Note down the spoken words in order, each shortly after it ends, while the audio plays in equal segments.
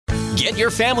Get your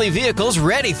family vehicles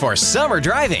ready for summer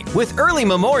driving with early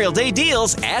Memorial Day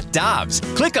deals at Dobbs.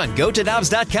 Click on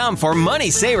GoToDobbs.com for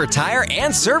money saver tire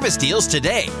and service deals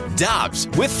today. Dobbs,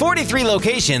 with 43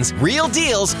 locations, real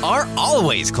deals are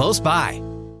always close by.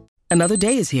 Another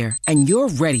day is here, and you're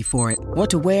ready for it. What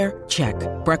to wear? Check.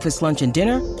 Breakfast, lunch, and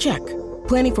dinner? Check.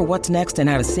 Planning for what's next and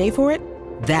how to save for it?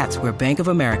 That's where Bank of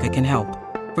America can help.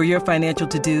 For your financial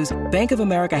to-dos, Bank of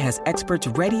America has experts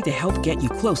ready to help get you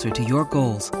closer to your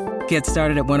goals. Get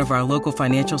started at one of our local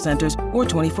financial centers or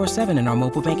 24/7 in our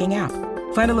mobile banking app.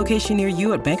 Find a location near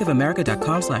you at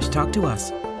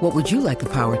bankofamerica.com/talktous. What would you like the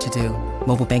power to do?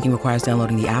 Mobile banking requires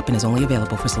downloading the app and is only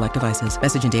available for select devices.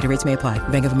 Message and data rates may apply.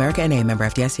 Bank of America N.A., member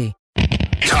FDIC.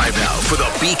 Time now for the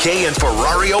BK and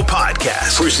Ferrario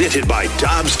podcast, presented by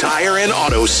Dobbs Tire and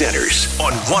Auto Centers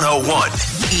on 101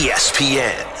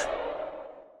 ESPN.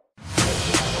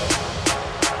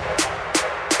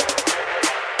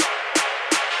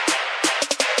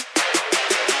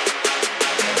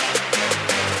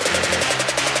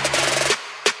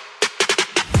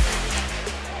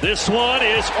 This one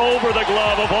is over the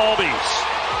glove of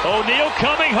Albies. O'Neal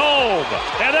coming home,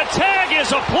 and the tag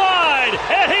is applied,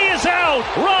 and he is out.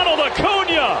 Ronald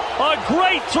Acuna, a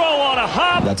great throw on a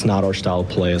hop. That's not our style of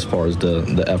play as far as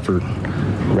the effort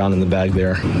around in the bag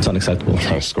there. It's unacceptable.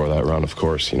 Trying to score that round, of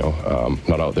course,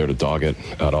 not out there to dog it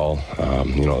at all.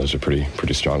 Those are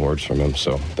pretty strong words from him,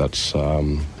 so that's good to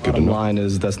know. Bottom line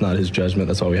is that's not his judgment.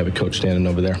 That's why we have a coach standing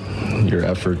over there. Your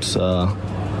effort's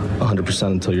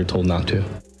 100% until you're told not to.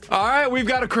 All right, we've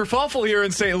got a kerfuffle here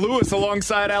in St. Louis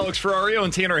alongside Alex Ferrario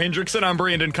and Tanner Hendrickson. I'm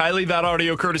Brandon Kiley. That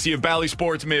audio courtesy of Bally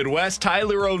Sports Midwest.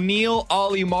 Tyler O'Neill,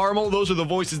 Ollie Marmol, those are the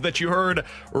voices that you heard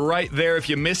right there. If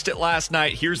you missed it last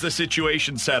night, here's the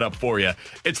situation set up for you.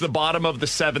 It's the bottom of the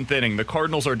seventh inning. The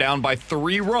Cardinals are down by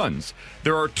 3 runs.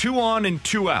 There are 2 on and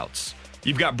 2 outs.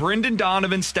 You've got Brendan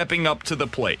Donovan stepping up to the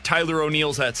plate. Tyler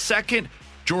O'Neill's at second.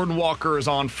 Jordan Walker is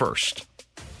on first.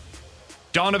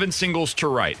 Donovan singles to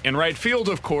right. In right field,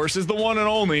 of course, is the one and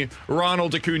only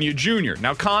Ronald Acuna Jr.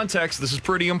 Now, context, this is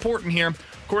pretty important here.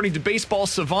 According to Baseball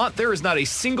Savant, there is not a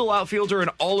single outfielder in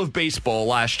all of baseball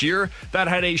last year that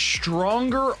had a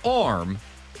stronger arm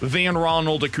than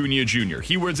Ronald Acuna Jr.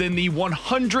 He was in the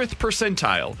 100th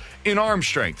percentile in arm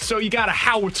strength. So you got a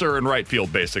howitzer in right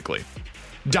field, basically.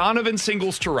 Donovan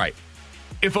singles to right.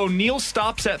 If O'Neal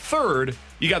stops at third,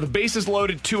 you got the bases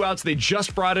loaded, 2 outs. They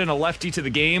just brought in a lefty to the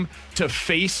game to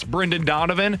face Brendan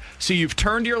Donovan. So you've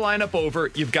turned your lineup over.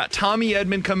 You've got Tommy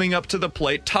Edman coming up to the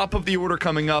plate, top of the order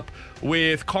coming up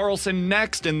with Carlson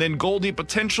next, and then Goldie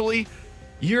potentially.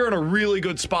 You're in a really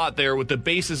good spot there with the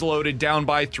bases loaded, down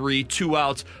by 3, 2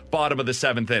 outs, bottom of the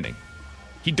 7th inning.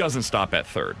 He doesn't stop at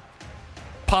third.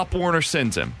 Pop Warner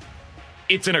sends him.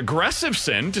 It's an aggressive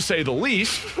send, to say the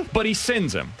least, but he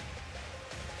sends him.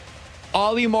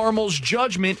 Ollie Marmol's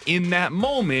judgment in that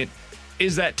moment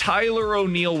is that Tyler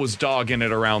O'Neill was dogging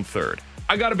it around third.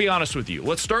 I got to be honest with you.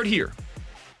 Let's start here.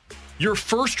 Your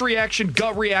first reaction,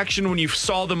 gut reaction when you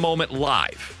saw the moment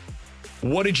live.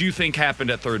 What did you think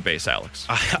happened at third base, Alex?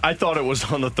 I thought it was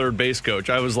on the third base coach.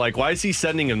 I was like, why is he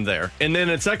sending him there? And then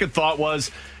a second thought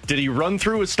was, did he run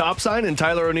through a stop sign and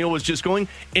Tyler O'Neill was just going?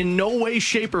 In no way,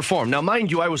 shape, or form. Now, mind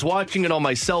you, I was watching it on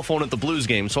my cell phone at the Blues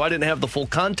game, so I didn't have the full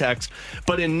context.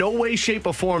 But in no way, shape,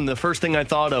 or form, the first thing I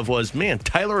thought of was, man,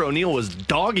 Tyler O'Neill was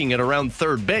dogging it around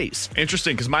third base.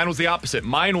 Interesting, because mine was the opposite.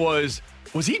 Mine was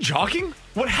he jogging?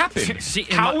 What happened?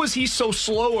 How was he so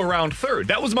slow around third?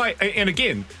 That was my, and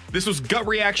again, this was gut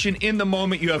reaction in the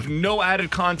moment. You have no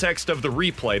added context of the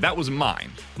replay. That was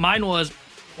mine. Mine was,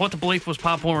 what the bleep was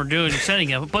Pop Warner doing sending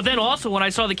him? But then also when I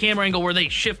saw the camera angle where they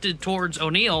shifted towards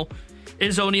O'Neill,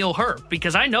 is O'Neill hurt?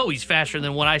 Because I know he's faster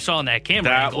than what I saw in that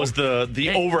camera angle. That was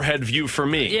the overhead view for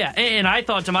me. Yeah, and I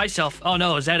thought to myself, oh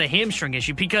no, is that a hamstring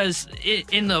issue? Because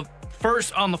on the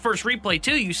first replay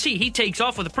too, you see he takes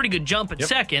off with a pretty good jump at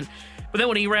second, but then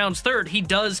when he rounds third, he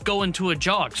does go into a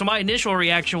jog. So my initial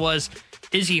reaction was,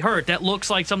 is he hurt? That looks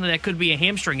like something that could be a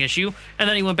hamstring issue. And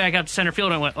then he went back out to center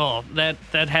field and I went, oh, that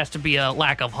has to be a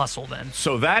lack of hustle then.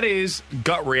 So that is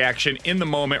gut reaction in the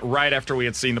moment right after we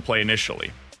had seen the play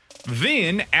initially.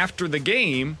 Then, after the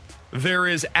game, there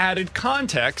is added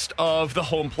context of the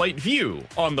home plate view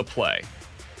on the play.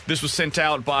 This was sent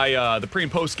out by the pre-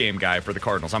 and post-game guy for the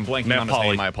Cardinals. I'm blanking on his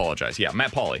name. I apologize. Yeah,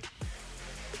 Matt Pauley.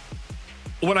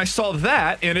 When I saw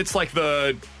that, and it's like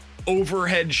the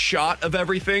overhead shot of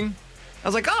everything, I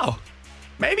was like, oh,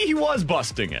 maybe he was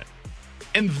busting it.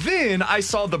 And then I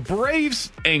saw the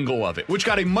Braves angle of it, which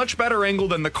got a much better angle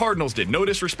than the Cardinals did. No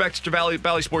disrespect to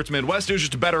Bally Sports Midwest. It was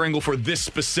just a better angle for this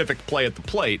specific play at the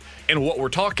plate and what we're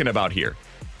talking about here.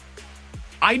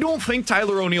 I don't think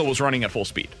Tyler O'Neill was running at full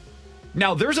speed.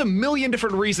 Now, there's a million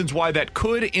different reasons why that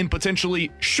could and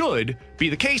potentially should be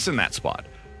the case in that spot.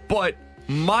 But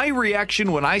my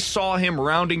reaction when I saw him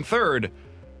rounding third,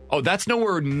 that's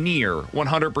nowhere near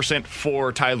 100%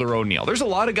 for Tyler O'Neill. There's a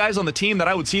lot of guys on the team that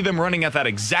I would see them running at that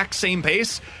exact same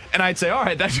pace, and I'd say, all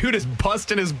right, that dude is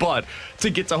busting his butt to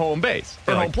get to home base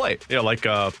or home plate. Yeah, like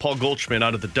Paul Goldschmidt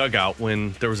out of the dugout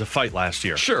when there was a fight last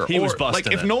year. Sure. He was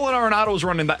busting like if Nolan Arenado was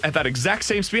running at that exact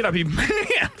same speed, I'd be,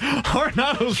 man,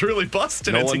 Arenado's really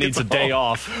busting it. No one needs a day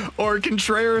off. Or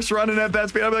Contreras running at that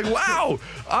speed. I'd be like, wow,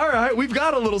 all right, we've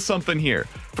got a little something here.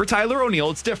 For Tyler O'Neill,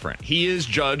 it's different. He is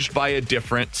judged by a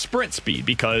different sprint speed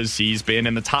because he's been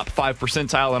in the top 5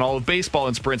 percentile in all of baseball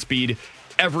in sprint speed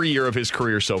every year of his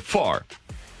career so far.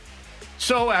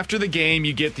 So after the game,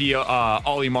 you get the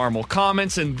Ollie Marmol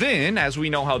comments, and then, as we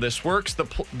know how this works,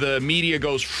 the media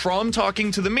goes from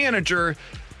talking to the manager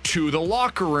to the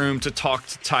locker room to talk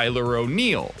to Tyler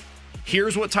O'Neill.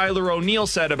 Here's what Tyler O'Neill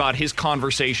said about his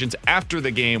conversations after the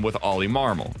game with Ollie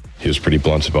Marmol. He was pretty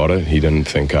blunt about it. He didn't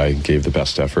think I gave the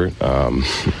best effort. I'm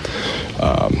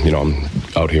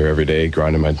out here every day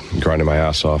grinding my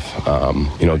ass off,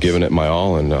 giving it my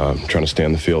all and trying to stay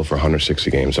on the field for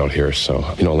 160 games out here. So,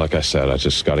 like I said, I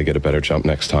just got to get a better jump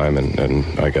next time and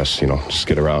I guess, just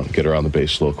get around the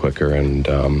base a little quicker and,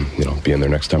 be in there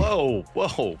next time.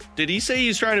 Whoa. Did he say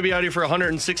he's trying to be out here for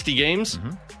 160 games?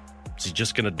 Mm-hmm. Is he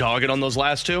just going to dog it on those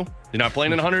last two? You're not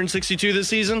playing in 162 this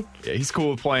season? Yeah, he's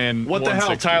cool with playing. What the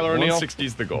hell, Tyler O'Neill? 160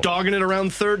 is the goal. Dogging it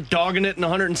around third, dogging it in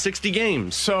 160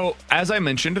 games. So, as I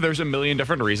mentioned, there's a million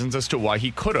different reasons as to why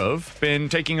he could have been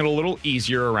taking it a little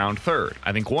easier around third.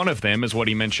 I think one of them is what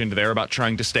he mentioned there about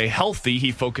trying to stay healthy.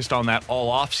 He focused on that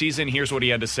all offseason. Here's what he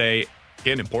had to say,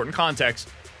 in important context,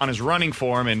 on his running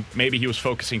form, and maybe he was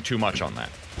focusing too much on that.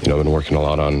 I've been working a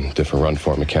lot on different run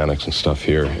form mechanics and stuff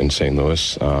here in St.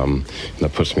 Louis. And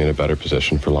that puts me in a better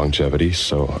position for longevity.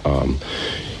 So,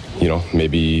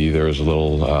 maybe there was a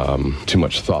little too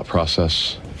much thought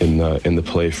process in the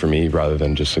play for me rather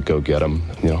than just a go get them.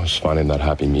 Just finding that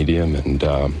happy medium and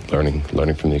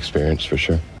learning from the experience for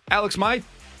sure. Alex, my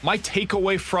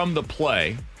takeaway from the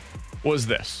play was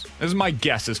this. This is my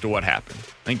guess as to what happened.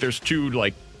 I think there's two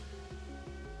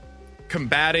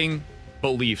combating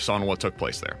beliefs on what took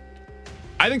place there.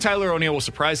 I think Tyler O'Neill was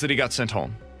surprised that he got sent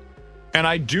home. And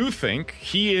I do think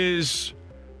he is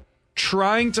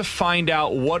trying to find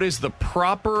out what is the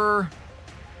proper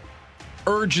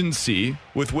urgency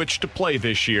with which to play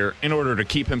this year in order to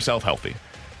keep himself healthy.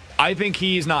 I think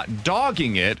he's not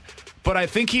dogging it, but I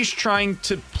think he's trying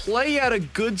to play at a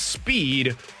good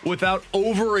speed without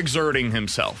overexerting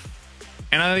himself.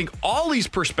 And I think Ollie's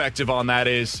perspective on that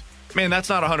is, man, that's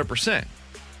not 100%.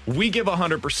 We give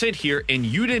 100% here, and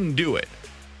you didn't do it.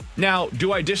 Now,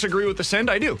 do I disagree with the send?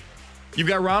 I do. You've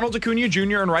got Ronald Acuna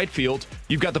Jr. in right field.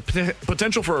 You've got the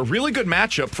potential for a really good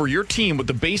matchup for your team with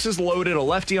the bases loaded, a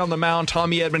lefty on the mound,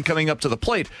 Tommy Edman coming up to the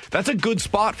plate. That's a good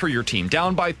spot for your team.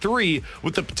 Down by 3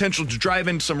 with the potential to drive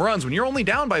in some runs when you're only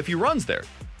down by a few runs there.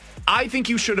 I think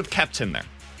you should have kept him there.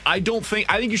 I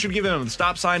think you should have given him the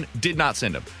stop sign, did not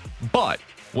send him. But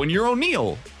when you're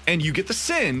O'Neill and you get the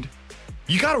send,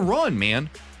 you got to run, man.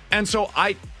 And so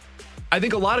I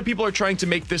think a lot of people are trying to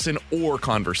make this an or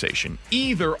conversation.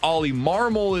 Either Ollie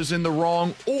Marmol is in the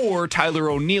wrong or Tyler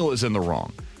O'Neill is in the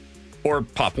wrong. Or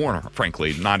Pop Warner,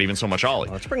 frankly, not even so much Ollie.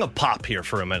 Let's bring up Pop here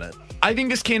for a minute. I think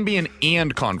this can be an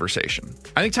and conversation.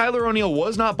 I think Tyler O'Neill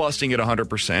was not busting it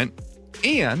 100%,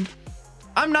 and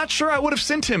I'm not sure I would have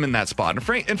sent him in that spot.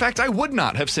 In fact, I would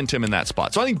not have sent him in that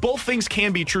spot. So I think both things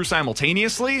can be true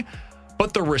simultaneously,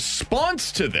 but the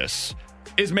response to this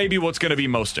is maybe what's going to be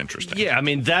most interesting. Yeah, I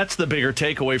mean, that's the bigger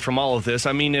takeaway from all of this.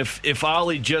 I mean, if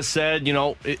Ollie just said,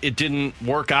 it didn't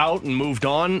work out and moved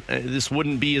on, this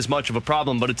wouldn't be as much of a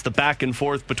problem, but it's the back and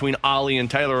forth between Ollie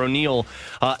and Tyler O'Neill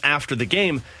after the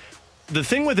game. The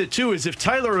thing with it, too, is if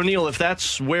Tyler O'Neill, if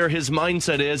that's where his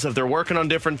mindset is, if they're working on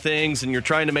different things and you're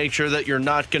trying to make sure that you're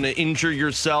not going to injure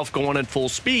yourself going at full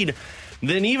speed,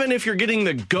 then even if you're getting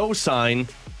the go sign,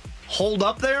 hold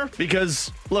up there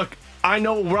because, look, I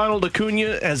know Ronald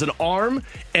Acuna has an arm,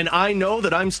 and I know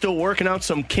that I'm still working out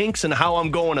some kinks and how I'm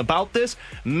going about this.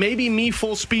 Maybe me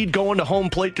full speed going to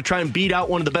home plate to try and beat out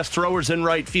one of the best throwers in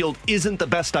right field isn't the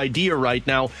best idea right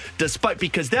now,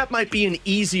 because that might be an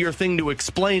easier thing to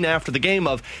explain after the game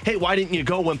of, hey, why didn't you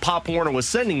go when Pop Warner was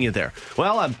sending you there?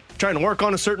 Well, I'm trying to work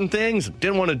on certain things,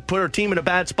 didn't want to put our team in a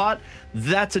bad spot,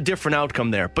 that's a different outcome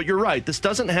there. But you're right. This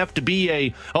doesn't have to be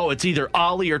it's either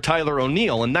Ollie or Tyler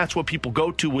O'Neill, and that's what people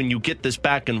go to when you get this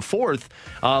back and forth.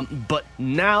 But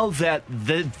now that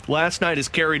the last night is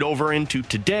carried over into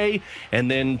today and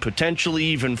then potentially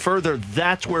even further,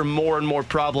 that's where more and more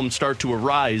problems start to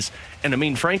arise. And I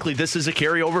mean, frankly, this is a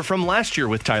carryover from last year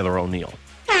with Tyler O'Neill.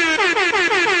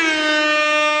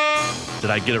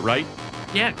 Did I get it right?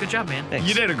 Yeah, good job, man. Thanks.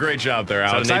 You did a great job there,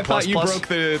 Alex. I thought you broke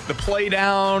the play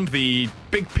down, the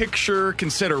big picture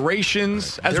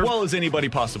considerations, as well as anybody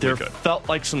possibly could. There felt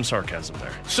like some sarcasm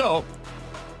there. So,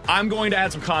 I'm going to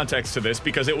add some context to this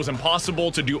because it was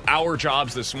impossible to do our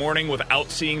jobs this morning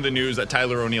without seeing the news that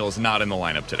Tyler O'Neill is not in the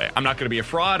lineup today. I'm not going to be a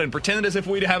fraud and pretend as if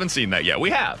we haven't seen that yet.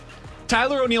 We have.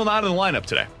 Tyler O'Neill not in the lineup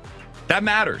today. That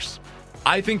matters.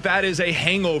 I think that is a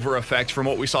hangover effect from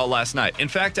what we saw last night. In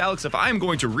fact, Alex, if I'm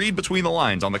going to read between the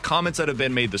lines on the comments that have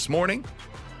been made this morning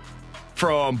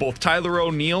from both Tyler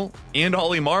O'Neill and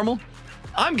Ollie Marmol,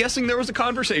 I'm guessing there was a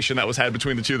conversation that was had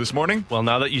between the two this morning. Well,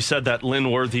 now that you said that,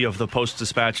 Lynn Worthy of the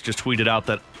Post-Dispatch just tweeted out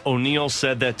that O'Neill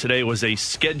said that today was a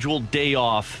scheduled day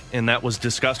off, and that was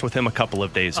discussed with him a couple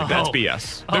of days ago. That's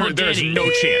BS. There's no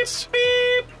chance.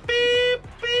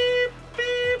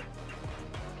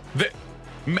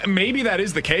 Maybe that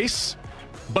is the case,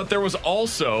 but there was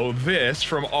also this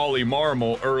from Ollie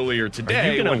Marmol earlier today.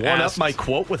 Are you going to one-up my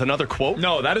quote with another quote?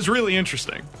 No, that is really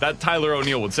interesting. That Tyler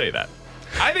O'Neill would say that.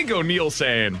 I think O'Neill's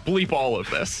saying, bleep all of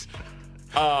this.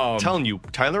 I'm telling you,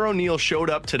 Tyler O'Neill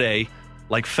showed up today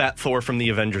like Fat Thor from the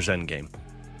Avengers Endgame.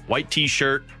 White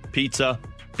t-shirt, pizza,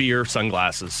 beer,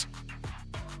 sunglasses.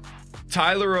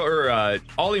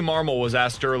 Ollie Marmol was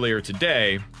asked earlier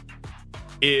today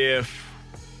if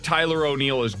Tyler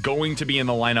O'Neill is going to be in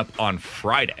the lineup on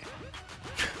Friday.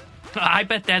 I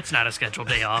bet that's not a scheduled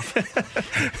day off.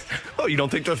 Oh, you don't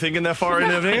think they're thinking that far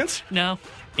in advance? No.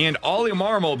 And Ollie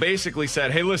Marmol basically said,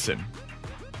 hey, listen,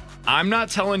 I'm not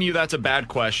telling you that's a bad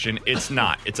question. It's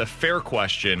not. It's a fair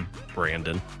question,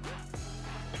 Brandon.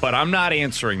 But I'm not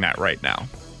answering that right now.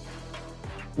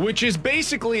 Which is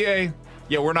basically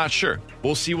we're not sure.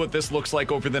 We'll see what this looks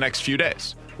like over the next few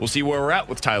days. We'll see where we're at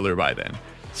with Tyler by then.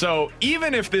 So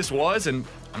even if this was, and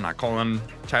I'm not calling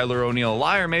Tyler O'Neill a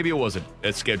liar, maybe it was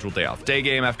a scheduled day off. Day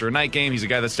game after a night game. He's a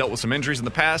guy that's dealt with some injuries in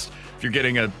the past. If you're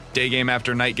getting a day game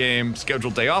after a night game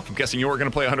scheduled day off, I'm guessing you weren't going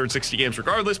to play 160 games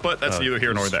regardless, but that's neither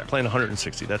here nor there. Playing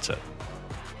 160, that's it.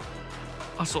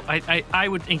 Also, I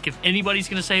would think if anybody's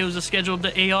going to say it was a scheduled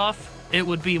day off, it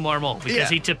would be Marmol because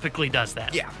he typically does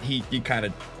that. Yeah, he kind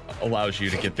of allows you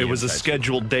to get the It was a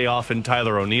scheduled day off in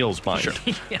Tyler O'Neill's mind. Sure.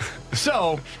 Yeah.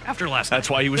 So, after last night. That's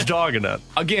why he was dogging it.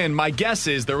 Again, my guess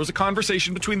is there was a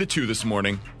conversation between the two this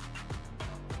morning.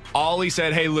 Ollie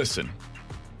said, hey, listen,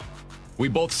 we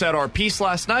both said our piece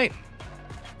last night.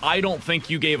 I don't think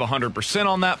you gave 100%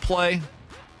 on that play.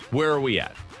 Where are we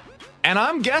at? And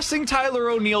I'm guessing Tyler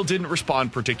O'Neill didn't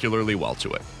respond particularly well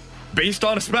to it, based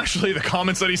on especially the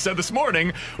comments that he said this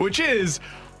morning, which is,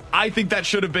 I think that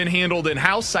should have been handled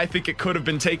in-house. I think it could have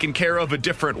been taken care of a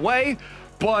different way,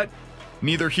 but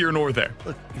neither here nor there.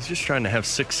 Look, he's just trying to have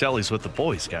 6 cellies with the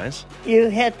boys, guys. You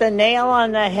hit the nail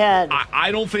on the head.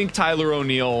 I don't think Tyler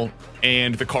O'Neill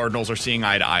and the Cardinals are seeing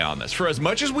eye to eye on this. For as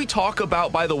much as we talk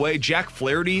about, by the way, Jack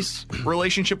Flaherty's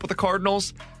relationship with the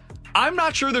Cardinals, I'm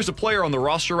not sure there's a player on the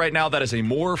roster right now that has a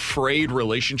more frayed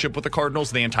relationship with the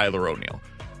Cardinals than Tyler O'Neill.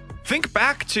 Think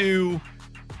back to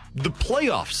the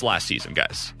playoffs last season,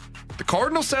 guys. The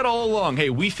Cardinals said all along, hey,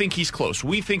 we think he's close.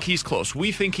 We think he's close.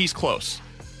 We think he's close.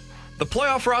 The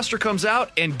playoff roster comes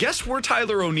out, and guess where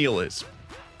Tyler O'Neill is?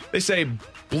 They say,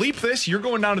 bleep this, you're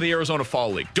going down to the Arizona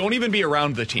Fall League. Don't even be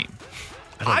around the team.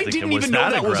 I didn't even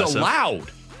know that was allowed.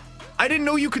 I didn't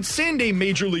know you could send a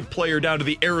major league player down to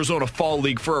the Arizona Fall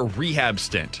League for a rehab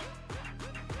stint.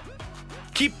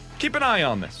 Keep an eye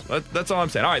on this. That's all I'm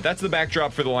saying. All right, that's the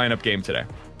backdrop for the lineup game today.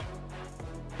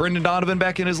 Brendan Donovan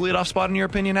back in his leadoff spot, in your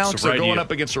opinion, Alex? They're going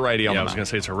up against a righty on the mound. I was going to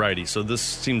say it's a righty, so this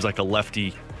seems like a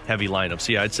lefty-heavy lineup.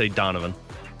 So, yeah, I'd say Donovan.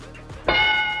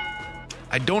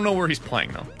 I don't know where he's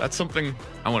playing, though. That's something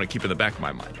I want to keep in the back of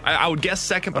my mind. I would guess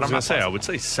second, but I'm not positive. I would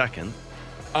say second.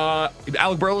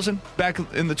 Alec Burleson back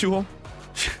in the 2-hole?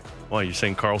 Why, you're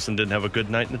saying Carlson didn't have a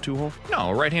good night in the 2-hole? No,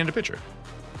 a right-handed pitcher.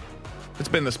 It's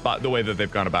been the way that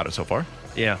they've gone about it so far.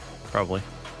 Yeah, probably.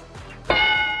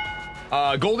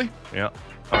 Goldie? Yeah.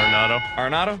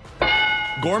 Arenado?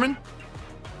 Gorman?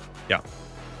 Yeah.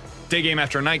 Day game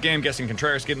after a night game, guessing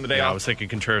Contreras getting the day off. I was thinking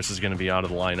Contreras is going to be out of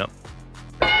the lineup.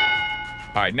 All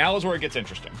right, now is where it gets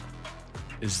interesting.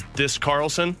 Is this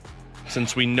Carlson,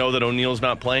 since we know that O'Neill's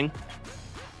not playing?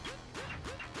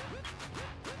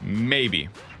 Maybe.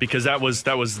 because that was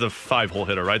the 5-hole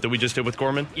hitter, right, that we just did with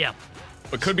Gorman? Yeah.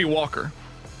 It could be Walker.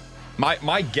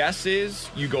 My guess is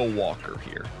you go Walker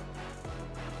here.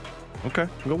 Okay,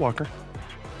 go Walker.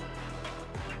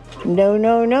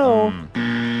 No.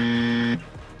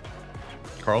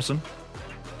 Carlson?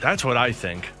 That's what I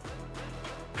think.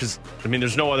 Because, I mean,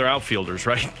 there's no other outfielders,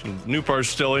 right? Newpar's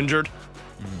still injured.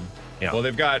 Yeah. Well,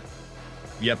 they've got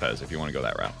Yepes if you want to go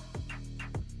that route.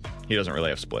 He doesn't really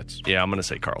have splits. Yeah, I'm going to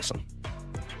say Carlson.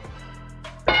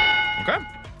 Okay.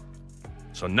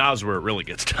 So now's where it really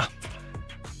gets tough.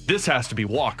 This has to be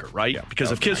Walker, right? Yeah,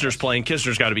 because if Kisner's playing,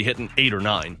 Kisner's got to be hitting 8 or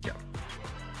 9. Yeah.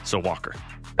 So Walker.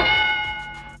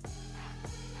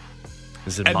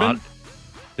 Is it Edmund?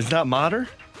 Is that Motter?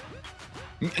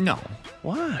 No.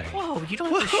 Why? Whoa, you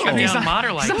don't have to shut down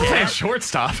Motter like He's not playing that.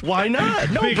 shortstop. Why not?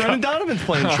 No, Brendan Donovan's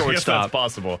playing I guess shortstop. that's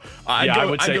possible. I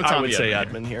would say Tommy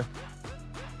Edmund here.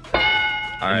 All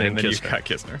right, and then you Kisner. got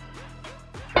Kisner.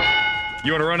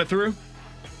 You want to run it through?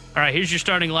 All right, here's your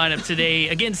starting lineup today.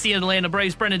 Against the Atlanta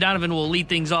Braves, Brendan Donovan will lead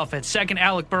things off at second.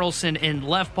 Alec Burleson in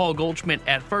left. Paul Goldschmidt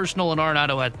at first. Nolan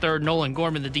Arenado at third. Nolan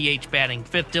Gorman, the DH, batting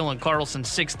fifth. Dylan Carlson,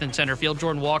 sixth in center field.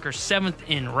 Jordan Walker, seventh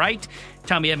in right.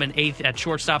 Tommy Edman, eighth at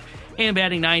shortstop. And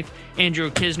batting ninth, Andrew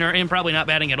Kisner. And probably not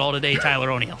batting at all today, Tyler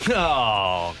O'Neill.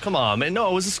 Oh, come on, man.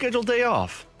 No, it was a scheduled day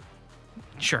off.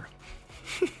 Sure.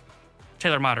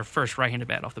 Taylor Motter, first right-handed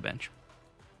bat off the bench.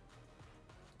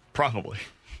 Probably.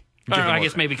 I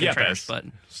guess maybe Contreras, Yepes. but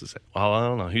Well, I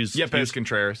don't know. Yepes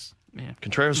Contreras. yeah.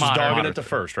 Contreras was Motter. dogging it to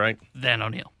first, right? Then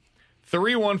O'Neill.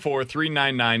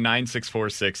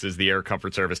 314-399-9646 is the Air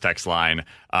Comfort Service text line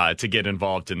to get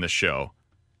involved in the show.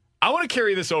 I want to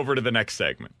carry this over to the next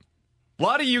segment. A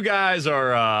lot of you guys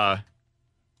are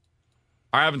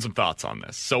having some thoughts on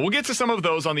this. So we'll get to some of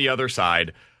those on the other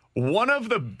side. One of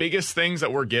the biggest things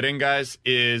that we're getting, guys,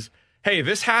 is, hey,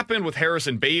 this happened with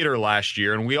Harrison Bader last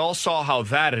year, and we all saw how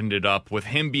that ended up with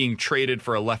him being traded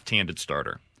for a left-handed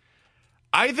starter.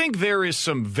 I think there is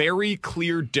some very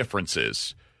clear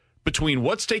differences between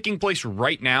what's taking place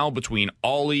right now between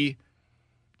Ollie,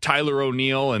 Tyler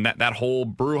O'Neill, and that whole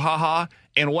brouhaha,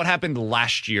 and what happened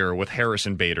last year with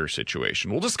Harrison Bader's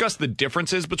situation. We'll discuss the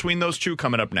differences between those two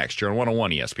coming up next year on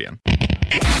 101 ESPN.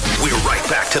 We're right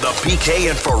back to the BK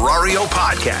and Ferrario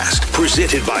podcast,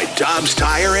 presented by Dobbs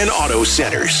Tire and Auto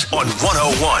Centers on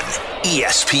 101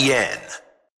 ESPN.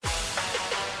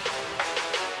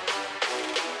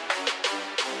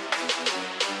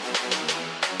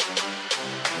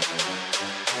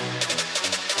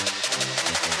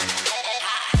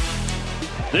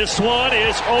 This one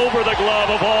is over the glove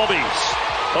of Albies.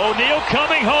 O'Neill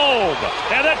coming home,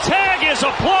 and the tag is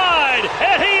applied,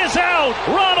 and he is out.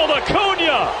 Ronald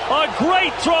Acuna, a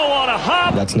great throw on a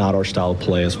hop. That's not our style of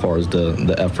play as far as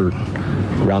the effort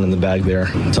around in the bag there.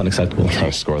 It's unacceptable.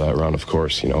 Trying to score that round, of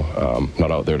course,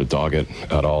 not out there to dog it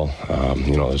at all.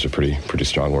 Those are pretty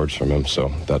strong words from him,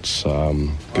 so that's good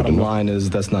to Bottom know. line is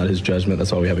that's not his judgment.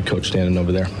 That's why we have a coach standing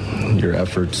over there. Your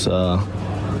effort's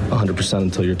 100%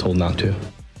 until you're told not to.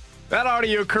 That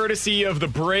audio courtesy of the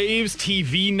Braves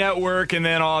TV network, and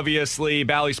then obviously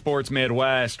Bally Sports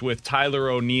Midwest with Tyler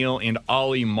O'Neill and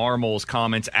Ollie Marmol's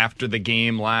comments after the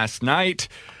game last night.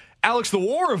 Alex, the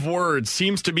war of words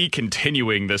seems to be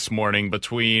continuing this morning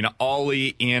between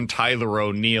Ollie and Tyler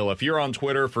O'Neill. If you're on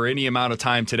Twitter for any amount of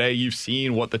time today, you've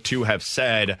seen what the two have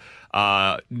said.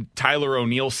 Tyler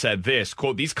O'Neill said this,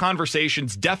 quote, "These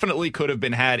conversations definitely could have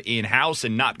been had in-house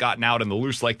and not gotten out in the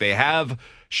loose like they have.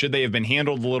 Should they have been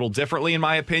handled a little differently, in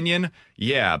my opinion?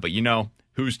 Yeah, but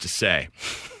who's to say?"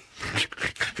 I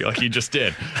feel like he just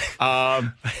did.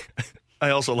 I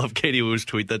also love Katie Wu's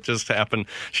tweet that just happened.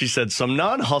 She said some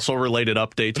non-hustle related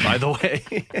updates, by the way.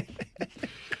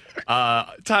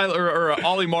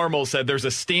 Ollie Marmol said there's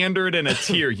a standard and a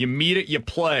tier. You meet it, you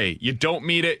play. You don't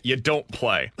meet it, you don't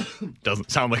play. Doesn't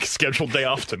sound like a scheduled day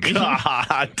off to me.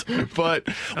 God. But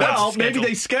maybe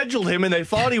they scheduled him and they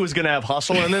thought he was going to have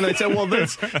hustle, and then they said, well,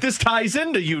 this ties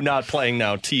into you not playing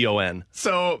now, TON.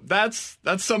 So that's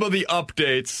some of the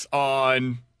updates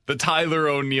on the Tyler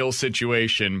O'Neill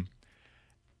situation.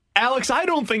 Alex, I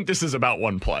don't think this is about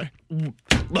one play. I'm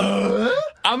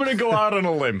going to go out on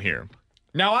a limb here.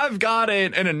 Now, I've got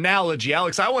an analogy.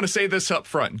 Alex, I want to say this up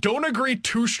front. Don't agree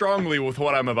too strongly with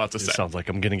what I'm about to say. It sounds like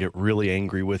I'm going to get really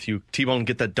angry with you. T-Bone,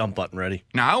 get that dump button ready.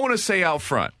 Now, I want to say out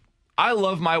front, I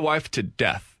love my wife to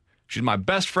death. She's my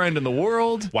best friend in the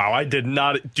world. Wow, I did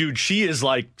not. Dude, she is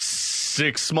like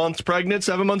 6 months pregnant,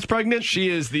 7 months pregnant. She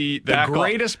is the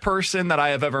greatest person that I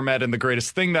have ever met and the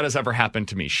greatest thing that has ever happened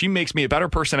to me. She makes me a better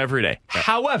person every day.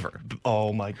 However,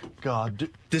 oh my God,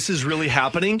 this is really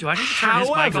happening? Do I need to turn his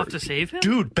mic off to save him?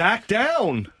 Dude, back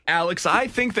down. Alex, I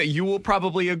think that you will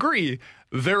probably agree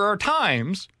there are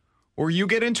times where you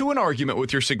get into an argument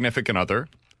with your significant other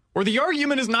where the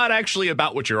argument is not actually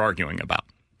about what you're arguing about.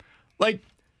 Like,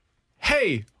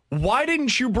 hey, why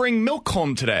didn't you bring milk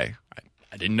home today?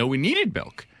 I didn't know we needed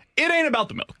milk. It ain't about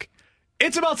the milk.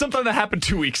 It's about something that happened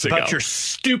 2 weeks ago. About your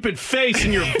stupid face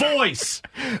and your voice.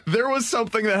 There was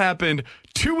something that happened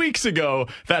 2 weeks ago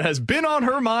that has been on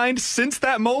her mind since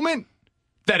that moment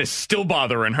that is still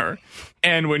bothering her.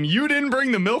 And when you didn't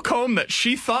bring the milk home that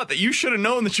she thought that you should have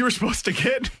known that you were supposed to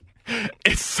get,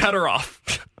 it set her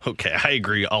off. Okay, I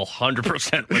agree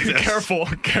 100% with this. Careful.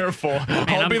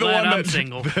 I'll be the one I'm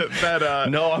single.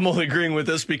 No, I'm only agreeing with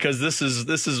this because this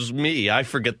is me. I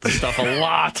forget the stuff a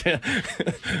lot.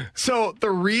 So the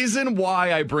reason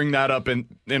why I bring that up in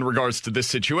regards to this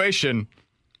situation,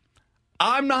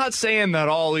 I'm not saying that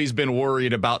Ollie's been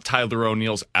worried about Tyler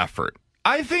O'Neill's effort.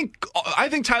 I think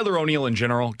Tyler O'Neill in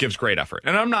general gives great effort,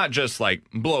 and I'm not just like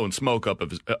blowing smoke up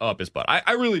his butt.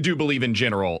 I really do believe in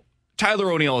general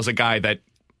Tyler O'Neill is a guy that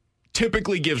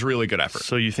typically gives really good effort.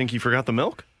 So you think he forgot the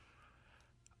milk?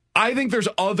 I think there's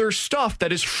other stuff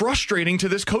that is frustrating to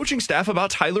this coaching staff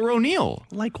about Tyler O'Neill.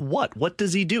 Like what? What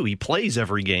does he do? He plays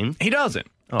every game. He doesn't.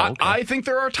 Oh, okay. I think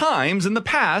there are times in the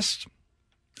past,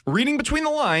 reading between the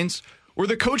lines, where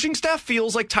the coaching staff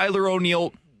feels like Tyler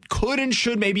O'Neill could and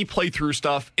should maybe play through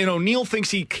stuff, and O'Neill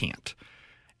thinks he can't.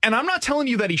 And I'm not telling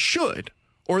you that he should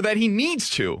or that he needs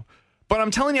to, but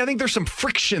I'm telling you I think there's some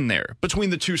friction there between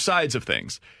the two sides of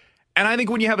things. And I think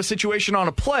when you have a situation on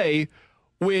a play,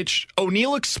 which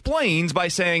O'Neill explains by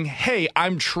saying, hey,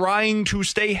 I'm trying to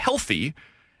stay healthy,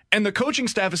 and the coaching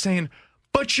staff is saying,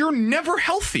 but you're never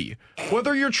healthy.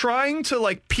 Whether you're trying to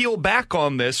like peel back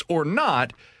on this or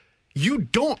not, you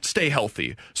don't stay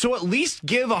healthy. So at least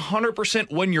give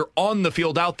 100% when you're on the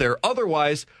field out there.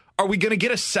 Otherwise, are we going to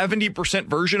get a 70%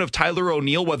 version of Tyler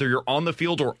O'Neill, whether you're on the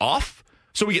field or off?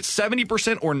 So we get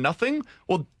 70% or nothing?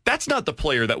 Well, that's not the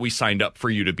player that we signed up for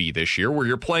you to be this year, where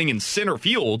you're playing in center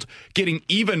field, getting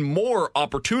even more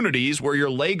opportunities, where your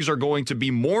legs are going to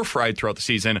be more fried throughout the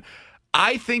season.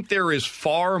 I think there is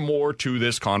far more to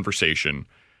this conversation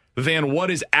than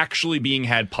what is actually being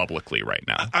had publicly right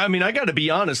now. I mean, I got to be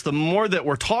honest, the more that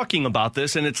we're talking about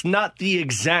this, and it's not the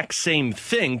exact same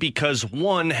thing, because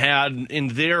one had, in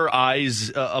their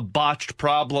eyes, a botched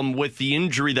problem with the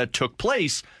injury that took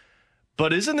place.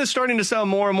 But isn't this starting to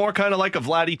sound more and more kind of like a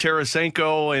Vladdy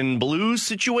Tarasenko and Blues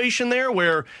situation there,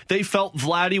 where they felt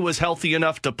Vladdy was healthy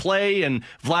enough to play, and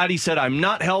Vladdy said, I'm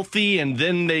not healthy, and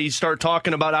then they start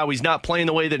talking about how he's not playing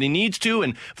the way that he needs to,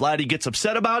 and Vladdy gets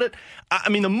upset about it? I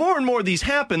mean, the more and more these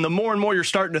happen, the more and more you're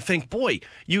starting to think, boy,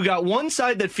 you got one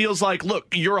side that feels like,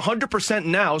 look, you're 100%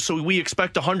 now, so we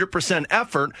expect 100%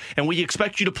 effort, and we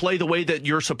expect you to play the way that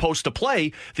you're supposed to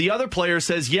play. The other player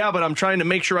says, yeah, but I'm trying to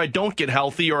make sure I don't get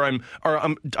healthy, or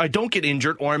I don't get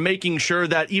injured, or I'm making sure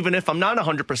that even if I'm not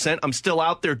 100%, I'm still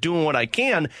out there doing what I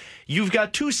can. You've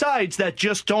got two sides that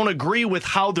just don't agree with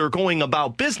how they're going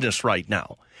about business right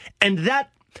now. And that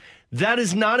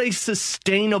is not a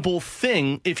sustainable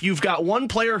thing if you've got one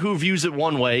player who views it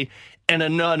one way and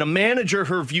a manager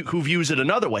who views it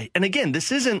another way. And again,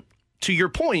 this isn't, to your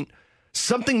point,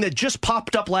 something that just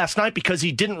popped up last night because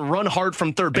he didn't run hard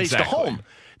from third base to home.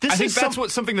 I think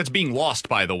that's something that's being lost,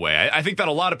 by the way. I think that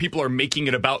a lot of people are making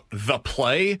it about the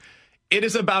play. It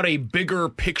is about a bigger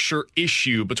picture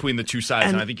issue between the two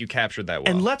sides, and I think you captured that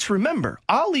well. And let's remember,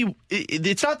 Ollie,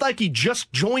 it's not like he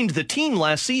just joined the team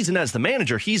last season as the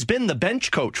manager. He's been the bench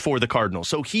coach for the Cardinals,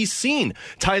 so he's seen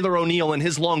Tyler O'Neill and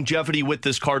his longevity with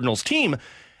this Cardinals team.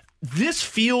 This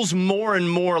feels more and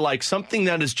more like something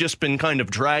that has just been kind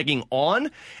of dragging on,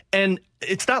 and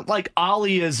it's not like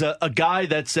Ollie is a guy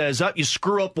that says, you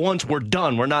screw up once, we're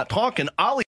done, we're not talking.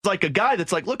 Ollie is like a guy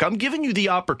that's like, look, I'm giving you the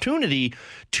opportunity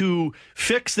to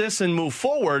fix this and move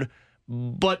forward,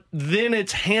 but then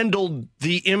it's handled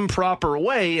the improper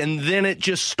way, and then it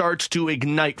just starts to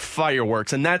ignite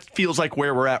fireworks, and that feels like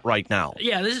where we're at right now.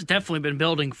 Yeah, this has definitely been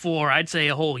building for, I'd say,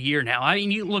 a whole year now. I mean,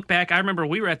 you look back, I remember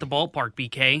we were at the ballpark,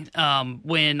 BK,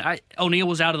 when O'Neill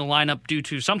was out of the lineup due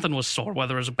to something was sore,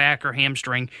 whether it was a back or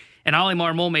hamstring, and Ollie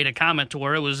Marmol made a comment to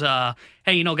where it was,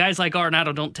 hey, guys like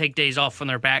Arenado don't take days off when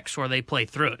they're back, so they play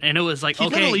through it. And it was like, he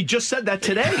literally just said that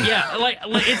today. Yeah, like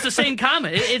it's the same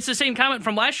comment. It's the same comment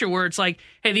from last year where it's like,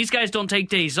 hey, these guys don't take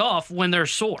days off when they're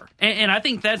sore. And I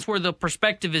think that's where the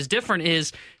perspective is different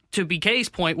is, to BK's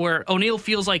point, where O'Neill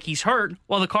feels like he's hurt,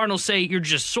 while the Cardinals say you're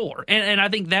just sore. And I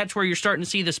think that's where you're starting to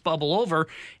see this bubble over.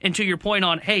 And to your point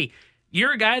on, hey,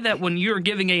 you're a guy that when you're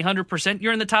giving 100%,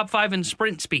 you're in the top 5 in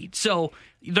sprint speed. So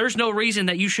there's no reason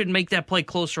that you shouldn't make that play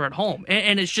closer at home.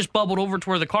 And it's just bubbled over to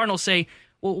where the Cardinals say,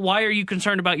 well, why are you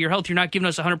concerned about your health? You're not giving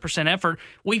us 100% effort.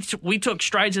 We took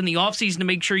strides in the offseason to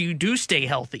make sure you do stay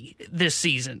healthy this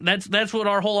season. That's what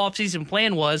our whole offseason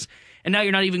plan was. And now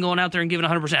you're not even going out there and giving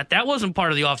 100%. That wasn't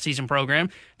part of the offseason program.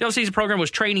 The offseason program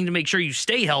was training to make sure you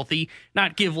stay healthy,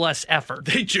 not give less effort.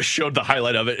 They just showed the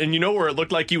highlight of it. And you know where it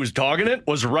looked like he was dogging it?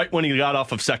 Was right when he got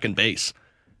off of second base.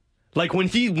 Like when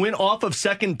he went off of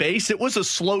second base, it was a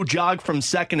slow jog from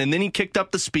second, and then he kicked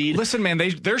up the speed. Listen, man,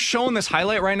 they're showing this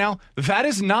highlight right now. That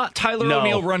is not Tyler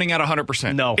O'Neill running at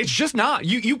 100%. No. It's just not.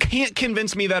 You can't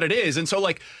convince me that it is. And so,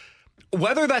 like,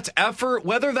 whether that's effort,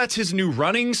 whether that's his new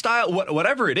running style,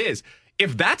 whatever it is,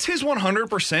 if that's his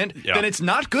 100%, then it's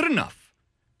not good enough.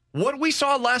 What we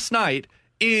saw last night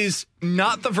is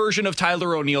not the version of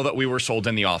Tyler O'Neill that we were sold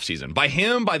in the offseason. By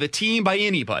him, by the team, by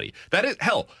anybody. That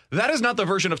is not the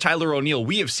version of Tyler O'Neill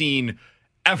we have seen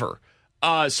ever.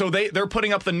 So they're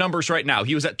putting up the numbers right now.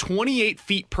 He was at 28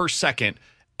 feet per second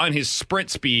on his sprint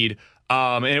speed,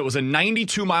 and it was a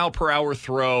 92-mile-per-hour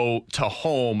throw to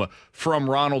home from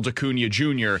Ronald Acuna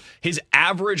Jr. His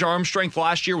average arm strength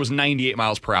last year was 98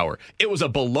 miles per hour. It was a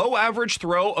below-average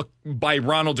throw by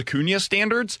Ronald Acuna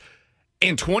standards,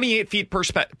 and 28 feet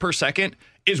per second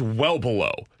is well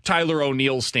below Tyler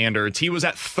O'Neill's standards. He was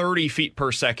at 30 feet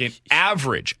per second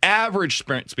average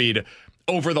sprint speed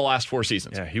over the last 4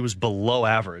 seasons. Yeah, he was below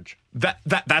average.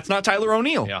 That's not Tyler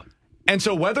O'Neill. Yeah. And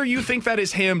so whether you think that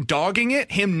is him dogging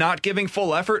it, him not giving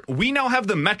full effort, we now have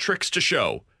the metrics to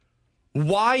show.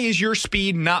 Why is your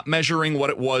speed not measuring what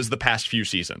it was the past few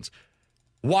seasons?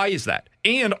 Why is that?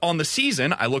 And on the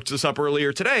season, I looked this up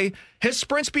earlier today, his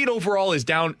sprint speed overall is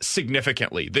down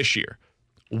significantly this year.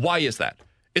 Why is that?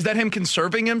 Is that him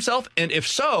conserving himself? And if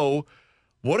so,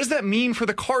 what does that mean for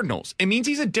the Cardinals? It means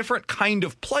he's a different kind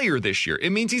of player this year. It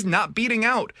means he's not beating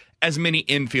out as many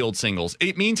infield singles.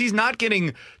 It means he's not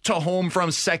getting to home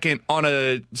from second on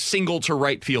a single to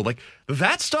right field. Like,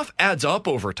 that stuff adds up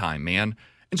over time, man.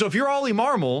 And so if you're Ollie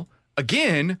Marmol,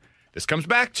 again, this comes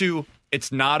back to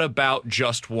it's not about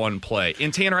just one play.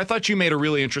 And Tanner, I thought you made a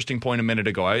really interesting point a minute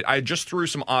ago. I just threw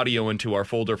some audio into our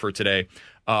folder for today.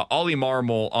 Ollie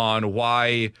Marmol on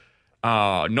why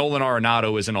Nolan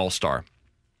Arenado is an all-star.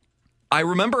 I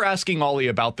remember asking Ollie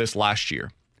about this last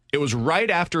year. It was right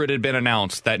after it had been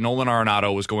announced that Nolan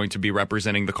Arenado was going to be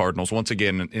representing the Cardinals once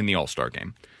again in the All-Star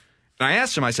game. And I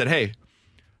asked him, I said, hey,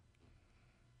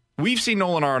 we've seen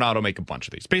Nolan Arenado make a bunch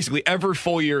of these. Basically, every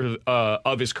full year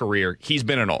of his career, he's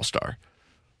been an all-star.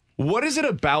 What is it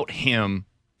about him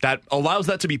that allows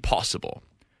that to be possible?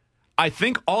 I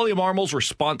think Ollie Marmol's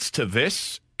response to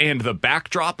this and the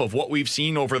backdrop of what we've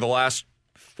seen over the last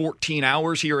 14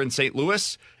 hours here in St.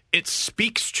 Louis, it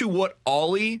speaks to what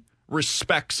Ollie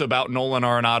respects about Nolan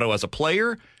Arenado as a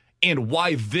player and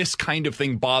why this kind of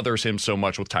thing bothers him so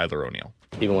much with Tyler O'Neill.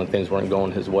 Even when things weren't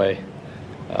going his way,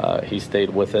 he stayed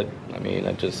with it. I mean,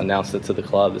 I just announced it to the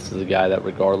club. This is a guy that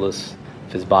regardless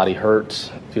if his body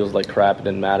hurts, feels like crap, it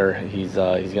didn't matter, he's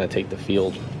going to take the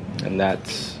field. And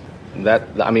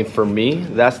I mean, for me,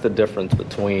 that's the difference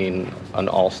between an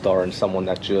all-star and someone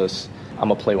that just, I'm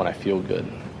going to play when I feel good.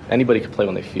 Anybody can play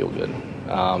when they feel good.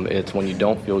 It's when you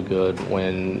don't feel good,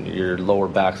 when your lower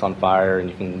back's on fire and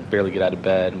you can barely get out of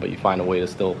bed, but you find a way to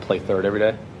still play third every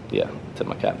day. Yeah, tip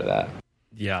my cap to that.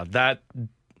 Yeah,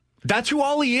 that's who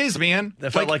Ollie is, man.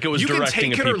 That felt like it was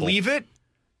directing you can take it or leave it.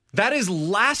 That is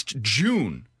last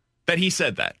June that he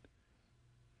said that.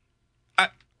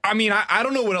 I mean, I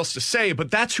don't know what else to say, but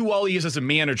that's who Ollie is as a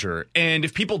manager. And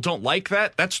if people don't like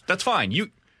that, that's fine.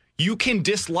 You can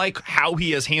dislike how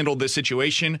he has handled this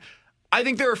situation. I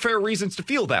think there are fair reasons to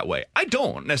feel that way. I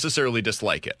don't necessarily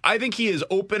dislike it. I think he is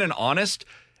open and honest,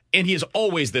 and he is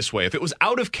always this way. If it was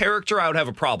out of character, I would have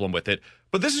a problem with it.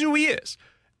 But this is who he is.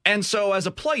 And so as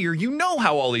a player, you know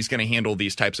how Ollie's going to handle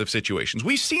these types of situations.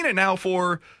 We've seen it now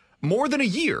for more than a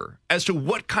year as to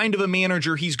what kind of a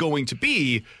manager he's going to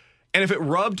be. And if it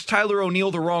rubbed Tyler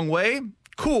O'Neill the wrong way,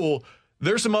 cool.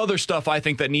 There's some other stuff I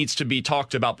think that needs to be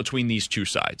talked about between these two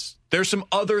sides. There's some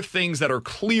other things that are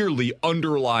clearly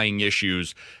underlying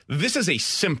issues. This is a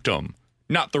symptom,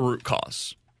 not the root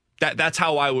cause. That's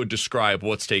how I would describe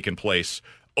what's taken place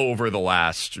over the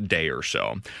last day or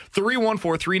so.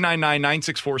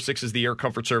 314-399-9646 is the Air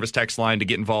Comfort Service text line to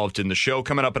get involved in the show.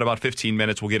 Coming up in about 15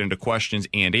 minutes, we'll get into questions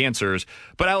and answers.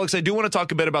 But Alex, I do want to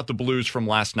talk a bit about the Blues from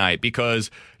last night because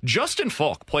Justin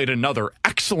Falk played another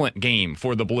excellent game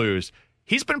for the Blues.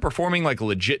 he's been performing like a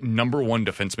legit number one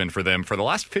defenseman for them for the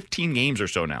last 15 games or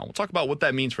so now. We'll talk about what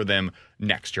that means for them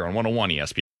next year on 101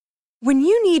 ESPN. When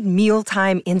you need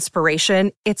mealtime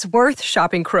inspiration, it's worth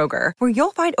shopping Kroger, where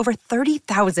you'll find over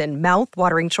 30,000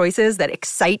 mouth-watering choices that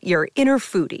excite your inner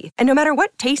foodie. And no matter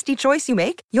what tasty choice you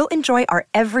make, you'll enjoy our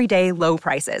everyday low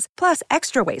prices, plus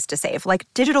extra ways to save, like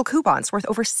digital coupons worth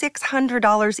over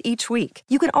 $600 each week.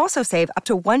 You can also save up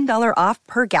to $1 off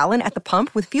per gallon at the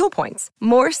pump with fuel points.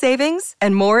 More savings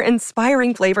and more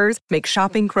inspiring flavors make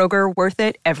shopping Kroger worth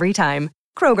it every time.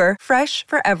 Kroger, fresh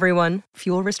for everyone.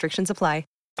 Fuel restrictions apply.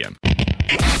 Yeah.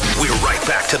 We're right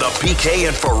back to the BK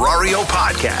and Ferrario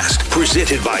podcast,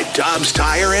 presented by Dobbs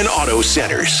Tire and Auto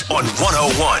Centers on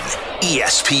 101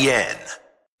 ESPN.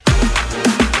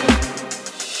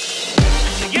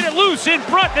 To get it loose in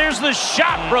front, there's the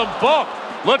shot from Falk.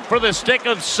 Look for the stick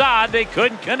of Saad. They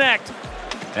couldn't connect.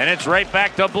 And it's right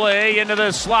back to Blais into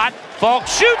the slot. Falk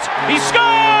shoots. He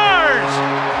scores!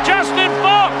 Justin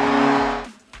Falk!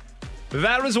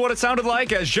 That was what it sounded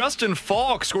like as Justin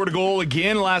Falk scored a goal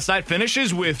again last night,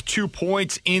 finishes with 2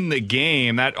 points in the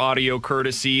game. That audio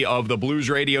courtesy of the Blues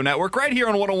Radio Network right here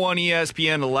on 101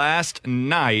 ESPN last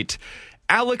night.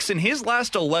 Alex, in his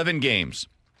last 11 games,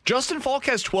 Justin Falk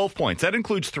has 12 points. That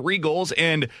includes 3 goals,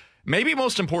 and maybe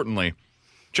most importantly,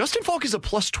 Justin Falk is a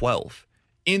plus 12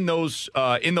 in those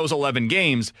 11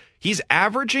 games. He's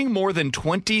averaging more than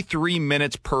 23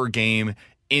 minutes per game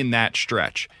in that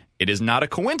stretch. It is not a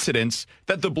coincidence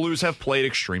that the Blues have played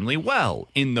extremely well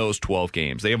in those 12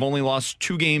 games. They have only lost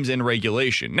 2 games in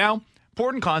regulation. Now,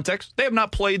 important context, they have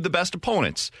not played the best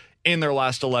opponents in their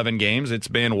last 11 games. It's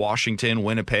been Washington,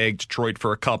 Winnipeg, Detroit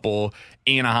for a couple,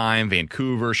 Anaheim,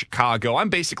 Vancouver, Chicago. I'm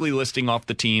basically listing off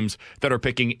the teams that are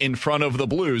picking in front of the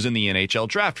Blues in the NHL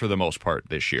draft for the most part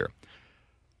this year.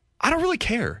 I don't really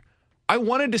care. I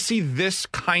wanted to see this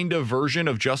kind of version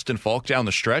of Justin Falk down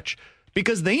the stretch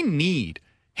because they need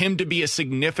him to be a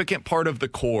significant part of the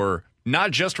core,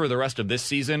 not just for the rest of this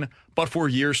season, but for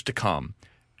years to come.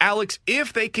 Alex,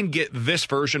 if they can get this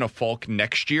version of Falk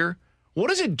next year, what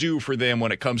does it do for them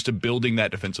when it comes to building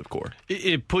that defensive core?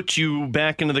 It puts you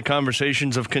back into the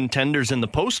conversations of contenders in the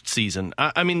postseason.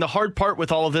 I mean, the hard part with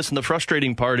all of this and the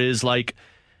frustrating part is, like,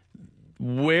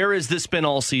 where has this been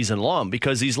all season long?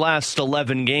 Because these last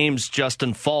 11 games,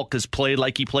 Justin Falk has played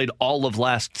like he played all of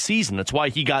last season. That's why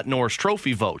he got Norris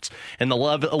Trophy votes. And the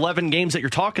 11 games that you're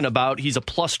talking about, he's a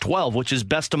plus 12, which is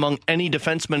best among any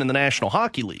defenseman in the National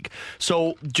Hockey League.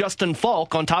 So Justin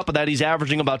Falk, on top of that, he's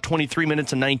averaging about 23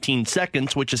 minutes and 19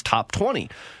 seconds, which is top 20.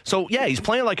 So, yeah, he's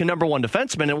playing like a number one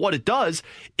defenseman. And what it does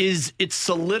is it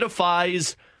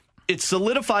solidifies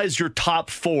your top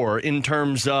 4 in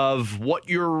terms of what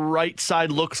your right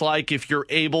side looks like if you're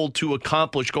able to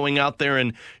accomplish going out there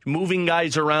and moving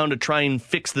guys around to try and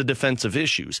fix the defensive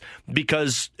issues.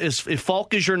 Because if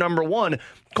Falk is your number 1,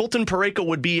 Colton Parayko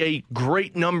would be a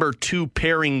great number 2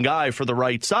 pairing guy for the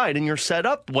right side, and you're set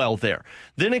up well there.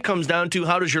 Then it comes down to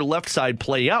how does your left side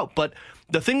play out. But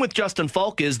the thing with Justin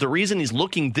Falk is the reason he's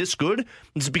looking this good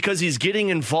is because he's getting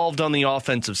involved on the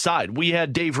offensive side. We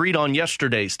had Dave Reed on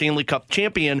yesterday, Stanley Cup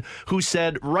champion, who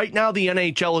said right now the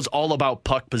NHL is all about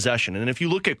puck possession. And if you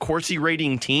look at Corsi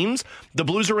rating teams, the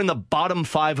Blues are in the bottom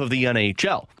 5 of the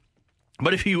NHL.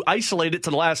 But if you isolate it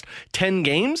to the last 10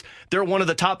 games, they're one of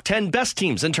the top 10 best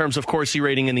teams in terms of Corsi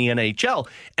rating in the NHL.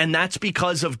 And that's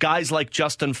because of guys like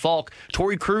Justin Falk.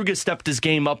 Torrey Krug has stepped his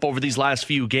game up over these last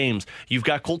few games. You've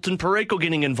got Colton Parayko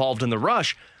getting involved in the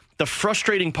rush. The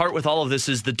frustrating part with all of this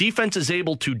is the defense is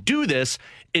able to do this.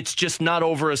 It's just not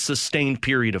over a sustained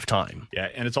period of time. Yeah,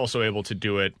 and it's also able to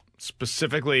do it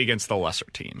specifically against the lesser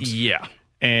teams. Yeah.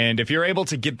 And if you're able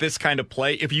to get this kind of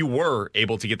play, if you were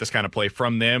able to get this kind of play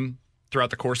from them throughout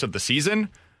the course of the season,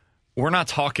 we're not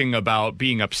talking about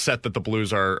being upset that the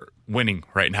Blues are winning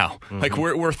right now. Mm-hmm. Like,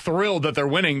 we're thrilled that they're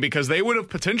winning because they would have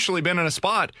potentially been in a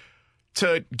spot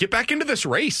to get back into this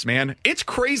race, man. It's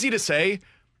crazy to say,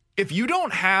 if you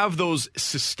don't have those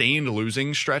sustained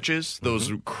losing stretches,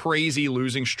 those crazy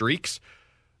losing streaks,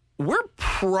 we're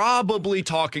probably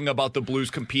talking about the Blues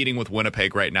competing with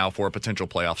Winnipeg right now for a potential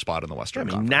playoff spot in the Western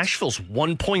Conference. Nashville's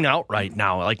 1 point out right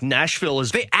now. Like, Nashville is...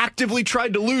 They actively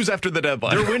tried to lose after the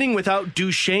deadline. They're winning without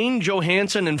Duchesne,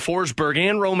 Johansson, and Forsberg,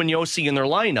 and Roman Josi in their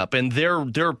lineup, and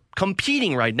they're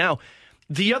competing right now.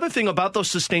 The other thing about those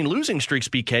sustained losing streaks,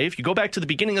 BK, if you go back to the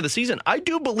beginning of the season, I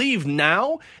do believe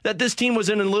now that this team was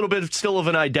in a little bit still of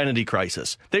an identity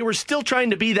crisis. They were still trying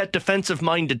to be that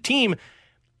defensive-minded team.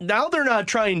 Now they're not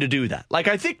trying to do that. Like,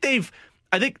 I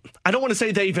don't want to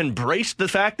say they've embraced the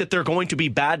fact that they're going to be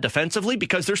bad defensively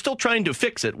because they're still trying to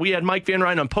fix it. We had Mike Van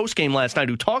Ryn on postgame last night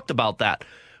who talked about that.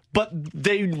 but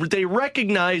they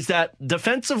recognize that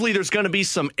defensively there's going to be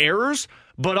some errors,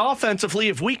 but offensively,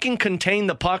 if we can contain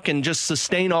the puck and just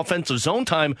sustain offensive zone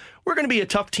time, we're going to be a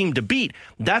tough team to beat.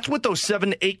 That's what those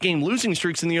 7 to 8 game losing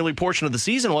streaks in the early portion of the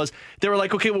season was. They were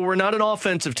like, okay, well, we're not an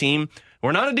offensive team.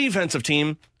 We're not a defensive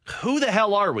team. Who the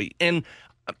hell are we? And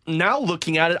now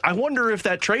looking at it, I wonder if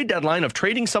that trade deadline of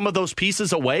trading some of those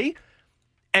pieces away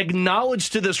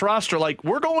acknowledged to this roster, like,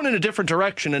 we're going in a different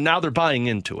direction, and now they're buying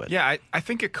into it. Yeah, I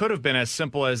think it could have been as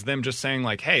simple as them just saying,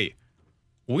 like, hey,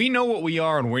 we know what we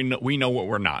are and we know what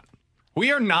we're not.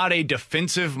 We are not a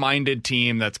defensive-minded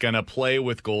team that's going to play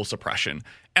with goal suppression.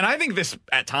 And I think this,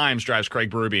 at times, drives Craig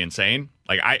Berube insane.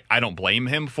 Like, I don't blame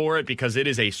him for it because it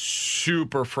is a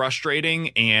super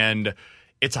frustrating and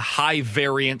it's a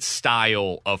high-variance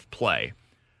style of play.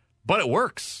 But it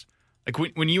works. Like,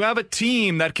 when you have a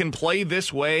team that can play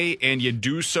this way and you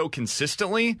do so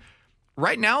consistently,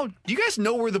 right now, do you guys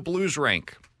know where the Blues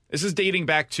rank? This is dating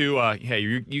back to, hey,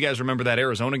 you guys remember that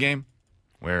Arizona game?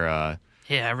 Where,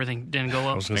 yeah, everything didn't go well.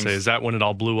 I was going to say, is that when it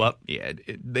all blew up? Yeah,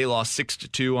 they lost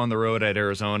 6-2 on the road at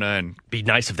Arizona. And be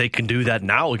nice if they can do that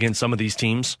now against some of these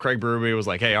teams. Craig Berube was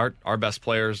like, hey, our best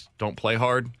players don't play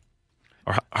hard.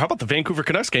 Or how about the Vancouver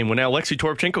Canucks game when Alexei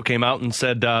Toropchenko came out and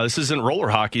said, this isn't roller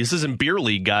hockey, this isn't beer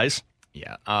league, guys.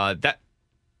 Yeah,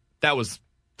 that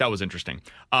was interesting.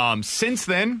 Since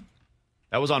then,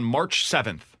 that was on March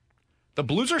 7th. The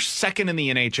Blues are second in the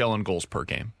NHL in goals per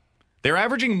game. They're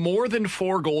averaging more than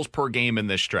 4 goals per game in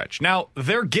this stretch. Now,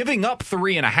 they're giving up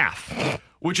 3.5,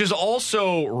 which is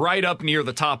also right up near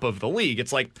the top of the league.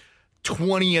 It's like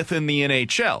 20th in the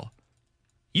NHL.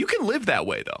 You can live that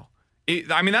way, though.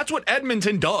 That's what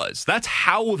Edmonton does. That's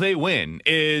how they win,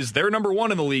 is they're number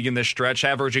 1 in the league in this stretch,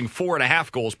 averaging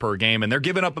 4.5 goals per game, and they're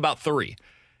giving up about 3.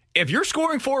 If you're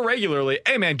scoring 4 regularly,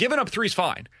 hey, man, giving up 3 is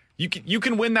fine. You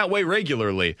can win that way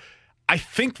regularly. I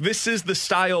think this is the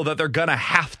style that they're going to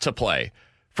have to play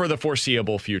for the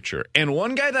foreseeable future. And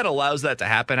one guy that allows that to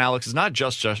happen, Alex, is not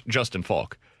just Justin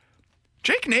Falk.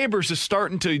 Jake Neighbors is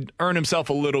starting to earn himself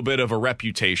a little bit of a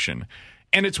reputation.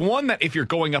 And it's one that if you're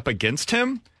going up against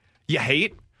him, you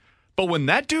hate. But when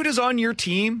that dude is on your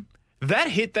team, that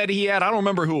hit that he had, I don't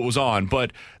remember who it was on,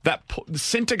 but that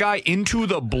sent a guy into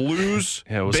the Blues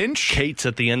bench. Cates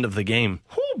at the end of the game.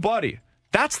 Oh, buddy.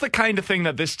 That's the kind of thing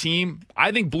that this team,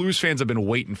 I think Blues fans have been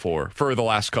waiting for the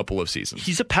last couple of seasons.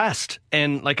 He's a pest.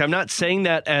 And, I'm not saying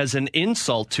that as an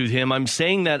insult to him. I'm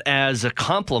saying that as a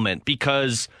compliment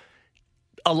because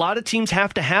a lot of teams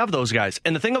have to have those guys.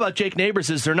 And the thing about Jake Neighbors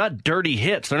is they're not dirty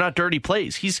hits. They're not dirty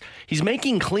plays. He's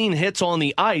making clean hits on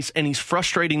the ice, and he's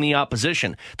frustrating the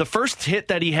opposition. The first hit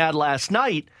that he had last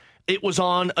night, it was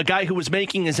on a guy who was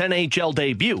making his NHL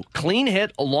debut. Clean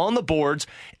hit along the boards,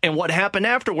 and what happened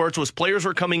afterwards was players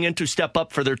were coming in to step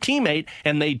up for their teammate,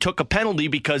 and they took a penalty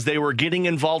because they were getting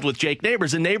involved with Jake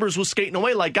Neighbors, and Neighbors was skating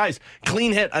away like, guys,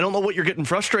 clean hit. I don't know what you're getting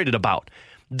frustrated about.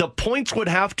 The points would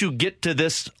have to get to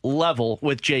this level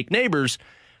with Jake Neighbors,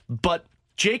 but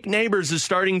Jake Neighbors is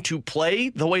starting to play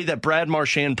the way that Brad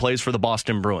Marchand plays for the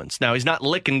Boston Bruins. Now, he's not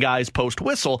licking guys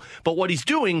post-whistle, but what he's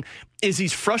doing is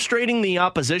he's frustrating the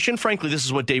opposition. Frankly, this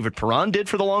is what David Perron did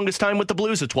for the longest time with the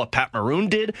Blues. It's what Pat Maroon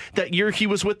did that year he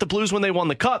was with the Blues when they won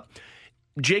the Cup.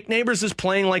 Jake Neighbors is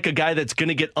playing like a guy that's going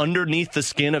to get underneath the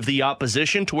skin of the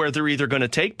opposition to where they're either going to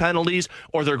take penalties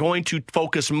or they're going to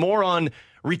focus more on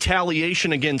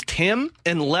retaliation against him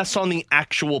and less on the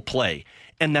actual play.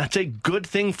 And that's a good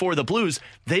thing for the Blues.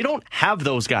 They don't have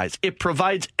those guys. It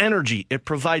provides energy. It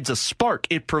provides a spark.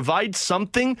 It provides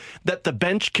something that the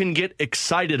bench can get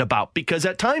excited about. Because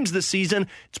at times this season,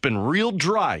 it's been real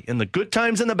dry. In the good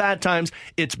times and the bad times,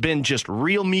 it's been just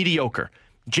real mediocre.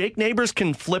 Jake Neighbors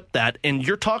can flip that. And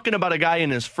you're talking about a guy in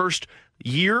his first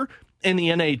year in the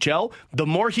NHL. The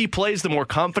more he plays, the more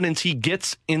confidence he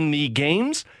gets in the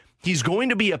games. He's going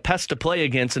to be a pest to play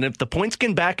against, and if the points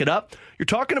can back it up, you're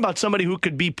talking about somebody who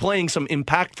could be playing some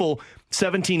impactful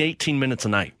 17, 18 minutes a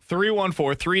night.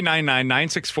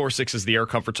 314-399-9646 is the Air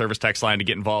Comfort Service text line to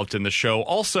get involved in the show.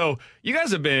 Also, you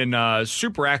guys have been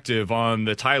super active on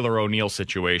the Tyler O'Neill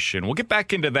situation. We'll get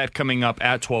back into that coming up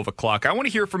at 12 o'clock. I want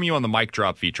to hear from you on the mic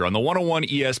drop feature on the 101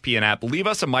 ESPN app. Leave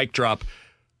us a mic drop.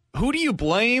 Who do you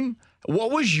blame?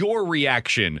 What was your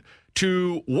reaction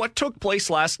to what took place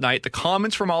last night, the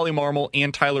comments from Ollie Marmol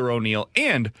and Tyler O'Neill,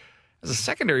 and as a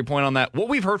secondary point on that, what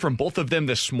we've heard from both of them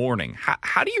this morning?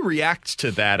 How do you react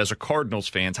to that as a Cardinals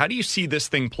fans? How do you see this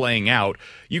thing playing out?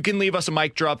 You can leave us a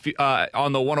mic drop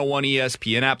on the 101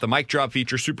 ESPN app. The mic drop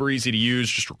feature, super easy to use.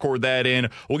 Just record that in.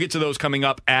 We'll get to those coming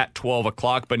up at 12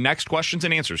 o'clock. But next, questions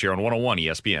and answers here on 101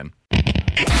 ESPN.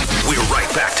 We're right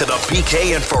back to the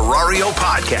BK and Ferrario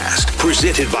podcast,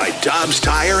 presented by Dobbs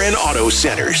Tire and Auto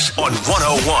Centers on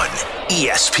 101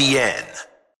 ESPN.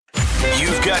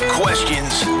 You've got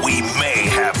questions, we may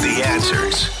have the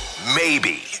answers.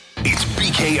 Maybe. It's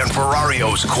BK and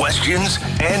Ferrario's questions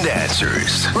and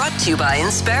answers. Brought to you by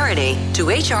Insperity. Do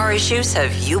HR issues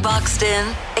have you boxed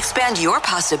in? Expand your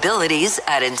possibilities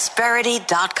at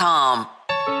Insperity.com.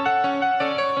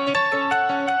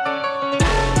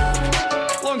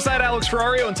 Alongside Alex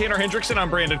Ferrario and Tanner Hendrickson, I'm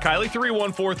Brandon Kiley.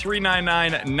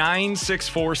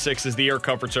 314-399-9646 is the Air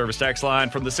Comfort Service text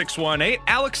line from the 618.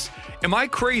 Alex, am I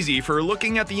crazy for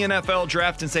looking at the NFL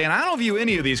draft and saying I don't view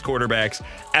any of these quarterbacks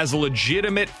as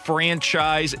legitimate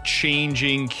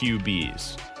franchise-changing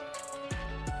QBs?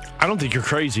 I don't think you're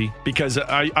crazy, because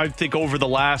I think over the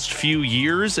last few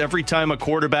years, every time a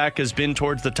quarterback has been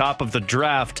towards the top of the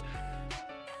draft,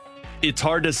 it's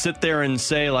hard to sit there and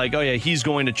say, like, oh, yeah, he's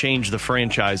going to change the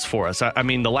franchise for us. I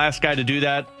mean, the last guy to do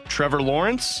that, Trevor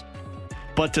Lawrence.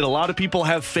 But did a lot of people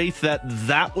have faith that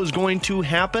that was going to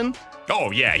happen? Oh,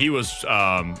 yeah, he was,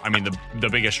 the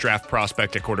biggest draft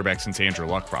prospect at quarterback since Andrew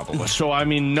Luck, probably. So, I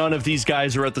mean, none of these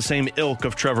guys are at the same ilk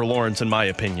of Trevor Lawrence, in my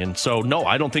opinion. So, no,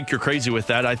 I don't think you're crazy with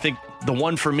that. I think the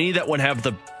one for me that would have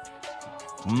the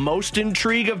most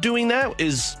intrigue of doing that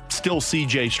is still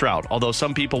CJ Stroud, although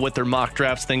some people with their mock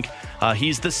drafts think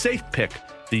he's the safe pick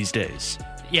these days.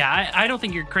 Yeah, I don't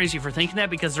think you're crazy for thinking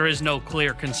that, because there is no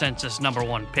clear consensus number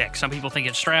one pick. Some people think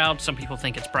it's Stroud, some people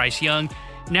think it's Bryce Young.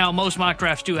 Now, most mock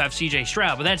drafts do have CJ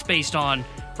Stroud, but that's based on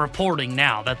reporting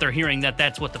now that they're hearing that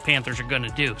that's what the Panthers are going to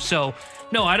do. So,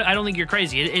 no, I don't think you're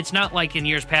crazy. It's not like in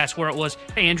years past where it was,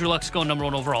 hey, Andrew Luck's going number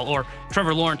 1 overall, or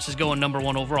Trevor Lawrence is going number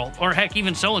 1 overall, or heck,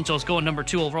 even so-and-so is going number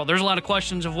 2 overall. There's a lot of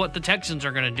questions of what the Texans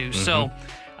are going to do. Mm-hmm. So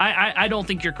I don't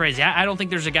think you're crazy. I don't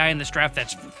think there's a guy in this draft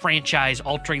that's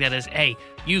franchise-altering that is, hey,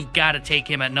 you've got to take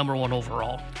him at number 1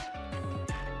 overall.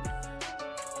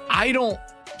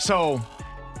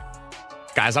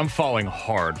 Guys, I'm falling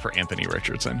hard for Anthony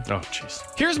Richardson. Oh, jeez.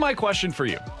 Here's my question for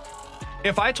you.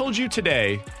 If I told you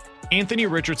today, Anthony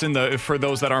Richardson, for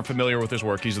those that aren't familiar with his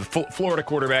work, he's the Florida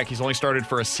quarterback. He's only started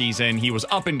for a season. He was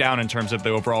up and down in terms of the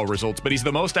overall results, but he's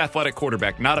the most athletic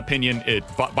quarterback, not opinion,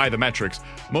 by the metrics,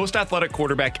 most athletic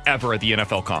quarterback ever at the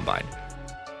NFL Combine.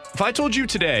 If I told you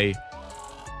today,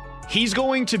 he's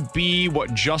going to be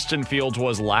what Justin Fields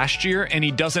was last year, and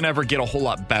he doesn't ever get a whole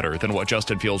lot better than what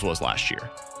Justin Fields was last year,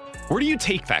 where do you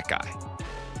take that guy?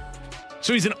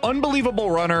 So he's an unbelievable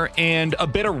runner and a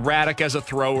bit erratic as a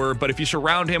thrower, but if you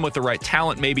surround him with the right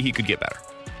talent, maybe he could get better.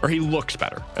 Or he looks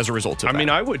better as a result of that. I mean,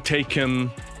 I would take him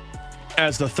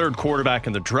as the third quarterback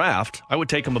in the draft. I would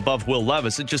take him above Will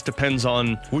Levis. It just depends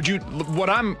on... What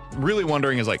I'm really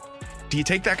wondering is, like, do you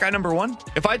take that guy number 1?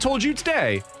 If I told you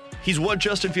today, he's what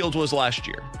Justin Fields was last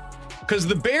year. Because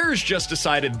the Bears just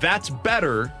decided that's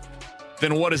better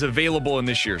than what is available in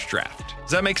this year's draft.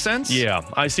 Does that make sense? Yeah,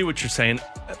 I see what you're saying.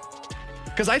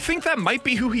 Because I think that might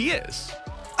be who he is.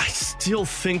 I still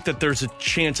think that there's a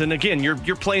chance, and again,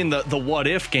 you're playing the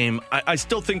what-if game. I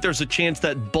still think there's a chance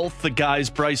that both the guys,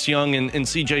 Bryce Young and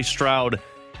CJ Stroud,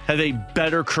 have a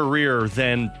better career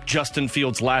than Justin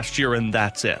Fields last year, and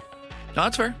that's it. No,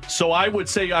 that's fair. So I would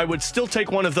say I would still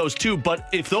take one of those two, but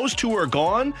if those two are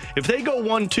gone, if they go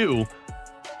 1-2,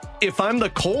 if I'm the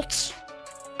Colts,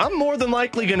 I'm more than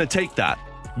likely going to take that,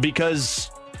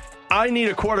 because I need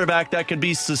a quarterback that can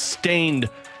be sustained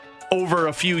over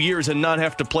a few years and not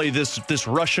have to play this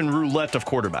Russian roulette of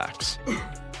quarterbacks.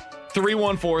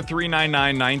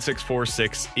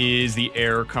 314-399-9646 is the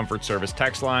Air Comfort Service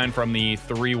text line from the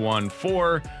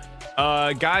 314.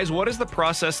 Guys, what is the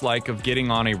process like of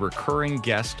getting on a recurring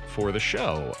guest for the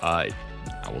show? I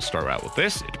will start out with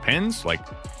this. It depends. Like,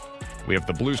 we have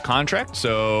the Blues contract,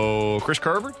 so Chris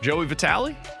Kerber, Joey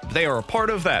Vitale, they are a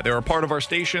part of that. They're a part of our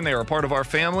station. They are a part of our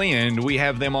family, and we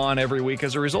have them on every week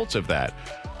as a result of that.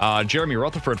 Jeremy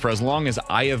Rutherford, for as long as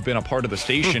I have been a part of the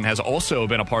station, has also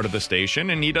been a part of the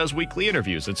station, and he does weekly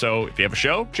interviews. And so if you have a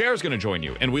show, Jer's going to join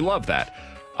you, and we love that.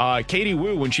 Katie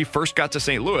Wu, when she first got to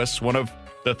St. Louis, one of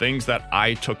the things that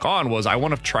I took on was I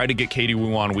want to try to get Katie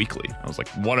Wu on weekly. I was like,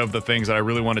 one of the things that I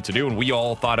really wanted to do, and we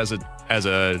all thought as a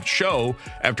show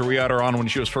after we had her on when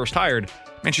she was first hired,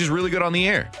 man, she's really good on the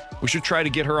air. We should try to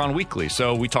get her on weekly.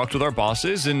 So we talked with our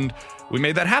bosses and we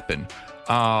made that happen.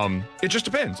 It just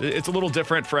depends. It's a little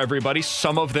different for everybody.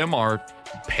 Some of them are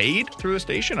paid through the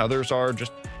station. Others are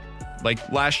just,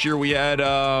 like last year we had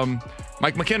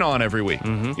Mike McKenna on every week.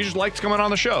 Mm-hmm. He just liked coming on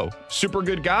the show. Super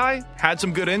good guy, had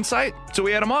some good insight, so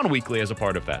we had him on weekly as a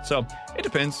part of that. So it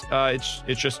depends.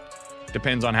 It just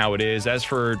depends on how it is. As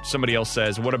for somebody else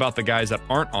says, what about the guys that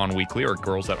aren't on weekly or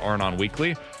girls that aren't on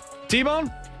weekly?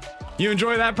 T-Bone, you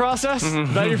enjoy that process?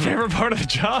 Is that your favorite part of the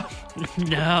job?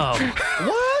 No.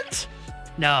 What?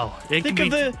 No. Think of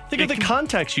the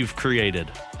context you've created.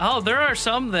 Oh, there are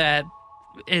some that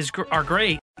are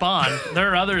great. Respond.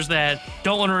 There are others that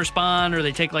don't want to respond, or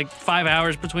they take like 5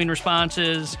 hours between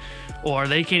responses, or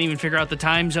they can't even figure out the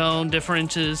time zone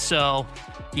differences. So,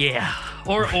 yeah.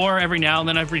 Or every now and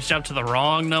then I've reached out to the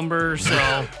wrong number.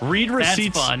 So read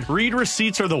receipts. That's fun. Read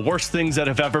receipts are the worst things that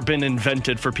have ever been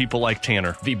invented for people like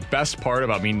Tanner. The best part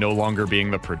about me no longer being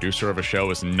the producer of a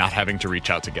show is not having to reach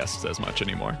out to guests as much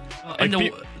anymore. And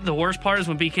the worst part is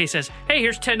when BK says, "Hey,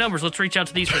 here's 10 numbers. Let's reach out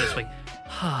to these for this week."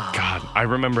 God, I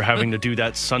remember having to do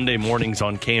that Sunday mornings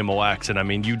on KMOX, and I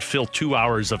mean, you'd fill 2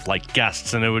 hours of like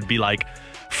guests, and it would be like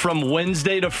from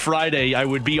Wednesday to Friday, I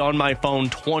would be on my phone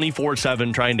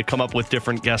 24/7 trying to come up with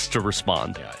different guests to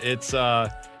respond. Yeah, it's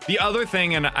the other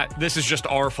thing, and this is just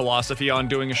our philosophy on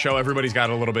doing a show. Everybody's got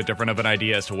a little bit different of an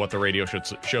idea as to what the radio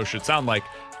show should sound like.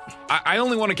 I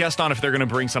only want a guest on if they're going to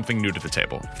bring something new to the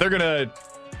table. If they're going to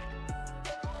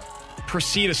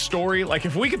proceed a story, like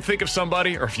if we could think of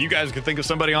somebody, or if you guys could think of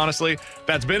somebody, honestly,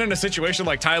 that's been in a situation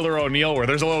like Tyler O'Neill where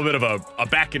there's a little bit of a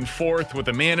back and forth with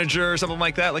the manager or something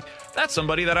like that, like that's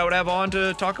somebody that I would have on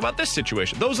to talk about this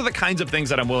situation. Those are the kinds of things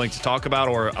that I'm willing to talk about,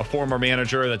 or a former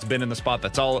manager that's been in the spot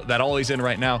that all he's in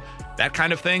right now, that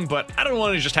kind of thing. But I don't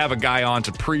want to just have a guy on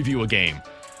to preview a game.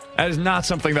 That is not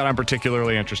something that I'm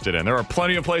particularly interested in. There are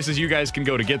plenty of places you guys can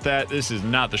go to get that. This is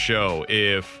not the show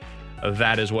if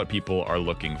that is what people are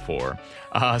looking for.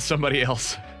 Somebody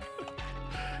else.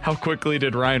 How quickly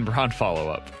did Ryan Braun follow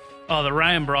up? Oh, the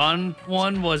Ryan Braun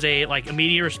one was a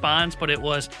immediate response, but it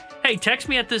was, "Hey, text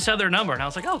me at this other number." And I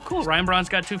was like, "Oh, cool. Ryan Braun's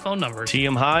got 2 phone numbers." Tee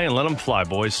him high and let him fly,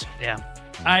 boys. Yeah.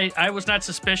 I was not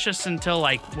suspicious until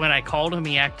when I called him,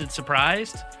 he acted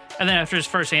surprised. And then after his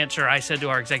first answer, I said to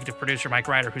our executive producer, Mike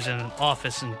Ryder, who's in an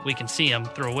office and we can see him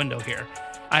through a window here,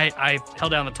 I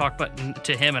held down the talk button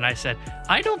to him and I said,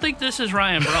 "I don't think this is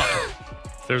Ryan Braun."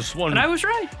 And I was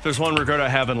right. There's one regret I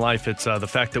have in life. It's the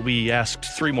fact that we asked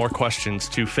 3 more questions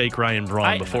to fake Ryan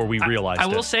Braun before we realized it. I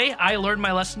will say I learned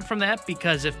my lesson from that,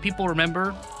 because if people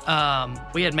remember,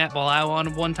 we had Matt Belisle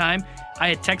on one time. I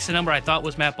had texted a number I thought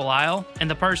was Matt Belisle, and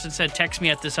the person said, "Text me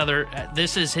at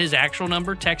this is his actual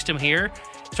number, text him here."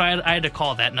 So I had to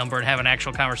call that number and have an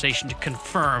actual conversation to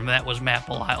confirm that was Matt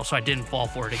Belisle, so I didn't fall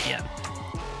for it again.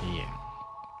 Yeah.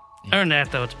 Other than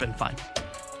that, though, it's been fine.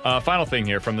 Final thing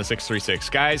here from the 636.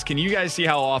 Guys, can you guys see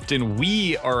how often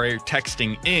we are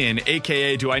texting in,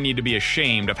 a.k.a. do I need to be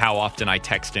ashamed of how often I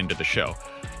text into the show?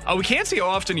 We can't see how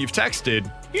often you've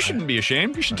texted. You shouldn't be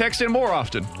ashamed. You should text in more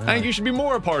often. I think you should be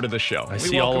more a part of the show.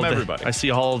 We welcome everybody. I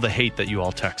see all of the hate that you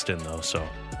all text in, though, so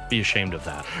be ashamed of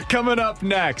that. Coming up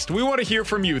next, we want to hear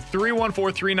from you.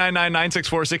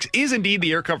 314-399-9646 is indeed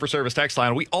the Air Comfort Service text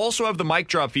line. We also have the mic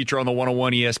drop feature on the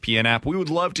 101 ESPN app. We would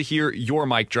love to hear your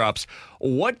mic drops.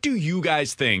 What do you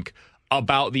guys think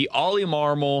about the Ollie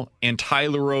Marmol and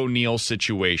Tyler O'Neill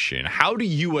situation? How do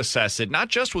you assess it, not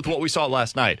just with what we saw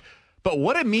last night, but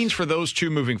what it means for those two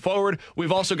moving forward?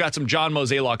 We've also got some John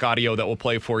Mozeliak audio that we'll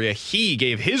play for you. He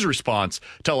gave his response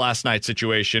to last night's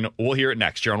situation. We'll hear it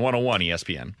next here on 101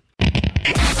 ESPN.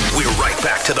 We're right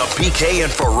back to the BK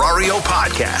and Ferrario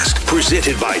podcast,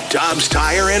 presented by Dobbs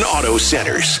Tire and Auto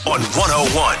Centers on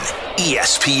 101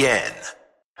 ESPN.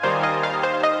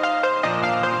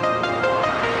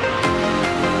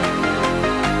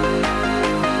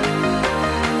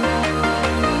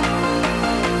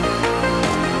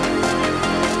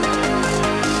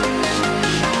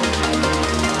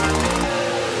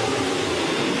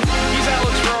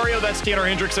 That's Tanner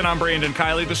Hendrickson. I'm Brandon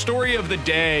Kiley. The story of the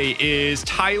day is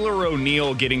Tyler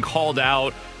O'Neill getting called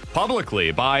out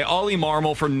publicly by Ollie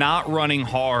Marmol for not running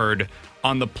hard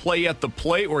on the play at the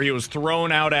plate where he was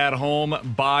thrown out at home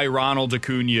by Ronald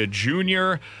Acuna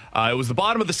Jr. It was the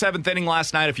bottom of the 7th inning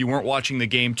last night if you weren't watching the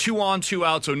game. 2 on, 2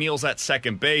 outs. O'Neill's at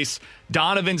second base.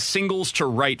 Donovan singles to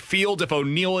right field. If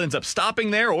O'Neill ends up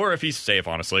stopping there, or if he's safe,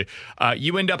 honestly,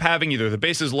 you end up having either the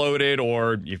bases loaded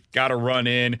or you've got to run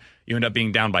in. You end up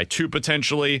being down by 2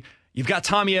 potentially. You've got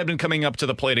Tommy Edman coming up to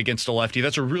the plate against a lefty.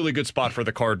 That's a really good spot for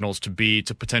the Cardinals to be,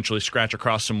 to potentially scratch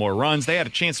across some more runs. They had a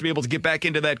chance to be able to get back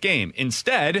into that game.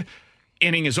 Instead,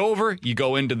 inning is over. You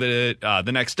go into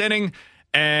the next inning,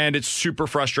 and it's super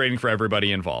frustrating for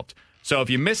everybody involved. So if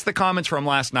you missed the comments from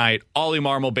last night, Ollie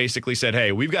Marmol basically said,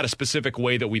 hey, we've got a specific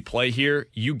way that we play here.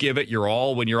 You give it your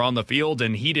all when you're on the field,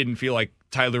 and he didn't feel like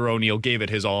Tyler O'Neill gave it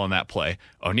his all in that play.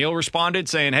 O'Neill responded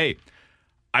saying, hey,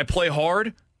 I play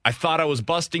hard. I thought I was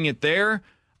busting it there.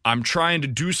 I'm trying to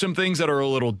do some things that are a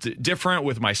little different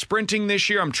with my sprinting this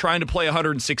year. I'm trying to play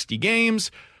 160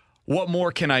 games. what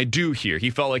more can I do here? He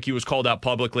felt like he was called out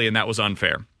publicly, and that was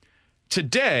unfair.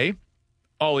 Today,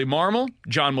 Ollie Marmol,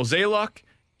 John Mozeliak,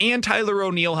 and Tyler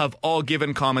O'Neill have all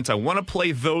given comments. I want to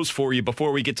play those for you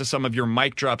before we get to some of your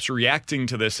mic drops reacting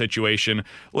to this situation.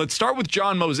 Let's start with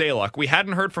John Mozeliak. We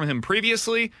hadn't heard from him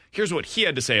previously. Here's what he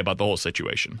had to say about the whole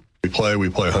situation. We play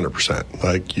 100%.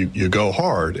 Like, you go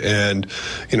hard. And,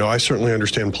 I certainly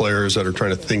understand players that are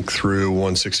trying to think through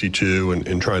 162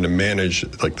 and trying to manage,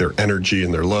 like, their energy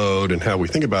and their load and how we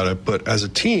think about it. But as a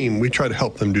team, we try to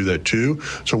help them do that too.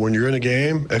 So when you're in a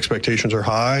game, expectations are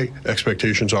high.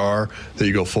 Expectations are that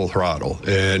you go full throttle.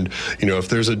 And, if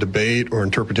there's a debate or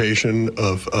interpretation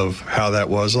of how that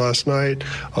was last night,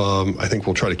 I think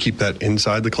we'll try to keep that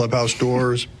inside the clubhouse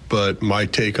doors. But my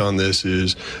take on this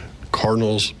is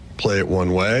Cardinals play it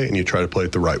one way, and you try to play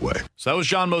it the right way. So that was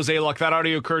John Mozeliak, that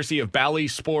audio courtesy of Bally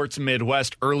Sports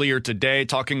Midwest earlier today,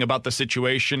 talking about the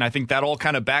situation. I think that all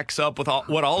kind of backs up with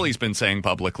what Ollie's been saying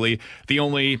publicly. The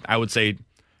only, I would say,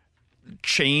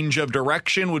 change of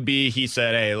direction would be he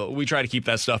said, hey, we try to keep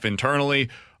that stuff internally.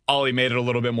 Ollie made it a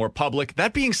little bit more public.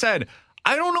 That being said,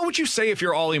 I don't know what you say if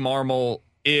you're Ollie Marmol.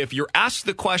 If you're asked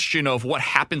the question of what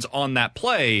happens on that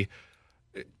play,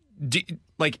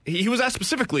 he was asked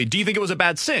specifically, do you think it was a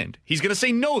bad sin? He's going to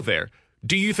say no there.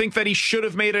 Do you think that he should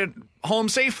have made it home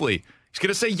safely? He's going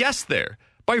to say yes there.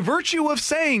 By virtue of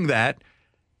saying that,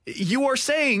 you are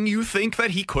saying you think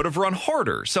that he could have run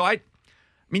harder. So I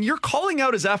mean, you're calling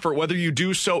out his effort, whether you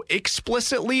do so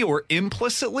explicitly or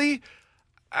implicitly.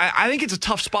 I think it's a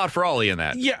tough spot for Ollie in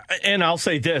that. Yeah, and I'll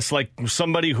say this, like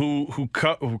somebody who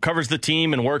covers the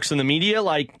team and works in the media,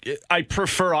 like I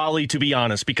prefer Ollie, to be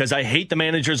honest, because I hate the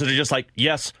managers that are just like,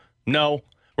 yes, no,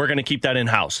 we're going to keep that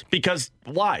in-house. Because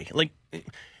why? Like,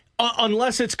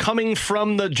 unless it's coming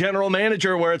from the general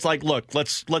manager where it's like, look,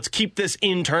 let's keep this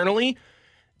internally.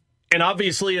 And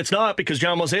obviously it's not, because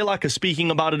John Mozeliak is speaking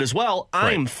about it as well.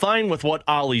 Right. I'm fine with what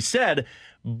Ollie said.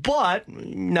 But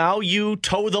now you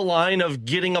toe the line of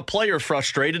getting a player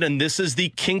frustrated, and this is the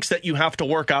kinks that you have to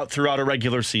work out throughout a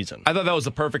regular season. I thought that was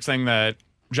the perfect thing that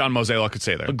John Mozeliak could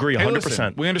say there. Agree, 100%.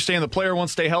 Listen, we understand the player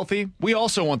wants to stay healthy. We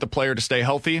also want the player to stay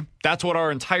healthy. That's what our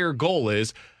entire goal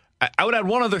is. I would add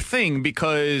one other thing,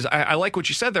 because I like what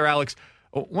you said there, Alex.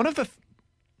 One of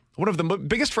the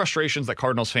biggest frustrations that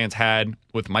Cardinals fans had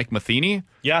with Mike Matheny.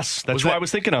 Yes, that's what I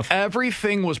was thinking of.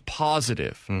 Everything was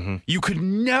positive. Mm-hmm. You could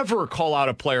never call out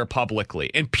a player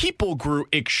publicly, and people grew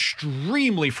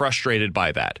extremely frustrated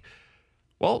by that.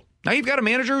 Well, now you've got a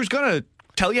manager who's going to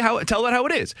tell it how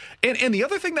it is. And the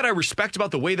other thing that I respect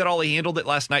about the way that Ollie handled it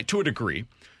last night, to a degree,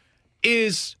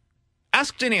 is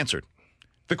asked and answered.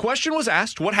 The question was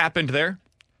asked, what happened there?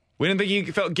 We didn't think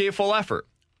he gave full effort.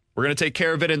 We're going to take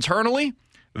care of it internally.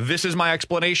 This is my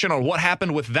explanation on what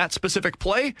happened with that specific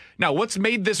play. Now, what's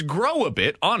made this grow a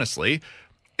bit, honestly,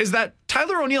 is that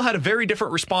Tyler O'Neill had a very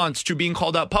different response to being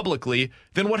called out publicly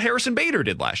than what Harrison Bader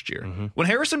did last year. Mm-hmm. When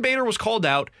Harrison Bader was called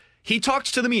out, he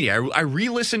talked to the media. I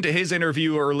re-listened to his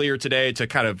interview earlier today to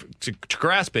kind of to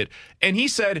grasp it, and he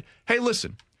said, hey,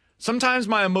 listen, sometimes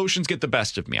my emotions get the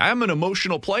best of me. I am an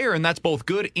emotional player, and that's both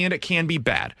good and it can be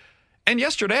bad. And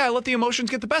yesterday, I let the emotions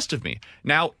get the best of me.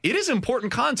 Now, it is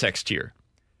important context here.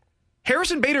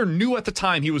 Harrison Bader knew at the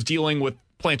time he was dealing with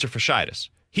plantar fasciitis.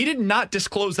 He did not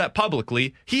disclose that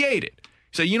publicly. He ate it.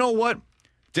 He said, you know what?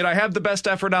 Did I have the best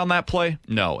effort on that play?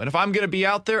 No. And if I'm going to be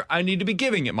out there, I need to be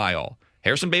giving it my all.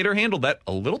 Harrison Bader handled that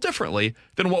a little differently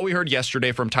than what we heard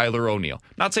yesterday from Tyler O'Neill.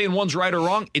 Not saying one's right or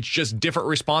wrong. It's just different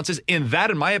responses. And that,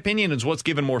 in my opinion, is what's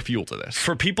given more fuel to this.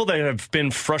 For people that have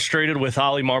been frustrated with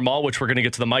Ollie Marmol, which we're going to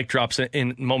get to the mic drops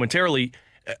in momentarily,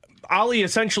 Ollie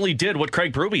essentially did what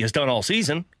Craig Berube has done all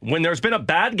season. When there's been a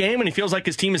bad game and he feels like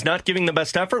his team is not giving the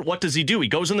best effort, what does he do? He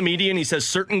goes in the media and he says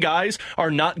certain guys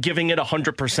are not giving it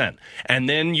 100%. And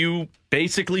then you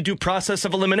basically do process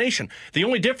of elimination. The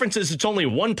only difference is it's only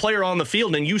one player on the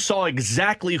field, and you saw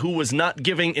exactly who was not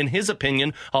giving, in his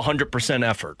opinion, 100%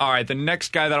 effort. All right, the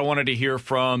next guy that I wanted to hear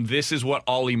from, this is what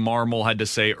Ollie Marmol had to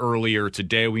say earlier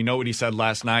today. We know what he said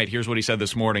last night. Here's what he said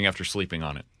this morning after sleeping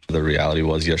on it. The reality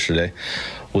was yesterday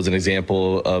was an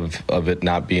example of it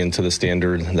not being to the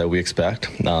standard that we expect.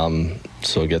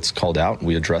 So it gets called out,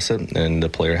 we address it, and the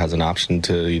player has an option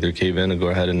to either cave in or go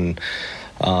ahead and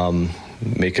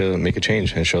make a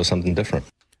change and show something different.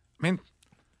 I mean,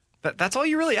 that's all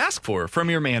you really ask for from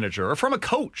your manager or from a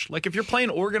coach. Like, if you're playing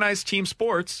organized team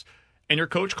sports and your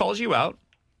coach calls you out,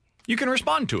 you can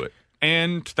respond to it.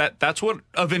 And that's what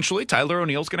eventually Tyler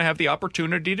O'Neill's going to have the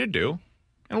opportunity to do,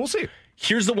 and we'll see.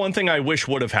 Here's the one thing I wish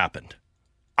would have happened.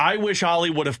 I wish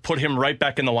Ollie would have put him right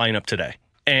back in the lineup today.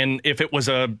 And if it was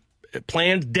a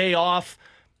planned day off,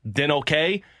 then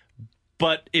okay.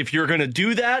 But if you're going to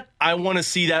do that, I want to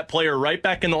see that player right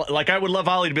back in the... Like, I would love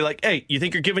Ollie to be like, hey, you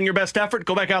think you're giving your best effort?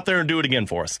 Go back out there and do it again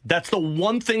for us. That's the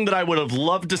one thing that I would have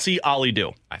loved to see Ollie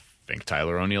do. I think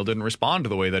Tyler O'Neill didn't respond to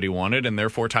the way that he wanted, and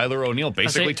therefore Tyler O'Neill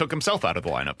basically took himself out of the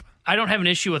lineup. I don't have an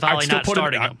issue with Ollie not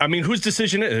starting him. I mean, whose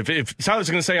decision is it? If Tyler's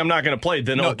going to say, I'm not going to play,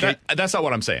 then okay. That's not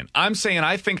what I'm saying. I'm saying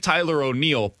I think Tyler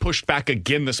O'Neill pushed back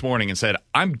again this morning and said,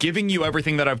 I'm giving you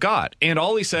everything that I've got. And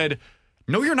Ollie said,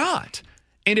 no, you're not.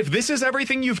 And if this is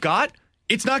everything you've got,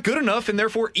 it's not good enough, and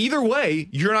therefore, either way,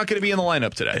 you're not going to be in the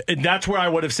lineup today. And that's where I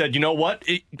would have said, you know what?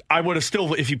 I would have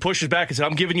still, if he pushes back and said,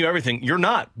 I'm giving you everything, you're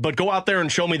not. But go out there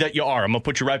and show me that you are. I'm going to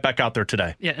put you right back out there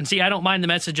today. Yeah, and see, I don't mind the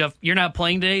message of you're not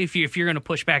playing today if you're going to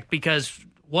push back, because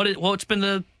what's been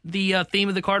the theme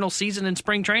of the Cardinals season in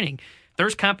spring training?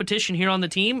 There's competition here on the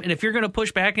team, and if you're going to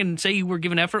push back and say you were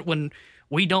given effort when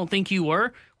we don't think you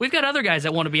were, we've got other guys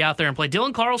that want to be out there and play.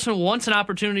 Dylan Carlson wants an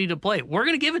opportunity to play. We're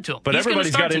going to give it to him. But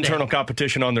everybody's got internal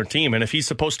competition on their team, and if he's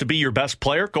supposed to be your best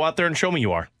player, go out there and show me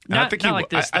you are. I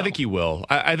think he will.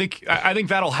 I think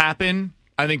that'll happen.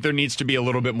 I think there needs to be a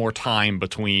little bit more time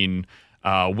between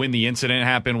when the incident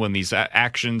happened, when these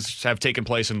actions have taken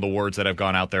place, and the words that have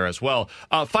gone out there as well.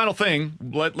 Final thing,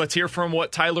 let's hear from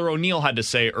what Tyler O'Neill had to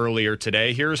say earlier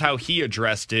today. Here's how he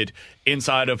addressed it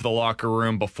inside of the locker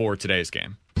room before today's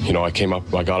game. You know, I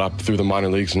got up through the minor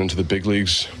leagues and into the big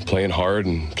leagues playing hard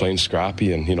and playing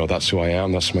scrappy, and, you know, that's who I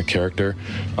am. That's my character.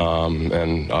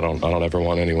 And I don't ever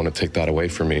want anyone to take that away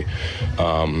from me.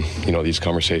 You know, these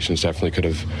conversations definitely could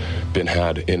have been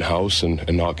had in-house and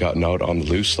not gotten out on the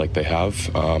loose like they have.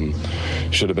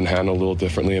 Should have been handled a little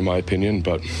differently, in my opinion,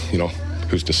 but, you know,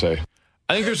 who's to say?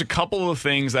 I think there's a couple of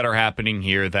things that are happening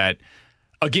here that,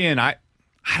 again, I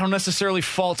don't necessarily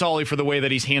fault Ollie for the way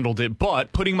that he's handled it,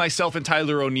 but putting myself in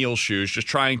Tyler O'Neill's shoes, just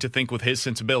trying to think with his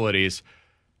sensibilities,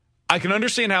 I can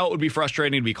understand how it would be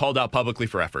frustrating to be called out publicly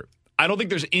for effort. I don't think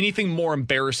there's anything more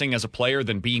embarrassing as a player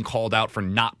than being called out for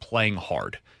not playing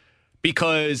hard.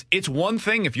 Because it's one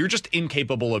thing if you're just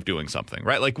incapable of doing something,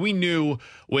 right? Like we knew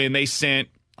when they sent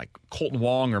like Colton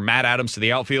Wong or Matt Adams to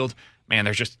the outfield, man,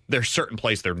 there's certain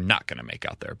plays they're not going to make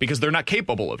out there because they're not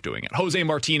capable of doing it. Jose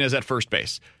Martinez at first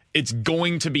base. It's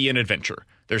going to be an adventure.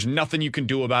 There's nothing you can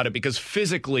do about it because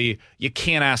physically you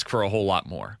can't ask for a whole lot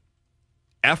more.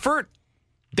 Effort,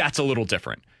 that's a little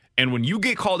different. And when you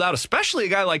get called out, especially a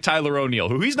guy like Tyler O'Neill,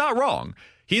 who he's not wrong,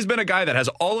 he's been a guy that has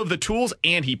all of the tools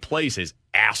and he plays his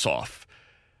ass off.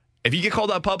 If you get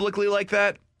called out publicly like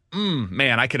that,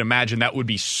 man, I can imagine that would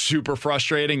be super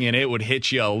frustrating and it would hit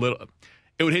you a little.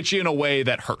 It would hit you in a way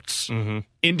that hurts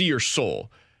into your soul.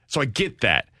 So I get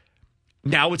that.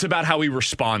 Now it's about how he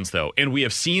responds, though. And we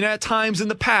have seen at times in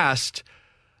the past,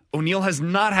 O'Neill has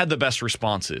not had the best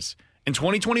responses. In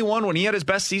 2021, when he had his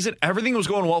best season, everything was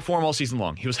going well for him all season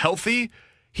long. He was healthy.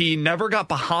 He never got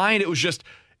behind. It was just,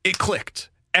 it clicked.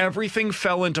 Everything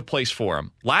fell into place for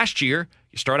him. Last year,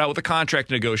 you start out with the contract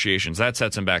negotiations. That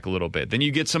sets him back a little bit. Then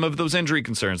you get some of those injury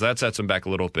concerns. That sets him back a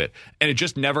little bit. And it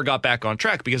just never got back on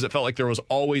track because it felt like there was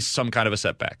always some kind of a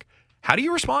setback. How do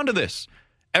you respond to this?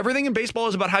 Everything in baseball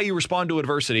is about how you respond to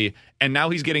adversity, and now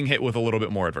he's getting hit with a little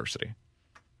bit more adversity.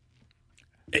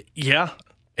 Yeah.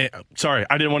 Sorry,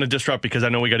 I didn't want to disrupt because I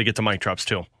know we got to get to mic drops,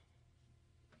 too.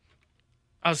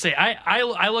 I'll say,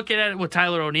 I look at it with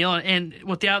Tyler O'Neill, and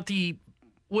with the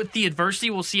adversity,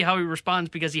 we'll see how he responds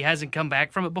because he hasn't come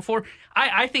back from it before.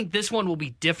 I think this one will be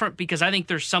different because I think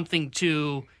there's something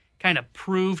to kind of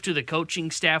prove to the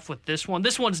coaching staff with this one.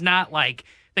 This one's not like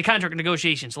the contract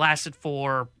negotiations lasted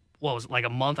for, what was it, like a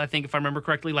month, I think, if I remember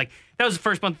correctly. Like, that was the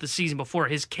first month of the season before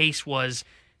his case was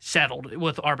settled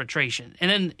with arbitration. And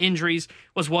then injuries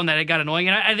was one that it got annoying,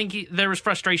 and I think there was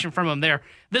frustration from him there.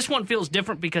 This one feels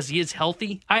different because he is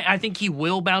healthy. I think he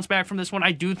will bounce back from this one.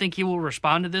 I do think he will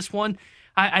respond to this one.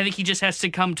 I think he just has to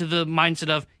come to the mindset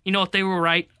of, you know, if they were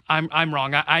right, I'm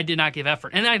wrong. I did not give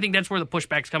effort. And I think that's where the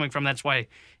pushback's coming from. That's why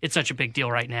it's such a big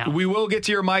deal right now. We will get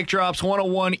to your mic drops.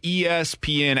 101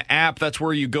 ESPN app. That's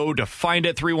where you go to find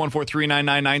it.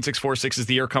 314-399-9646 is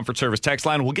the Air Comfort Service text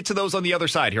line. We'll get to those on the other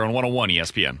side here on 101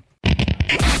 ESPN.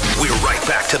 We're right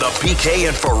back to the BK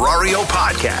and Ferrario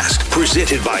podcast,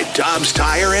 presented by Dobbs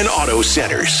Tire and Auto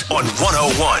Centers on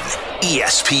 101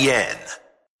 ESPN.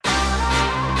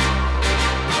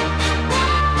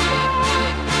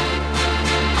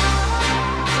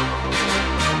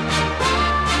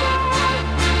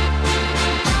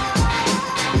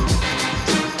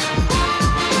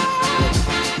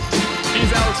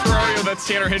 Ferrario, that's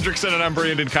Tanner Hendrickson, and I'm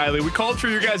Brandon Kiley. We called for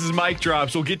your guys' mic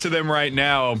drops. We'll get to them right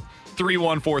now.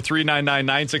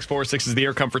 314-399-9646 is the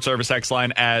Air Comfort Service X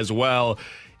line as well.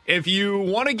 if you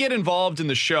want to get involved in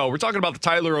the show, we're talking about the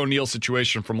Tyler O'Neill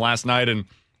situation from last night, and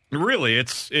really,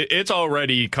 it's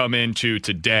already come into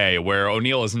today where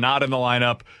O'Neill is not in the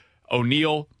lineup.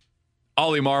 O'Neill,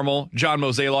 Ollie Marmol, John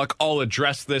Mozeliak all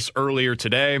addressed this earlier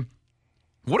today.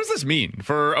 What does this mean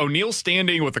for O'Neill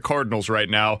standing with the Cardinals right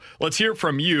now? Let's hear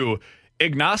from you.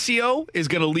 Ignacio is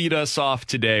going to lead us off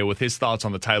today with his thoughts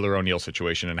on the Tyler O'Neill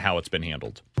situation and how it's been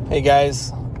handled. Hey,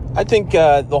 guys. I think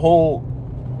the whole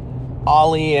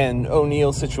Ollie and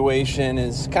O'Neill situation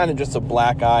is kind of just a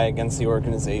black eye against the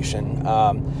organization.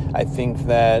 I think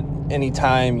that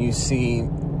anytime you see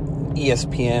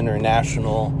ESPN or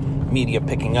national media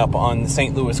picking up on the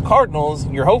St. Louis Cardinals,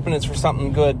 you're hoping it's for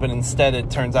something good, but instead it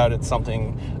turns out it's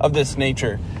something of this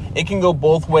nature. It can go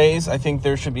both ways. I think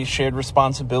there should be shared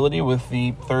responsibility with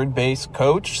the third base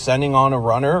coach sending on a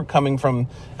runner coming from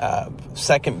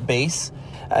second base.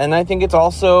 And I think it's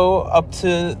also up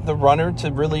to the runner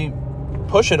to really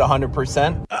push it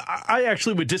 100%. I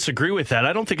actually would disagree with that.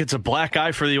 I don't think it's a black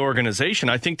eye for the organization.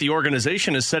 I think the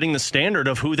organization is setting the standard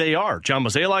of who they are. John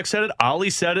Mozeliak said it, Ollie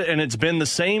said it, and it's been the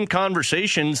same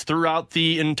conversations throughout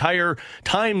the entire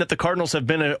time that the Cardinals have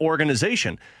been an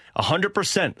organization.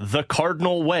 100% the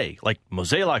Cardinal way. Like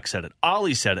Mozeliak said it,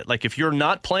 Ollie said it. Like if you're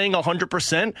not playing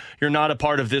 100%, you're not a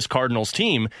part of this Cardinals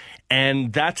team.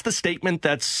 And that's the statement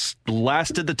that's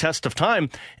lasted the test of time.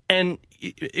 And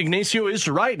Ignacio is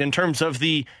right in terms of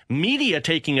the media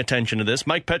taking attention to this.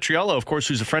 Mike Petriello, of course,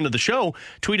 who's a friend of the show,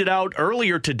 tweeted out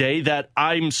earlier today that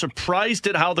I'm surprised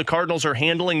at how the Cardinals are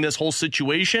handling this whole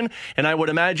situation. And I would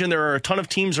imagine there are a ton of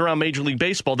teams around Major League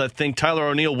Baseball that think Tyler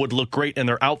O'Neill would look great in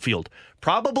their outfield.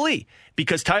 Probably,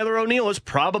 because Tyler O'Neill is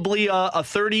probably a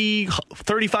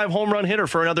 35 home run hitter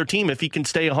for another team if he can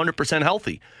stay 100%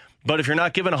 healthy. But if you're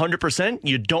not given 100%,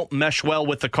 you don't mesh well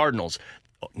with the Cardinals.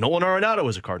 Nolan Arenado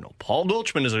is a Cardinal. Paul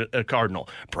Goldschmidt is a Cardinal.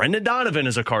 Brendan Donovan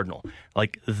is a Cardinal.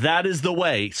 Like, that is the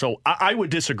way. So I would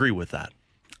disagree with that.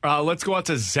 Let's go out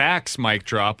to Zach's mic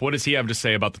drop. What does he have to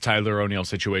say about the Tyler O'Neill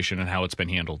situation and how it's been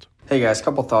handled? Hey guys, a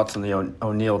couple thoughts on the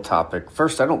O'Neill topic.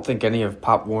 First, I don't think any of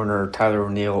Pop Warner, Tyler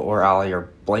O'Neill, or Ollie are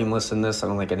blameless in this. I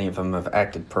don't think any of them have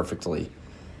acted perfectly.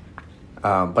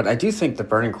 But I do think the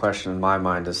burning question in my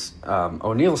mind is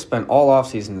O'Neill spent all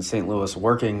offseason in St. Louis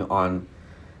working on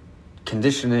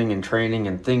conditioning and training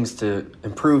and things to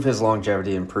improve his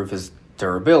longevity, improve his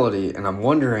durability. And I'm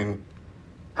wondering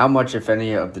how much, if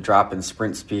any, of the drop in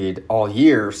sprint speed all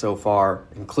year so far,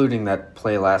 including that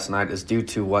play last night, is due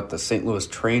to what the St. Louis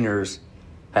trainers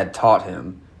had taught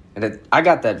him. And I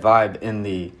got that vibe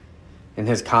in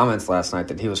his comments last night,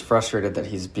 that he was frustrated that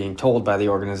he's being told by the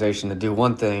organization to do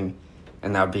one thing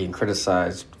and now being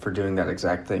criticized for doing that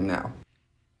exact thing now.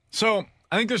 So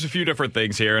I think there's a few different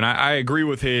things here, and I agree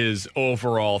with his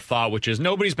overall thought, which is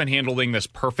nobody's been handling this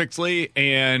perfectly,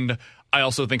 and I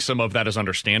also think some of that is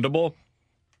understandable.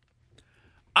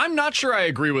 I'm not sure I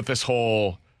agree with this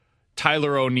whole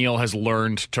Tyler O'Neill has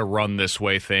learned to run this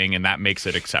way thing, and that makes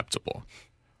it acceptable.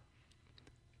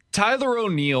 Tyler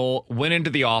O'Neill went into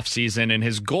the offseason, and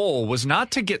his goal was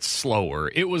not to get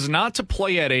slower. It was not to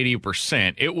play at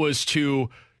 80%. It was to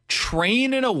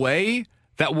train in a way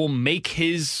that will make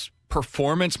his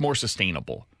performance more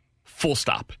sustainable. Full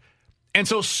stop. And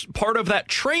so part of that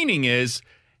training is,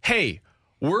 hey,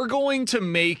 we're going to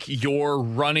make your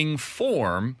running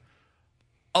form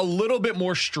a little bit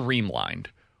more streamlined.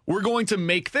 We're going to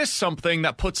make this something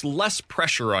that puts less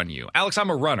pressure on you. Alex, I'm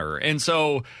a runner, and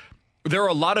so there are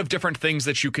a lot of different things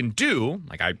that you can do.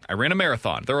 Like I ran a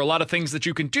marathon. There are a lot of things that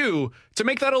you can do to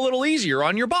make that a little easier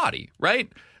on your body,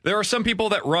 right? There are some people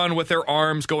that run with their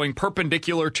arms going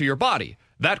perpendicular to your body.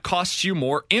 That costs you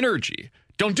more energy.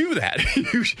 Don't do that.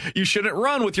 You shouldn't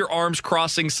run with your arms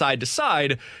crossing side to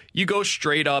side. You go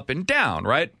straight up and down,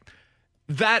 right?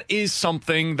 That is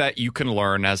something that you can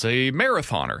learn as a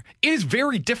marathoner. It is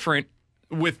very different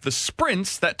with the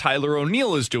sprints that Tyler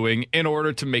O'Neill is doing in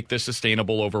order to make this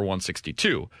sustainable over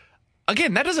 162.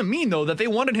 Again, that doesn't mean, though, that they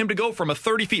wanted him to go from a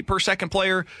 30 feet per second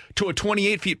player to a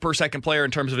 28 feet per second player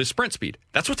in terms of his sprint speed.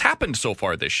 That's what's happened so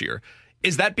far this year.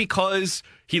 Is that because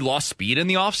he lost speed in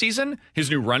the offseason?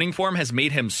 His new running form has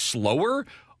made him slower?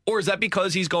 Or is that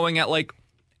because he's going at like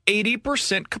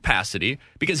 80% capacity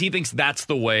because he thinks that's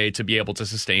the way to be able to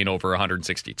sustain over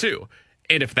 162?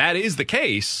 And if that is the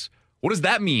case, what does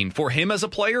that mean for him as a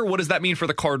player? What does that mean for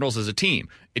the Cardinals as a team?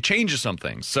 It changes some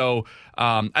things. So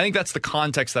I think that's the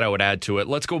context that I would add to it.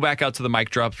 Let's go back out to the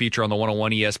mic drop feature on the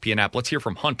 101 ESPN app. Let's hear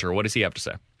from Hunter. What does he have to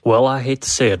say? Well, I hate to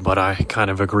say it, but I kind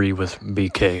of agree with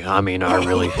BK. I mean, I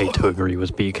really hate to agree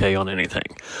with BK on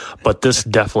anything. But this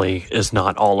definitely is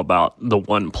not all about the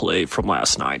one play from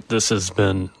last night. This has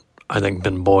been I think,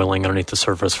 been boiling underneath the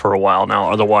surface for a while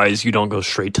now. Otherwise, you don't go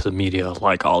straight to the media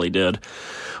like Ollie did,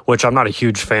 which I'm not a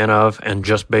huge fan of. And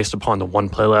just based upon the one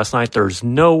play last night, there's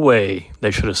no way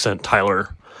they should have sent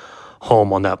Tyler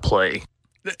home on that play.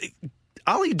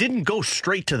 Ollie didn't go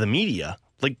straight to the media.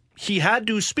 Like, he had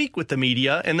to speak with the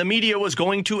media, and the media was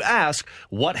going to ask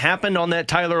what happened on that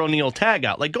Tyler O'Neill tag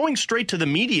out. Like, going straight to the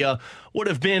media would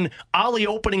have been Ollie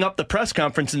opening up the press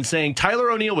conference and saying Tyler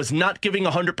O'Neill was not giving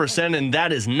 100%, and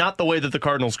that is not the way that the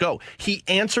Cardinals go. He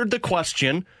answered the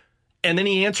question, and then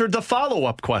he answered the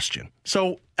follow-up question.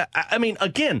 So, I mean,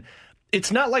 again,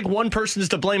 it's not like one person is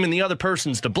to blame and the other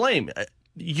person's to blame.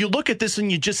 You look at this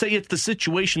and you just say it's the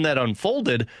situation that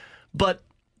unfolded, but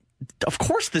of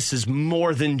course this is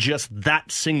more than just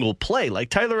that single play. Like,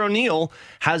 Tyler O'Neill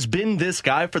has been this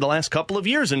guy for the last couple of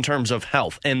years in terms of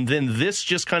health, and then this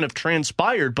just kind of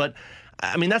transpired. But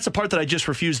I mean, that's the part that I just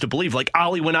refuse to believe. Like,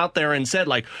 Ollie went out there and said,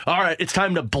 like, all right, it's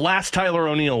time to blast Tyler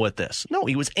O'Neill with this. No,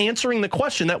 he was answering the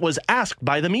question that was asked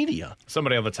by the media.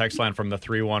 Somebody on the text line from the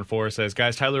 314 says,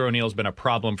 guys, Tyler O'Neill's been a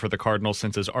problem for the Cardinals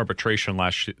since his arbitration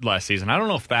last season. I don't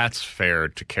know if that's fair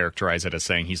to characterize it as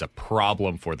saying he's a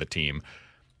problem for the team.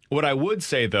 What I would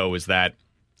say, though, is that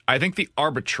I think the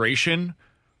arbitration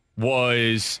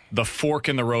was the fork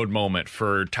in the road moment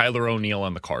for Tyler O'Neill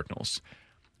and the Cardinals.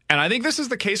 And I think this is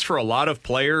the case for a lot of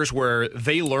players where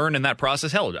they learn in that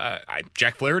process. Hell,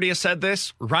 Jack Flaherty has said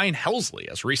this. Ryan Helsley,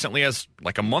 as recently as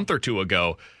like a month or two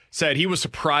ago, said he was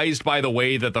surprised by the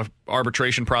way that the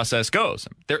arbitration process goes.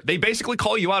 They basically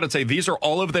call you out and say, these are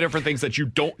all of the different things that you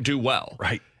don't do well.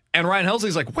 Right. And Ryan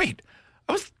Helsley's like, wait,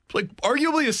 I was like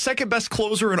arguably the second best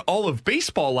closer in all of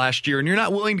baseball last year, and you're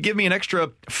not willing to give me an extra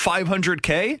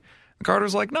 $500K? The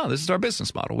Cardinals like, no, this is our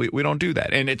business model. We don't do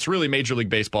that. And it's really Major League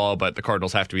Baseball, but the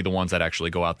Cardinals have to be the ones that actually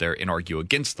go out there and argue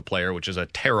against the player, which is a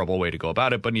terrible way to go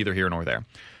about it, but neither here nor there.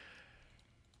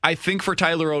 I think for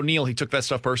Tyler O'Neill, he took that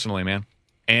stuff personally, man.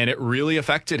 And it really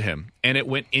affected him. And it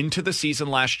went into the season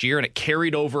last year, and it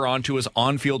carried over onto his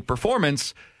on-field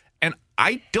performance. And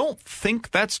I don't think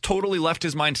that's totally left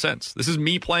his mind since. This is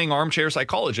me playing armchair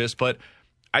psychologist, but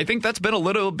I think that's been a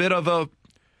little bit of a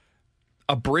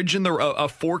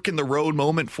fork in the road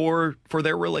moment for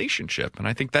their relationship. And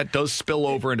I think that does spill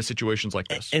over into situations like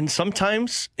this. And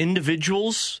sometimes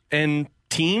individuals and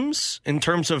teams in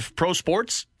terms of pro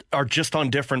sports are just on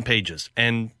different pages.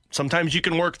 And sometimes you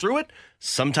can work through it,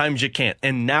 sometimes you can't.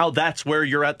 And now that's where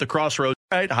you're at the crossroads.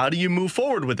 Right? How do you move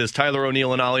forward with this Tyler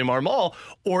O'Neill and Ollie Marmol?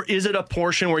 Or is it a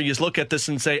portion where you just look at this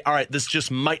and say, all right, this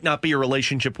just might not be a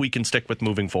relationship we can stick with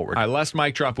moving forward? All right, last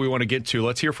mic drop we want to get to.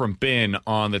 Let's hear from Ben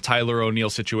on the Tyler O'Neill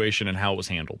situation and how it was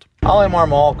handled. Ollie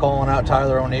Marmol calling out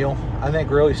Tyler O'Neill, I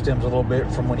think really stems a little bit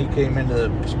from when he came into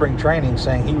the spring training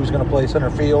saying he was going to play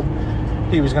center field.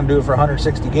 He was going to do it for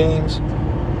 160 games.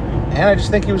 And I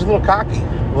just think he was a little cocky.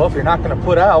 Well, if you're not going to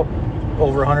put out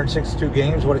over 162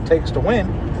 games what it takes to win,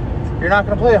 you're not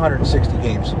going to play 160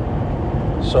 games.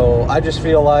 So I just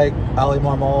feel like Ollie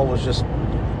Marmol was just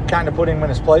kind of putting him in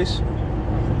his place.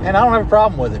 And I don't have a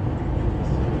problem with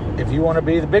it. If you want to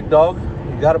be the big dog,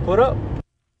 you got to put up.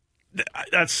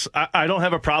 I don't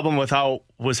have a problem with how it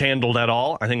was handled at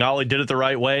all. I think Ollie did it the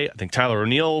right way. I think Tyler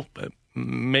O'Neill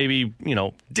maybe,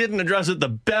 didn't address it the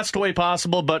best way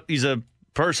possible, but he's a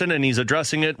person and he's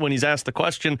addressing it when he's asked the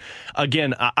question.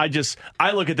 Again,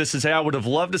 I look at this and say I would have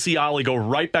loved to see Ollie go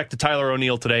right back to Tyler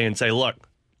O'Neill today and say, look,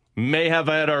 may have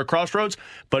had our crossroads,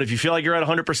 but if you feel like you're at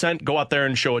 100%, go out there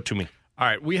and show it to me. All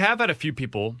right, we have had a few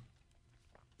people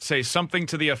say something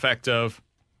to the effect of,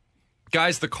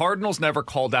 guys, the Cardinals never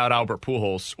called out Albert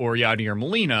Pujols or Yadier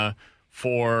Molina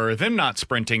for them not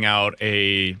sprinting out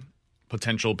a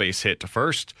potential base hit to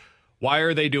first. Why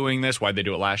are they doing this? Why did they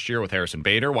do it last year with Harrison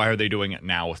Bader? Why are they doing it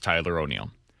now with Tyler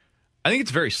O'Neill? I think it's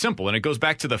very simple, and it goes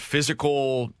back to the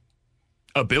physical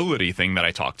ability thing that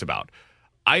I talked about.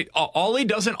 Ollie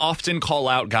doesn't often call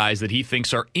out guys that he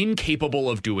thinks are incapable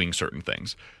of doing certain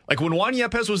things. Like when Juan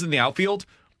Yepes was in the outfield,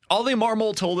 Ollie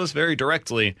Marmol told us very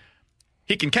directly,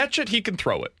 he can catch it, he can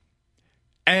throw it.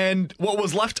 And what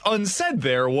was left unsaid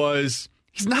there was,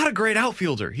 he's not a great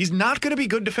outfielder. He's not going to be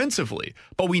good defensively,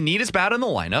 but we need his bat in the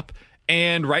lineup.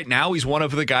 And right now, he's one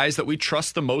of the guys that we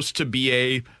trust the most to be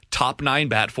a top 9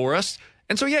 bat for us.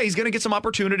 And so, yeah, he's going to get some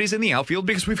opportunities in the outfield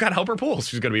because we've got Albert Pujols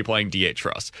who's going to be playing DH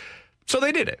for us. So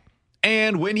they did it.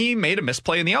 And when he made a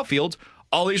misplay in the outfield,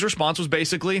 Ollie's response was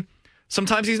basically,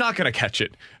 sometimes he's not going to catch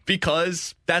it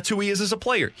because that's who he is as a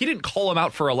player. He didn't call him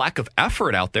out for a lack of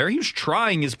effort out there. He was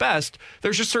trying his best.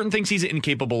 There's just certain things he's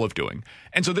incapable of doing.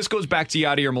 And so this goes back to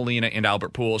Yadier Molina and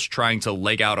Albert Pujols trying to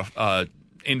leg out a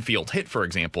infield hit, for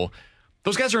example.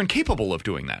 Those guys are incapable of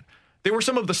doing that. They were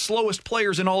some of the slowest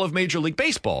players in all of Major League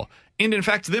Baseball. And in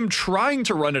fact, them trying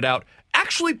to run it out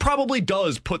actually probably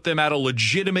does put them at a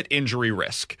legitimate injury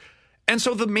risk. And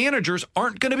so the managers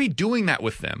aren't going to be doing that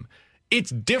with them. It's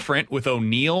different with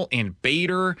O'Neill and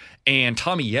Bader and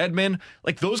Tommy Edman.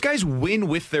 Like, those guys win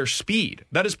with their speed.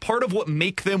 That is part of what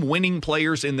make them winning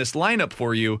players in this lineup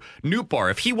for you. Nootbaar,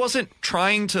 if he wasn't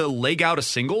trying to leg out a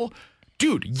single,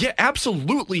 dude, yeah,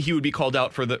 absolutely he would be called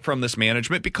out from this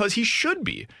management because he should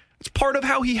be. It's part of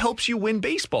how he helps you win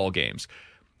baseball games.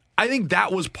 I think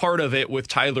that was part of it with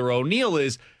Tyler O'Neill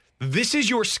is this is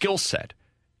your skill set.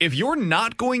 If you're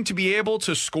not going to be able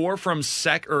to score from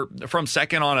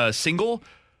second on a single,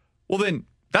 well, then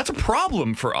that's a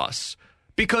problem for us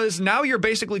because now you're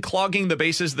basically clogging the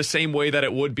bases the same way that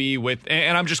it would be with,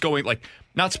 and I'm just going like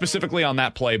not specifically on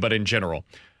that play, but in general.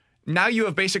 Now you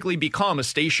have basically become a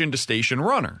station-to-station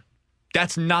runner.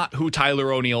 That's not who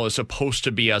Tyler O'Neill is supposed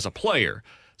to be as a player.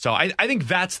 So I think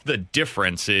that's the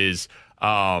difference is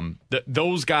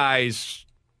those guys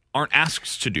aren't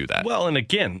asked to do that. Well, and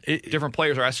again, different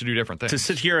players are asked to do different things. To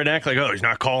sit here and act like, oh, he's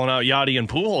not calling out Yachty and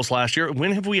Pujols last year.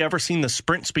 When have we ever seen the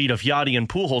sprint speed of Yachty and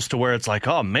Pujols to where it's like,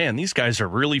 oh, man, these guys are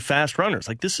really fast runners?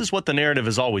 Like, this is what the narrative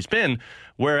has always been.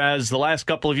 Whereas the last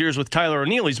couple of years with Tyler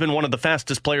O'Neill, he's been one of the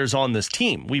fastest players on this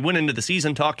team. We went into the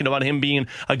season talking about him being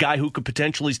a guy who could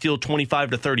potentially steal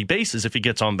 25 to 30 bases if he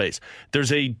gets on base.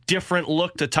 There's a different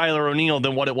look to Tyler O'Neill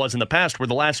than what it was in the past, where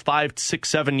the last 5, 6,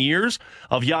 7 years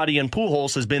of Yachty and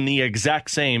Pujols has been the exact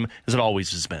same as it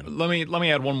always has been. Let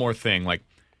me add one more thing. Like,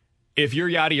 if you're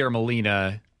Yachty or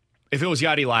Molina, if it was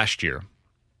Yachty last year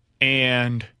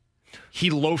and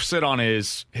he loafs it on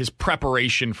his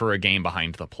preparation for a game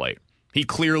behind the plate, he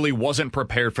clearly wasn't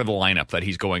prepared for the lineup that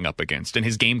he's going up against, and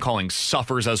his game calling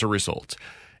suffers as a result.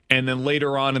 And then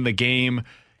later on in the game,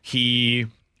 he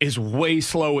is way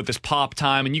slow with his pop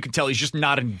time, and you can tell he's just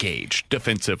not engaged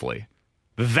defensively.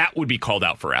 That would be called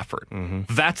out for effort.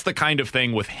 Mm-hmm. That's the kind of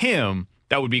thing with him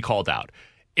that would be called out.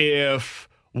 If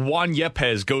Juan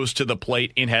Yepes goes to the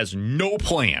plate and has no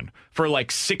plan for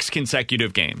like 6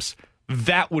 consecutive games,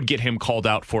 that would get him called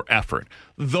out for effort.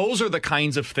 Those are the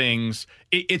kinds of things.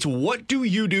 It's what do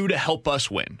you do to help us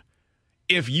win?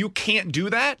 If you can't do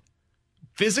that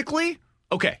physically,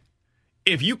 okay.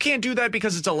 If you can't do that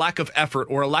because it's a lack of effort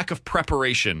or a lack of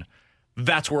preparation,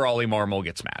 that's where Ollie Marmol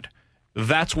gets mad.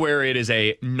 That's where it is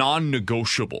a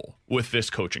non-negotiable with this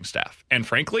coaching staff. And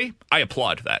frankly, I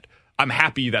applaud that. I'm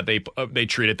happy that they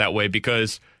treat it that way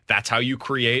because that's how you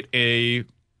create a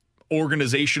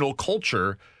organizational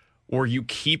culture where you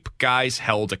keep guys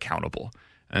held accountable.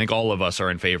 I think all of us are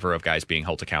in favor of guys being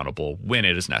held accountable when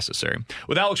it is necessary.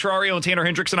 With Alex Ferrario and Tanner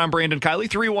Hendrickson, I'm Brandon Kiley.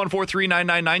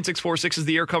 314-399-9646 is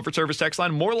the Air Comfort Service text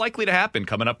line. More likely to happen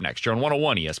coming up next. You're on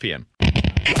 101 ESPN.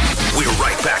 We're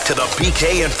right back to the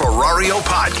BK and Ferrario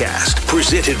podcast,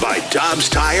 presented by Dobbs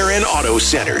Tire and Auto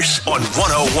Centers on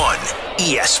 101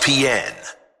 ESPN.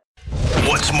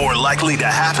 What's more likely to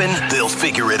happen? They'll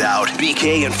figure it out.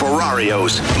 BK and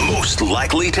Ferrario's most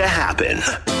likely to happen.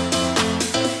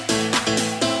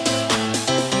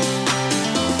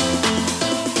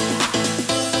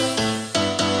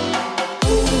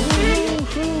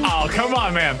 Oh, come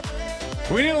on, man.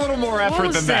 We need a little more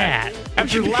effort than that.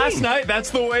 After last night,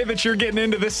 that's the way that you're getting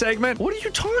into this segment? What are you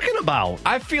talking about?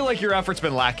 I feel like your effort's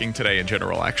been lacking today in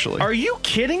general, actually. Are you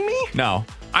kidding me? No.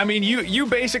 I mean, you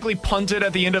basically punted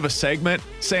at the end of a segment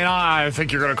saying, I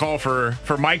think you're going to call for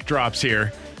mic drops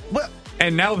here. What?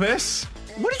 And now this?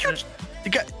 What are you...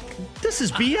 This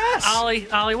is BS.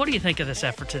 Ollie, what do you think of this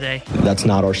effort today? That's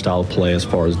not our style of play as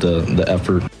far as the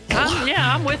effort.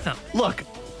 I'm with him. Look,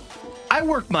 I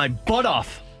worked my butt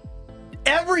off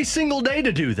every single day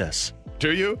to do this.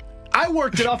 Do you? I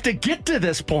worked it off to get to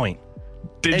this point.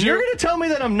 And you're going to tell me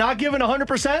that I'm not giving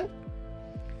 100%?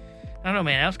 I don't know,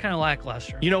 man. That was kind of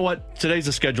lackluster. You know what? Today's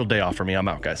a scheduled day off for me. I'm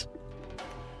out, guys.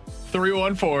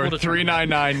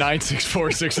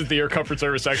 314-399-9646 is the Air Comfort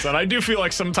Service text line. I do feel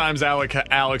like sometimes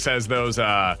Alex has those,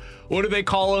 what do they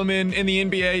call them in the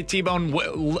NBA, T-Bone?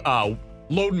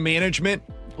 Load management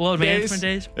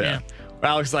days? Yeah.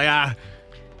 Alex is like,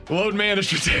 load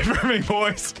management day for me,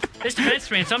 boys. This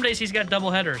defense, man, some days he's got double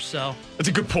headers, so. That's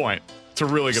a good point. It's a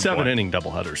really good point. 7-inning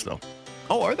double headers, though.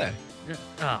 Oh, are they?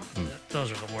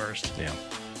 Those are the worst. Yeah. I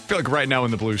feel like right now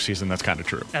in the Blues season, that's kind of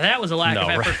true. Now, that was a lack of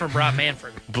effort from Rob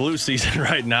Manfred. Blues season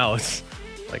right now, it's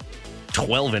like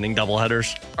 12-inning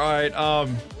doubleheaders. All right, I'll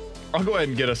go ahead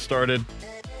and get us started.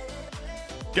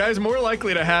 Guys, more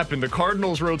likely to happen, the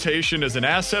Cardinals' rotation is an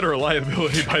asset or a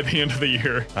liability by the end of the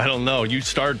year? I don't know. You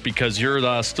start because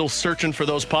you're still searching for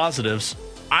those positives.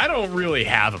 I don't really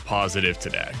have a positive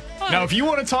today. Well, Now, if you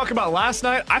want to talk about last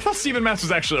night, I thought Steven Matz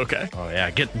was actually okay. Oh, yeah,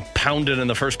 getting pounded in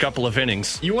the first couple of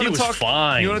innings. He was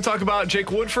fine. You want to talk about Jake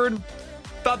Woodford?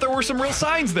 Thought there were some real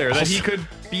signs there that he could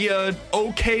be a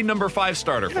okay number 5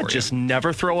 starter for you. Just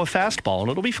never throw a fastball,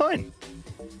 and it'll be fine.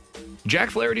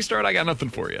 Jack Flaherty start, I got nothing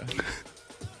for you.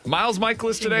 Miles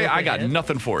Michaelis today, I got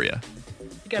nothing for you. You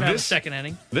got to have a second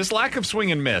inning. This lack of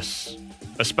swing and miss,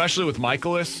 especially with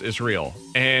Michaelis, is real.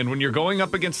 And when you're going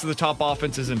up against the top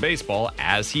offenses in baseball,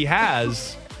 as he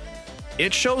has,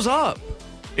 it shows up.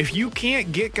 If you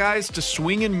can't get guys to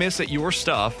swing and miss at your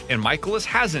stuff, and Michaelis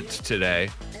hasn't today,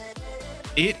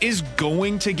 it is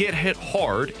going to get hit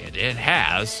hard, and it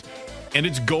has, and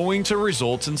it's going to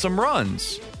result in some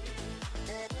runs.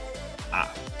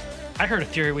 I heard a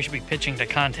theory we should be pitching to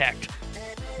contact.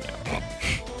 Yeah,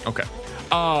 okay.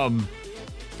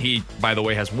 He, by the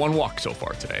way, has 1 walk so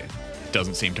far today.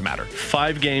 Doesn't seem to matter.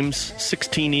 5 games,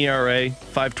 16 ERA,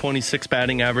 5.26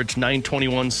 batting average,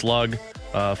 9.21 slug,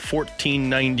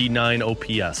 14.99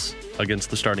 OPS against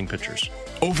the starting pitchers.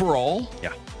 Overall?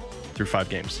 Yeah, through 5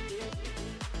 games.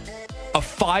 A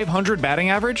 500 batting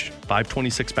average?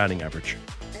 5.26 batting average.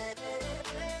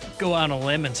 Go on a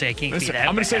limb and say I can't be that.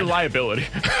 I'm going to say liability.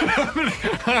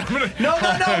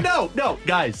 No,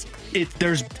 guys.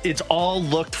 It's all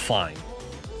looked fine.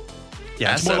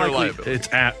 Yeah, asset it's more or likely liability? it's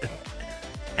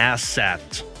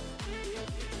asset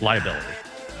liability.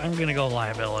 I'm going to go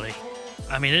liability.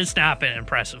 I mean, it's not been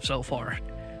impressive so far.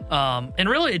 And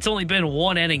really, it's only been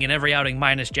 1 inning in every outing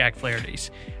minus Jack Flaherty's.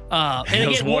 And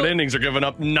those again, 1 innings are giving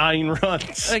up 9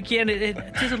 runs. Again, did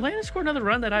Atlanta score another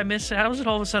run that I missed? How was it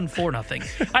all of a sudden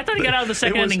 4-0? I thought he got out of the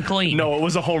second inning clean. No, it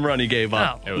was a home run he gave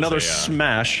up. It was another a,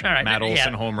 smash. All right, Matt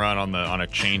Olson home run on a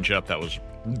changeup that was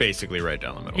basically right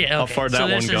down the middle. Yeah, okay. How far did so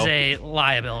that one this go? is a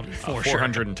liability for sure.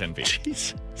 410 feet.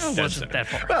 Jeez. It wasn't that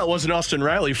far. Well, it wasn't Austin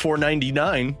Riley,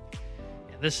 499.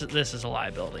 This is a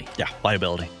liability. Yeah,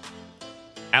 liability.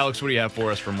 Alex, what do you have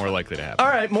for us for more likely to happen? All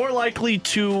right, more likely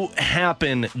to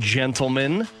happen,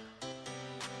 gentlemen.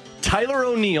 Tyler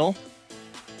O'Neill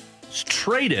is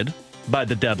traded by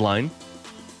the deadline.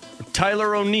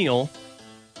 Tyler O'Neill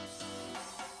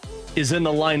is in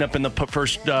the lineup in the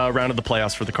first round of the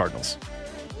playoffs for the Cardinals.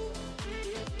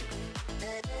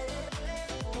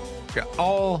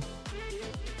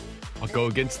 I'll go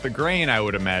against the grain, I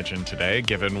would imagine, today,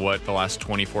 given what the last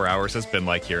 24 hours has been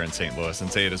like here in St. Louis,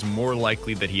 and say it is more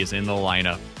likely that he is in the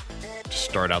lineup to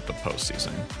start out the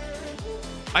postseason.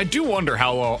 I do wonder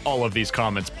how all of these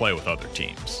comments play with other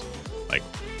teams. Like,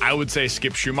 I would say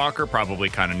Skip Schumacher probably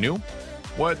kind of knew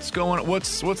what's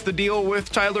the deal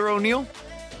with Tyler O'Neill.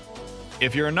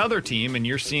 If you're another team and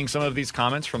you're seeing some of these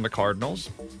comments from the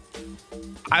Cardinals,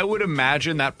 I would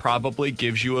imagine that probably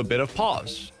gives you a bit of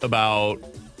pause about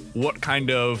what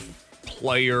kind of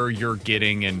player you're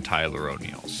getting in Tyler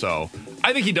O'Neill. So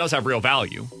I think he does have real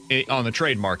value on the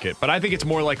trade market, but I think it's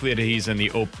more likely that he's in the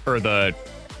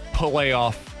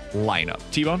playoff lineup.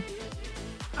 T-Bone?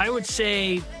 I would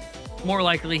say more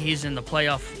likely he's in the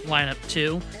playoff lineup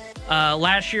too.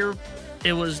 Last year,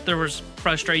 there was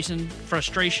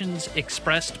frustrations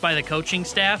expressed by the coaching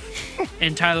staff,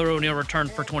 and Tyler O'Neill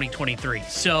returned for 2023.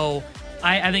 So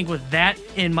I think with that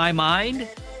in my mind,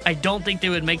 I don't think they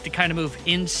would make the kind of move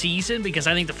in season, because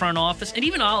I think the front office, and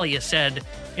even Ollie has said,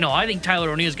 I think Tyler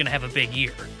O'Neill is going to have a big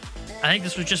year. I think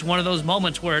this was just one of those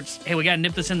moments where it's, hey, we got to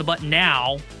nip this in the butt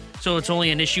now, so it's only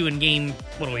an issue in game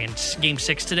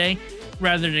 6 today,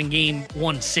 rather than game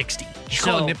 160. Did you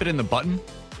call it nip it in the button?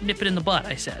 Nip it in the butt,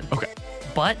 I said. Okay.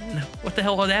 Button? What the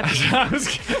hell would that be? I was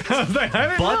like, I didn't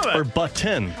know Butt that. or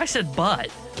button? I said butt.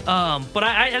 But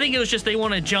I think it was just they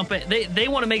want to jump it. They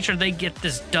want to make sure they get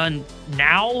this done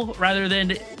now, rather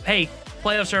than, hey,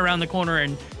 playoffs are around the corner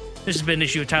and this has been an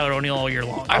issue with Tyler O'Neill all year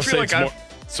long. I feel like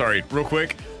sorry, real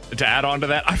quick, to add on to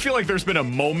that, I feel like there's been a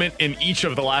moment in each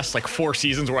of the last 4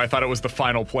 seasons where I thought it was the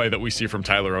final play that we see from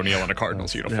Tyler O'Neill in a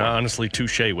Cardinals uniform. Yeah, honestly,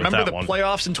 touche with Remember that the one.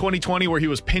 playoffs in 2020 where he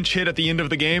was pinch hit at the end of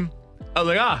the game? I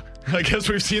was like, I guess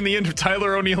we've seen the end of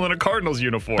Tyler O'Neill in a Cardinals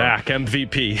uniform. Back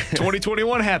MVP.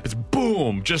 2021 happens.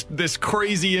 Boom. Just this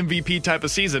crazy MVP type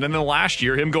of season. And then last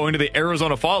year, him going to the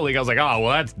Arizona Fall League, I was like, well,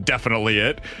 that's definitely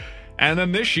it. And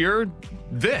then this year,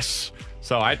 this.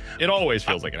 So it always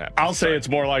feels like it happens. I'll say it's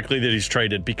more likely that he's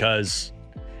traded, because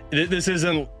this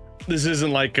isn't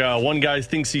like one guy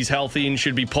thinks he's healthy and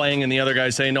should be playing and the other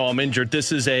guy saying, no, I'm injured.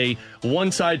 This is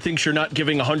one side thinks you're not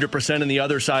giving 100% and the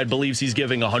other side believes he's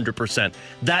giving 100%.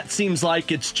 That seems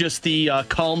like it's just the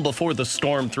calm before the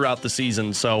storm throughout the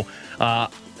season. So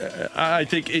I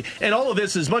think, and all of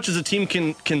this, as much as a team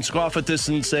can scoff at this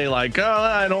and say, like, oh,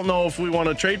 I don't know if we want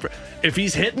to trade for. If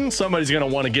he's hitting, somebody's going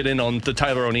to want to get in on the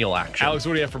Tyler O'Neill action. Alex,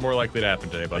 what do you have for more likely to happen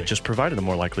today, buddy? I just provided a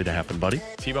more likely to happen, buddy.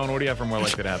 T-Bone, what do you have for more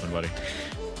likely to happen, buddy?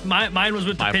 Mine was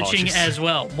with the pitching as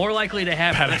well. More likely to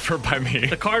happen. Bad effort by me.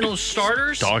 The Cardinals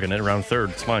starters. Dogging it around third.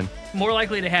 It's fine. More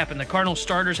likely to happen. The Cardinals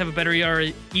starters have a better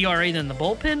ERA than the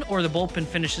bullpen, or the bullpen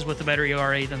finishes with a better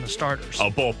ERA than the starters.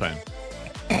 Oh, bullpen.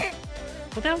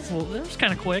 Well, that was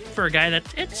kind of quick for a guy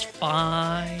it's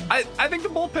fine. I think the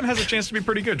bullpen has a chance to be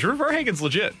pretty good. Drew Verhagen's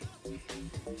legit.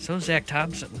 So is Zach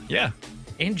Thompson. Yeah.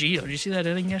 And Gio. Did you see that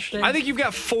inning yesterday? I think you've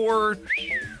got 4,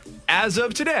 as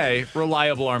of today,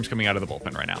 reliable arms coming out of the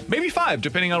bullpen right now. Maybe 5,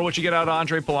 depending on what you get out of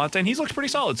Andre Palante, and he's looked pretty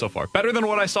solid so far. Better than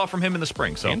what I saw from him in the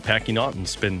spring. So. And Packy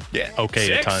Naughton's been okay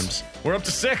 6. at times. We're up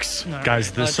to 6. Right,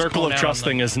 guys, the circle of trust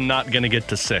thing is not going to get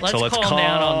to 6. So let's calm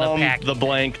down on the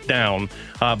blank down.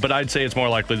 But I'd say it's more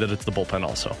likely that it's the bullpen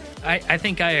also. I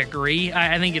think I agree.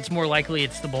 I think it's more likely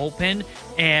it's the bullpen.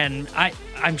 And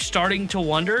I'm starting to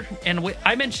wonder, and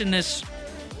I mentioned this,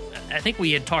 I think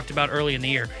we had talked about early in the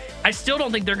year. I still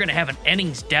don't think they're going to have an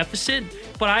innings deficit,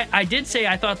 but I did say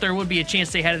I thought there would be a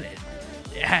chance they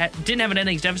didn't have an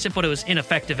innings deficit, but it was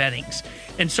ineffective innings.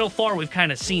 And so far, we've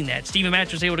kind of seen that. Steven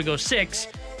Matz was able to go 6,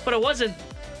 but it wasn't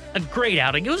a great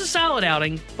outing. It was a solid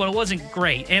outing, but it wasn't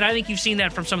great. And I think you've seen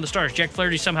that from some of the starters. Jack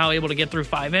Flaherty somehow able to get through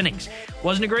 5 innings.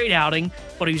 Wasn't a great outing,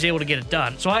 but he was able to get it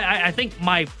done. So I think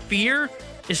my fear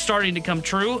is starting to come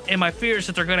true, and my fear is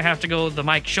that they're going to have to go the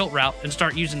Mike Schilt route and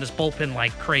start using this bullpen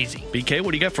like crazy. BK,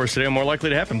 what do you got for us today? More likely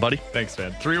to happen, buddy. Thanks,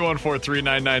 man.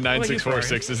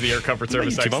 314-399-9646 is the Air Comfort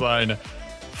Service X line.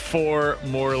 4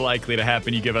 more likely to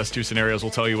happen. You give us 2 scenarios.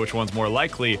 We'll tell you which one's more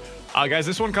likely. Guys,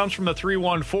 this one comes from the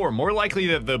 314. More likely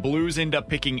that the Blues end up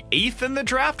picking 8th in the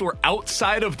draft or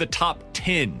outside of the top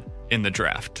 10 in the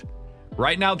draft.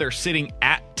 Right now, they're sitting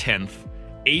at 10th.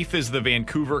 8th is the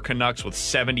Vancouver Canucks with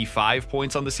 75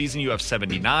 points on the season. You have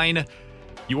 79.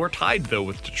 You are tied, though,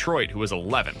 with Detroit, who is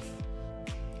 11th.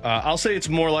 I'll say it's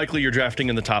more likely you're drafting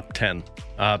in the top 10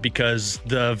 because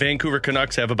the Vancouver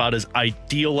Canucks have about as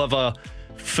ideal of a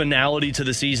finality to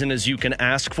the season as you can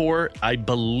ask for. I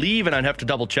believe, and I'd have to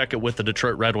double check it with the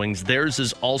Detroit Red Wings, theirs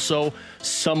is also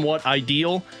somewhat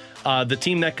ideal. The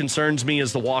team that concerns me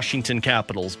is the Washington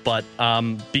Capitals, but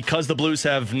because the Blues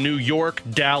have New York,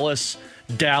 Dallas,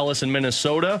 and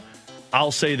Minnesota,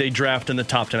 I'll say they draft in the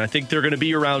top 10. I think they're going to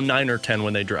be around 9 or 10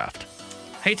 when they draft.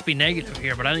 I hate to be negative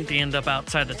here, but I think they end up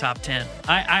outside the top 10.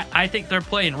 I think they're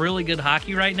playing really good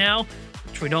hockey right now,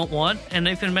 which we don't want, and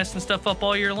they've been messing stuff up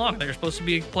all year long. They're supposed to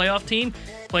be a playoff team,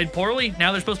 played poorly.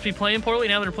 Now they're supposed to be playing poorly.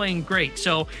 Now they're playing great.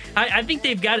 So I think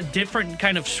they've got a different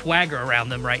kind of swagger around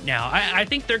them right now. I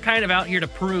think they're kind of out here to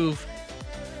prove,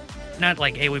 not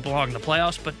like, hey, we belong in the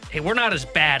playoffs, but, hey, we're not as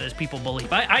bad as people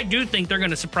believe. I do think they're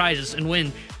going to surprise us and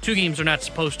win 2 games they're not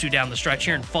supposed to down the stretch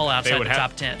here and fall outside the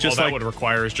top 10. All that would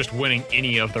require is just winning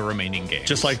any of the remaining games.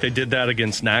 Just like they did that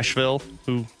against Nashville,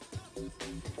 who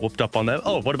whooped up on that.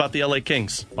 Oh, what about the LA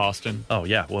Kings? Boston. Oh,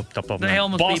 yeah, whooped up on they that.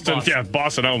 Almost beat Boston. Yeah,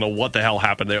 Boston, I don't know what the hell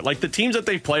happened there. Like, the teams that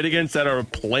they've played against that are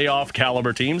playoff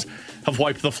caliber teams have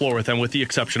wiped the floor with them, with the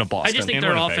exception of Boston. I just think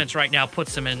their offense right now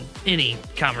puts them in any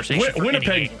conversation.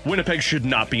 Winnipeg should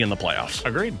not be in the playoffs.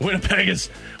 Agreed.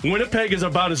 Winnipeg is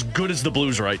about as good as the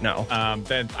Blues right now.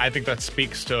 Then I think that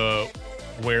speaks to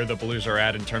where the Blues are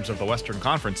at in terms of the Western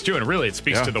Conference, too. And really, it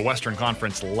speaks to the Western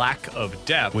Conference lack of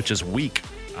depth. Which is weak.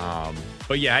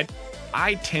 But yeah,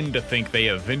 I tend to think they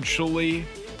eventually...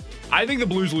 I think the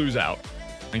Blues lose out.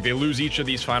 I think they lose each of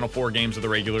these final 4 games of the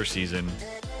regular season.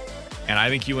 And I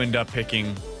think you end up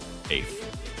picking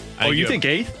 8th. You think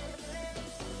 8th?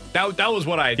 That was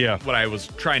what I was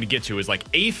trying to get to, is like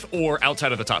 8th or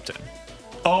outside of the top 10.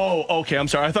 Oh, okay. I'm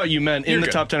sorry. I thought you meant in the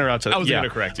top 10 or outside. I was going to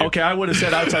correct you. Okay, I would have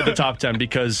said outside the top 10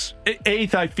 because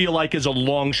 8th I feel like is a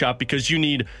long shot because you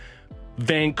need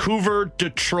Vancouver,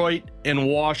 Detroit, and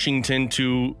Washington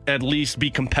to at least be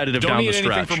competitive down the stretch.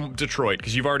 Don't need anything from Detroit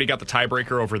because you've already got the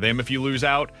tiebreaker over them if you lose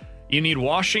out. You need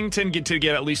Washington to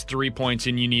get at least 3 points,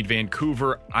 and you need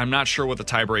Vancouver. I'm not sure what the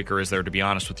tiebreaker is there, to be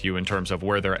honest with you, in terms of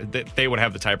where they would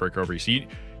have the tiebreaker over you. So you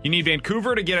need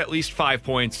Vancouver to get at least 5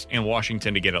 points and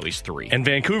Washington to get at least 3. And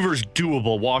Vancouver's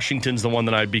doable. Washington's the one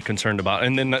that I'd be concerned about.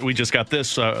 And then we just got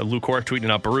this. Luke Ork tweeting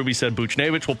out, Berube said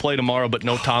Buchnevich will play tomorrow, but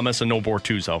no Thomas and no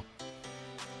Bortuzzo.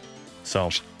 So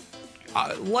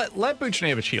let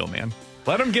Buchnevich heal, man.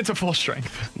 Let him get to full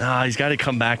strength. Nah, he's got to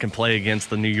come back and play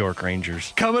against the New York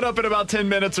Rangers. Coming up in about 10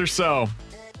 minutes or so.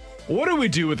 What do we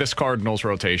do with this Cardinals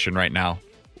rotation right now?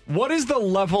 What is the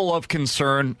level of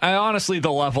concern, honestly,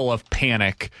 the level of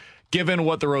panic given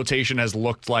what the rotation has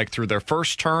looked like through their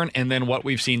first turn and then what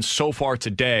we've seen so far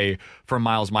today from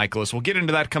Miles Mikolas. We'll get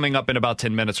into that coming up in about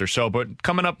 10 minutes or so. But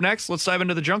coming up next, let's dive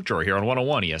into the junk drawer here on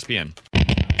 101 ESPN.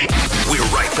 We're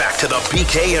right back to the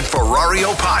BK and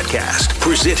Ferrario podcast,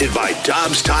 presented by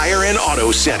Dobbs Tire and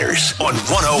Auto Centers on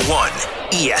 101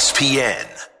 ESPN.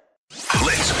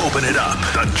 Let's open it up.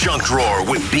 The junk drawer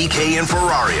with BK and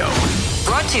Ferrario.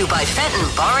 Brought to you by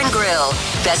Fenton Bar and Grill.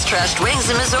 Best trashed wings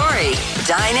in Missouri.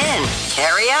 Dine in,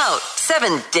 carry out,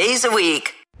 7 days a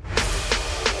week.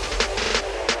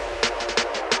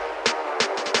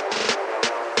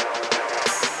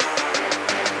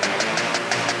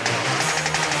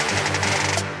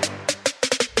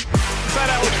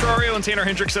 Ferrario and Tanner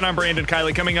Hendrickson. I'm Brandon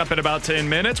Kiley. Coming up in about 10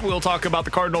 minutes, we'll talk about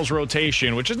the Cardinals'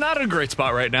 rotation, which is not in a great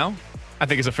spot right now. I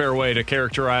think is a fair way to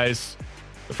characterize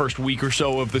the first week or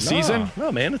so of the season.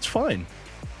 No, man, it's fine.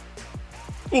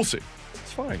 We'll see.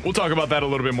 It's fine. We'll talk about that a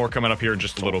little bit more coming up here in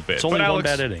just a little bit. It's only but one Alex,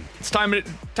 bad inning. It's time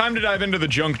to dive into the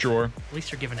junk drawer. At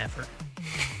least you're giving effort.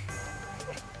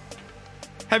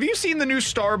 Have you seen the new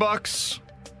Starbucks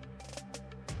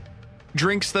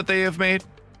drinks that they have made?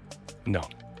 No.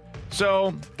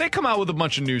 So they come out with a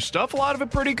bunch of new stuff. A lot of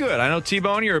it pretty good. I know,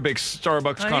 T-Bone, you're a big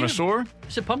Starbucks connoisseur.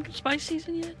 Is it pumpkin spice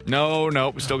season yet? No.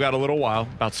 We still got a little while.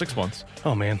 About 6 months.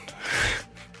 Oh, man.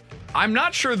 I'm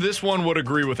not sure this one would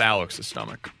agree with Alex's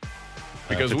stomach.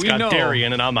 Because it's we got know dairy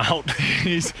in it, I'm out.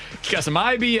 he's got some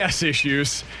IBS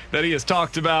issues that he has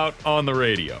talked about on the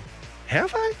radio.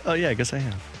 Have I? Oh, yeah, I guess I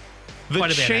have. The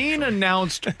chain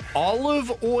announced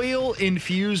olive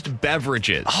oil-infused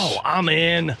beverages. Oh, I'm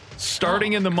in.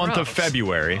 Starting in the month of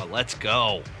February. Oh, let's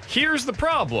go. Here's the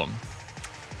problem.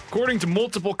 According to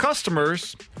multiple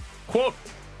customers, quote,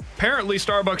 apparently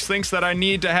Starbucks thinks that I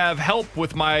need to have help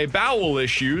with my bowel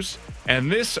issues, and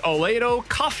this Aledo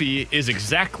coffee is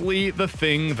exactly the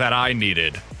thing that I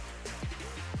needed.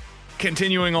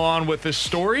 Continuing on with this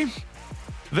story,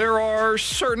 there are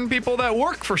certain people that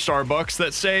work for Starbucks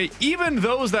that say even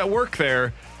those that work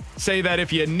there say that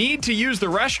if you need to use the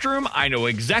restroom, I know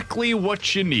exactly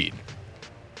what you need.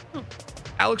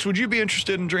 Alex, would you be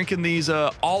interested in drinking these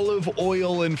olive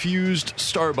oil-infused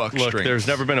Starbucks drinks? Look, there's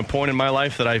never been a point in my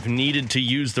life that I've needed to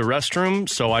use the restroom,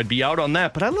 so I'd be out on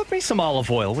that. But I love me some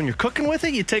olive oil. When you're cooking with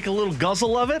it, you take a little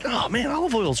guzzle of it. Oh, man,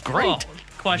 olive oil's great.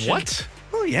 Question. What?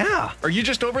 Oh, yeah. Are you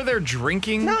just over there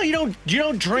drinking? No, you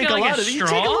don't drink a lot of it. You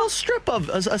take a little a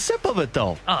sip of it,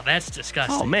 though. Oh, that's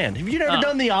disgusting. Oh, man. Have you never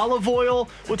done the olive oil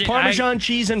with Parmesan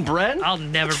cheese and bread? I'll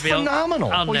never be phenomenal.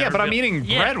 Well, yeah, but I'm eating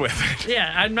bread with it.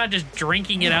 Yeah, I'm not just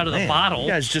drinking it out of the bottle. You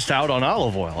guys just out on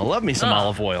olive oil. I love me some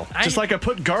olive oil. Just like I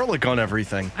put garlic on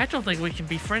everything. I don't think we can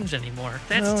be friends anymore.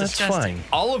 That's disgusting. That's fine.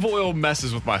 Olive oil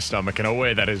messes with my stomach in a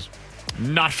way that is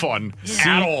not fun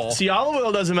at all. See, olive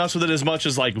oil doesn't mess with it as much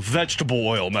as like vegetable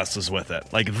oil messes with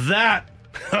it. Like that.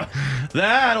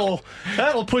 that'll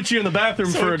put you in the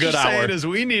bathroom for a good hour. What you're saying is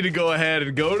we need to go ahead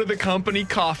and go to the company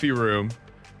coffee room,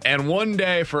 and one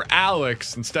day for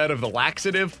Alex, instead of the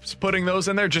laxatives putting those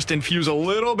in there, just infuse a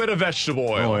little bit of vegetable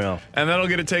oil. Oh, yeah. And that'll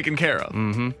get it taken care of.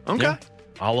 Mm-hmm. Okay. Yeah.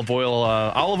 Olive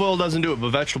oil doesn't do it, but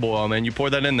vegetable oil, man, you pour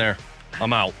that in there,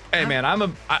 I'm out. Hey, man,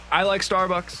 I like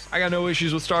Starbucks. I got no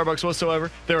issues with Starbucks whatsoever.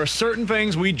 There are certain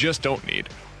things we just don't need.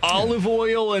 Olive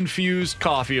oil infused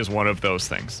coffee is one of those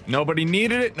things. Nobody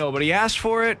needed it. Nobody asked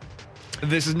for it.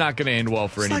 This is not going to end well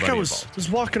for anybody I involved. was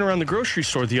walking around the grocery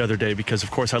store the other day because, of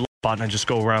course, I love it and I just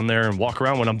go around there and walk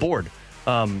around when I'm bored.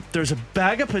 There's a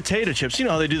bag of potato chips. You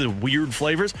know how they do the weird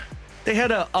flavors? They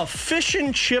had a fish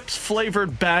and chips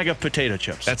flavored bag of potato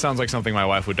chips. That sounds like something my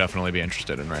wife would definitely be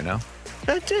interested in right now.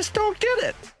 I just don't get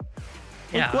it.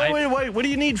 Yeah. Wait. What do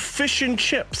you need fish and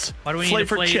chips? Why do we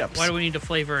flavored need chips? Why do we need to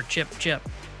flavor a chip?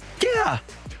 Yeah.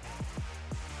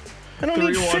 I don't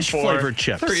need fish flavored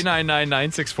chips.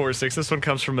 3999646. This one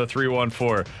comes from the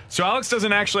 314. So Alex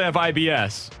doesn't actually have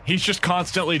IBS. He's just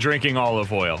constantly drinking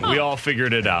olive oil. We all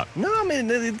figured it out. No, I mean,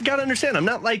 you got to understand. I'm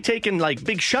not like taking like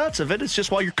big shots of it. It's just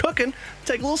while you're cooking,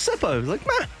 take a little sip of it. Like,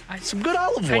 some good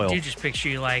olive oil. I do just picture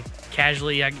you like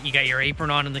casually. You got your apron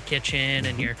on in the kitchen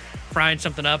and you're frying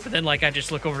something up, and then like I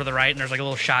just look over to the right and there's like a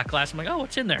little shot glass. I'm like, oh,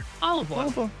 what's in there? Olive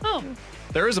oil. Oh.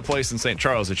 There is a place in St.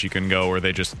 Charles that you can go where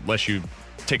they just let you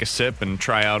take a sip and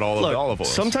try out all of the olive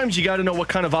oils. Sometimes you got to know what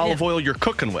kind of olive oil you're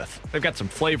cooking with. They've got some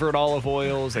flavored olive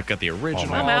oils. They've got the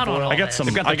original I'm out olive on oil. all I got some.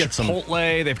 They've got I the got some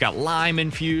Chipotle. They've got lime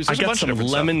infused. I got some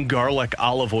lemon garlic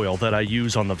olive oil that I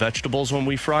use on the vegetables when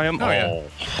we fry them. Yeah.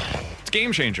 It's a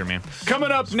game changer, man.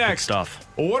 Coming up next,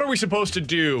 what are we supposed to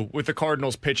do with the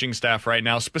Cardinals pitching staff right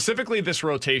now, specifically this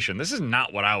rotation? This is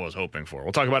not what I was hoping for.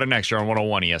 We'll talk about it next year on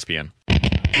 101 ESPN.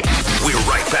 We're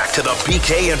right back to the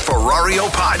BK and Ferrario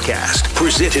podcast,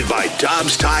 presented by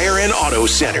Dobbs Tire and Auto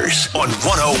Centers on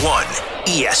 101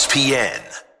 ESPN.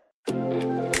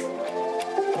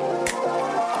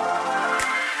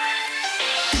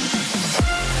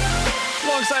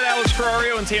 Alongside Alex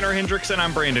Ferrario and Tanner Hendrickson,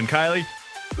 I'm Brandon Kiley.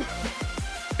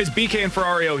 It's BK and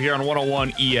Ferrario here on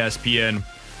 101 ESPN.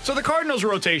 So the Cardinals'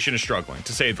 rotation is struggling,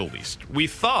 to say the least. We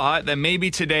thought that maybe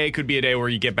today could be a day where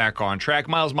you get back on track.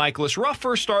 Miles Michaelis, rough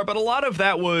first start, but a lot of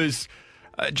that was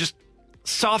just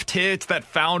soft hits that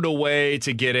found a way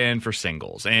to get in for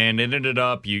singles. And it ended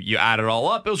up, you add it all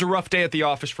up, it was a rough day at the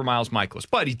office for Miles Michaelis.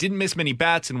 But he didn't miss many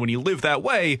bats, and when you live that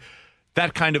way,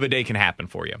 that kind of a day can happen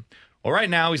for you. Well,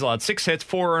 right now, he's allowed 6 hits,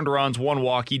 4 earned runs, 1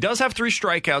 walk. He does have 3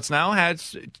 strikeouts now,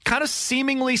 has kind of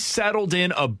seemingly settled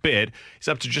in a bit. He's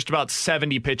up to just about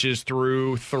 70 pitches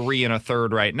through 3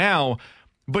 1/3 right now.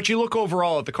 But you look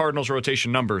overall at the Cardinals'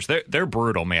 rotation numbers, they're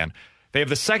brutal, man. They have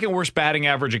the second worst batting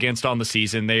average against on the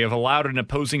season. They have allowed an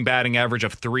opposing batting average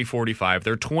of .345.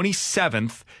 They're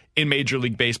 27th in Major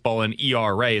League Baseball in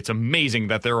ERA. It's amazing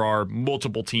that there are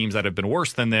multiple teams that have been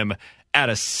worse than them at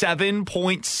a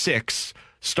 7.6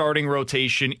 starting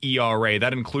rotation ERA.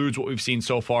 That includes what we've seen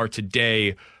so far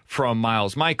today from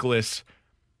Miles Michaelis.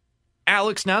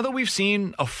 Alex, now that we've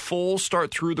seen a full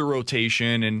start through the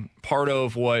rotation and part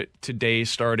of what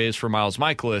today's start is for Miles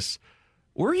Michaelis,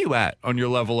 where are you at on your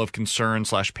level of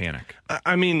concern/panic?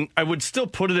 I mean, I would still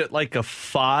put it at like a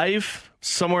 5,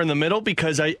 somewhere in the middle,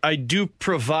 because I do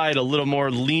provide a little more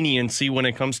leniency when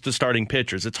it comes to starting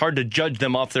pitchers. It's hard to judge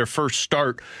them off their first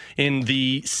start in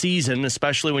the season,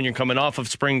 especially when you're coming off of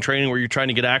spring training where you're trying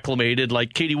to get acclimated.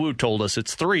 Like Katie Wu told us,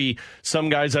 it's 3. Some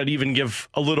guys I'd even give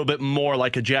a little bit more,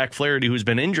 like a Jack Flaherty who's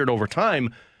been injured over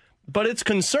time. But it's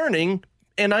concerning.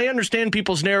 And I understand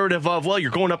people's narrative of, well,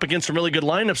 you're going up against some really good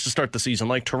lineups to start the season,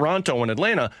 like Toronto and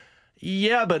Atlanta.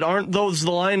 Yeah, but aren't those the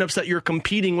lineups that you're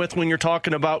competing with when you're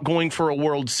talking about going for a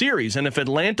World Series? And if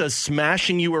Atlanta's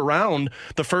smashing you around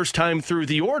the first time through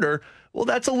the order, well,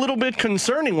 that's a little bit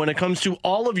concerning when it comes to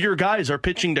all of your guys are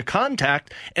pitching to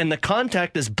contact, and the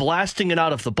contact is blasting it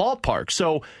out of the ballpark.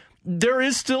 So there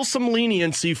is still some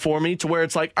leniency for me to where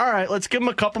it's like, all right, let's give him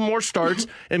a couple more starts.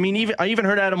 I mean, I even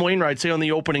heard Adam Wainwright say on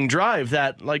the opening drive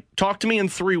that, like, talk to me in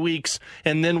 3 weeks,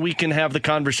 and then we can have the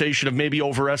conversation of maybe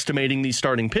overestimating these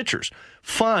starting pitchers.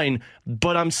 Fine,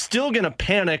 but I'm still going to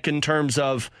panic in terms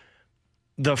of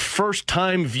the first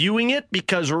time viewing it,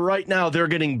 because right now they're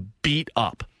getting beat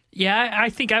up. Yeah, I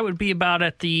think I would be about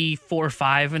at the 4 or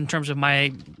 5 in terms of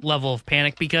my level of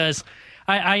panic, because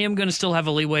I am going to still have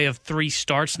a leeway of 3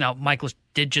 starts. Now, Michaelis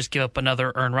did just give up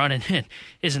another earned run, and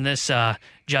isn't this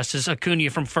Justice Acuna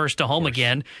from first to home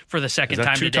again for the second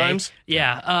time today? 2 times?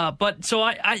 Yeah, but so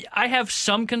I have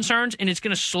some concerns, and it's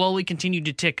going to slowly continue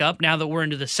to tick up now that we're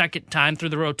into the second time through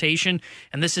the rotation,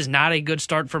 and this is not a good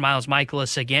start for Miles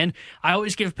Michaelis again. I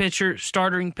always give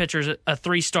starting pitchers a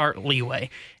 3-start leeway.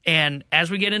 And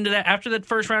as we get into that, after that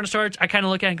first round of starts, I kind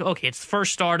of look at it and go, okay, it's the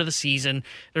first start of the season.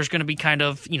 There's going to be kind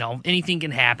of, anything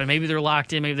can happen. Maybe they're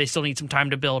locked in. Maybe they still need some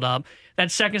time to build up. That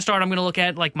second start, I'm going to look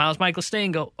at like Miles Michaelis stay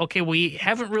and go, okay, we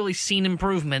haven't really seen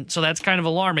improvement, so that's kind of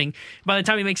alarming. By the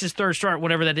time he makes his third start,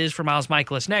 whatever that is for Miles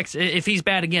Michaelis next, if he's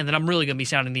bad again, then I'm really going to be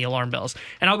sounding the alarm bells.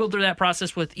 And I'll go through that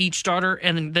process with each starter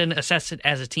and then assess it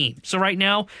as a team. So right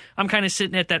now, I'm kind of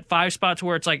sitting at that 5 spot to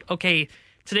where it's like, okay,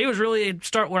 today was really a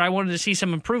start where I wanted to see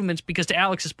some improvements, because to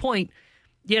Alex's point,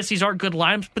 yes, these aren't good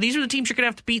lineups, but these are the teams you're going to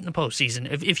have to beat in the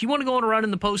postseason. If you want to go on a run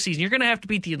in the postseason, you're going to have to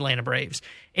beat the Atlanta Braves.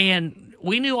 And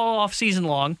we knew all off season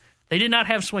long, they did not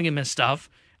have swing and miss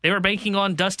stuff. They were banking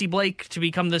on Dusty Blake to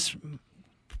become this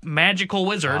magical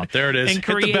wizard. Oh, there it is. Hit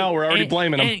the bell. We're already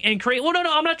blaming him. And create. Well, no,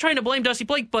 I'm not trying to blame Dusty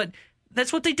Blake, but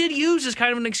that's what they did use as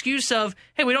kind of an excuse of,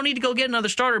 hey, we don't need to go get another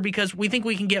starter because we think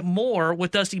we can get more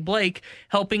with Dusty Blake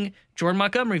helping Jordan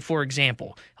Montgomery, for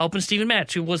example, helping Steven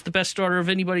Matz, who was the best starter of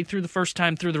anybody through the first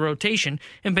time through the rotation,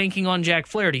 and banking on Jack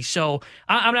Flaherty. So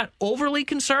I'm not overly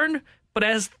concerned, but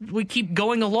as we keep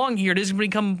going along here, it is going to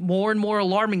become more and more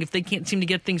alarming if they can't seem to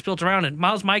get things built around it.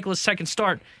 Miles Michaelis' second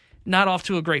start, not off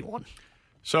to a great one.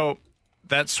 So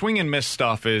that swing and miss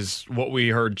stuff is what we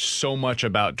heard so much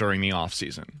about during the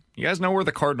offseason. You guys know where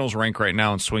the Cardinals rank right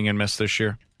now in swing and miss this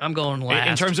year? I'm going last.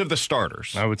 In terms of the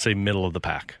starters. I would say middle of the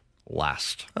pack.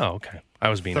 Last. Oh, okay. I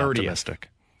was being 30th. Optimistic.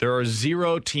 There are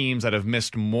 0 teams that have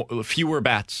missed fewer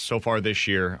bats so far this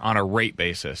year on a rate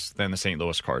basis than the St.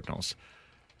 Louis Cardinals.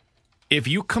 If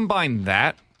you combine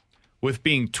that with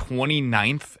being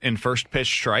 29th in first pitch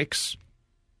strikes,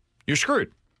 you're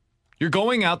screwed. You're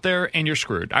going out there and you're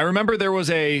screwed. I remember there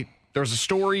was a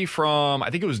story from,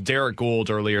 I think it was Derek Gould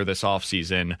earlier this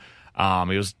offseason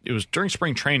It was during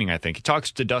spring training, I think. He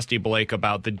talks to Dusty Blake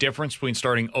about the difference between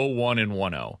starting 0-1 and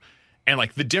 1-0. And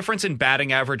like the difference in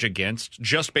batting average against,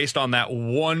 just based on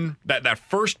that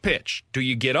first pitch, do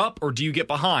you get up or do you get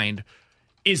behind,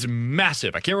 is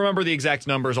massive. I can't remember the exact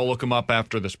numbers. I'll look them up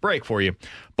after this break for you.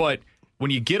 But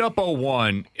when you get up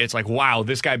 0-1, it's like, wow,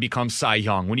 this guy becomes Cy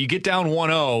Young. When you get down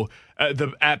 1-0,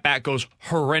 the at-bat goes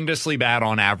horrendously bad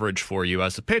on average for you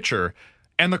as a pitcher.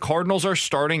 And the Cardinals are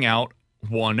starting out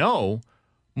 1-0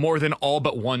 more than all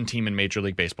but one team in Major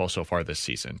League Baseball so far this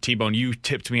season. T-Bone, you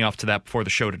tipped me off to that before the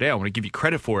show today. I want to give you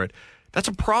credit for it. That's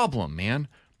a problem, man.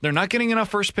 They're not getting enough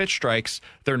first pitch strikes.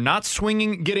 They're not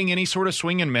getting any sort of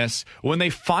swing and miss. When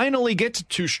they finally get to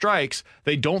 2 strikes,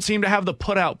 they don't seem to have the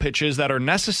put-out pitches that are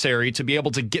necessary to be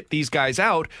able to get these guys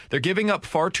out. They're giving up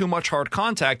far too much hard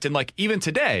contact. And like even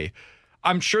today,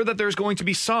 I'm sure that there's going to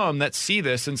be some that see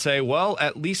this and say, well,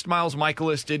 at least Miles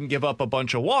Mikolas didn't give up a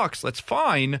bunch of walks. That's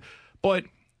fine. But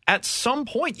at some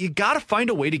point, you got to find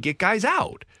a way to get guys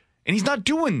out. And he's not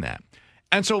doing that.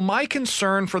 And so my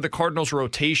concern for the Cardinals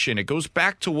rotation, it goes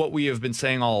back to what we have been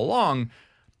saying all along.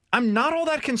 I'm not all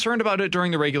that concerned about it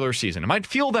during the regular season. It might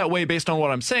feel that way based on what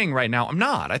I'm saying right now. I'm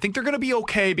not. I think they're going to be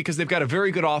okay because they've got a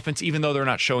very good offense, even though they're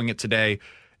not showing it today.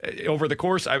 Over the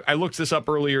course, I looked this up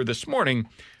earlier this morning.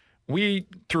 We,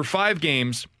 through 5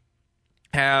 games,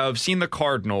 have seen the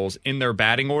Cardinals in their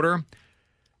batting order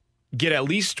get at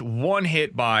least one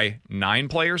hit by 9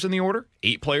 players in the order,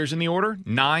 8 players in the order,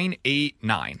 9, 8,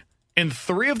 9. In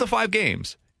 3 of the 5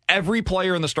 games, every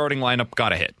player in the starting lineup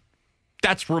got a hit.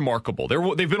 That's remarkable.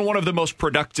 They've been one of the most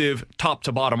productive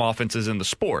top-to-bottom offenses in the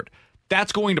sport.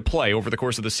 That's going to play over the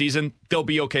course of the season. They'll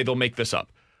be okay. They'll make this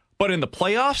up. But in the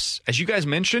playoffs, as you guys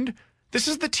mentioned, this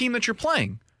is the team that you're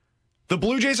playing. The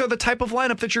Blue Jays are the type of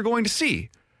lineup that you're going to see.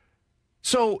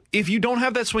 So if you don't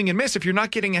have that swing and miss, if you're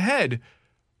not getting ahead,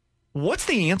 what's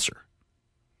the answer?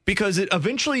 Because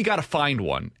eventually you got to find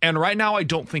one. And right now I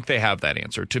don't think they have that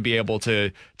answer to be able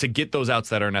to get those outs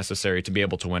that are necessary to be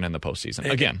able to win in the postseason.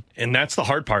 Again. And that's the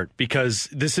hard part, because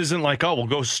this isn't like, oh,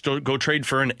 we'll go trade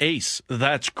for an ace.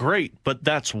 That's great, but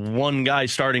that's one guy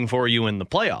starting for you in the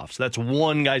playoffs. That's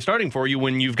one guy starting for you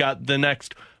when you've got the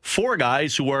next 4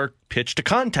 guys who are pitch to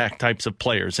contact types of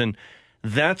players. And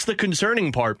that's the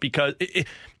concerning part, because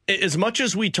as much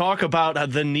as we talk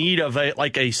about the need of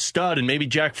a stud, and maybe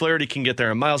Jack Flaherty can get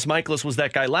there, and Miles Mikolas was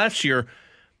that guy last year,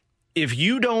 if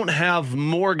you don't have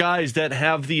more guys that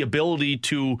have the ability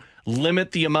to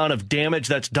limit the amount of damage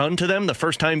that's done to them the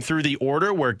first time through the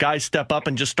order, where guys step up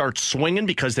and just start swinging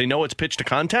because they know it's pitch to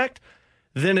contact,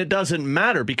 then it doesn't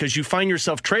matter, because you find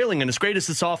yourself trailing. And as great as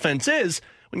this offense is,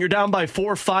 when you're down by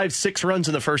 4, 5, 6 runs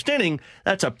in the first inning,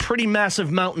 that's a pretty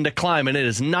massive mountain to climb, and it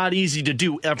is not easy to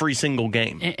do every single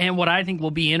game. And what I think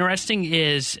will be interesting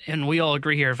is, and we all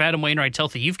agree here, if Adam Wainwright's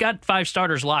healthy, you've got 5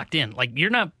 starters locked in. Like, you're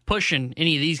not pushing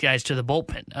any of these guys to the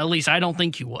bullpen. At least I don't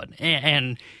think you would.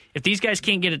 And if these guys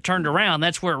can't get it turned around,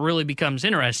 that's where it really becomes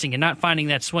interesting, and not finding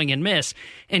that swing and miss.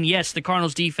 And yes, the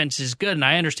Cardinals' defense is good, and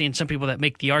I understand some people that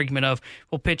make the argument of,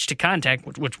 well, pitch to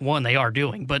contact, which one they are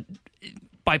doing, but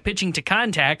by pitching to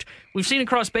contact, we've seen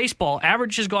across baseball,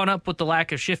 average has gone up with the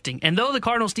lack of shifting. And though the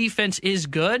Cardinals' defense is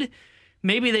good,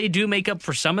 maybe they do make up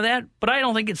for some of that, but I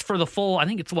don't think it's for the full. I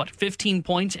think it's, 15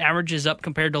 points average is up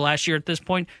compared to last year at this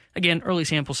point. Again, early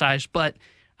sample size, but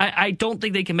I don't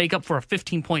think they can make up for a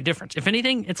 15-point difference. If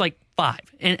anything, it's like 5.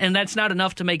 And that's not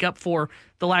enough to make up for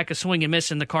the lack of swing and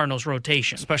miss in the Cardinals'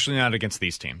 rotation. Especially not against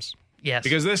these teams. Yes.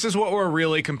 Because this is what we're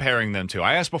really comparing them to.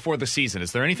 I asked before the season,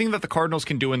 is there anything that the Cardinals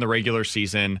can do in the regular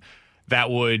season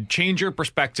that would change your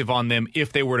perspective on them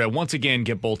if they were to once again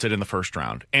get bolted in the first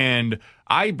round? And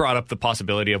I brought up the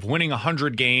possibility of winning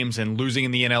 100 games and losing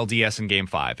in the NLDS in Game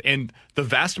 5. And the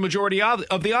vast majority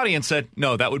of the audience said,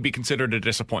 no, that would be considered a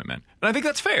disappointment. And I think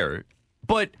that's fair.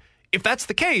 But if that's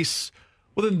the case,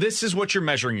 well, then this is what you're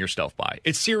measuring yourself by.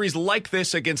 It's series like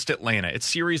this against Atlanta. It's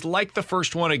series like the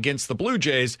first one against the Blue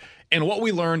Jays. And what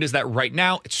we learned is that right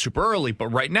now, it's super early, but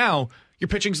right now, your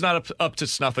pitching's not up to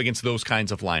snuff against those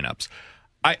kinds of lineups.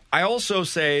 I also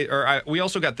say, we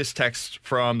also got this text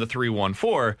from the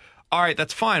 314. All right,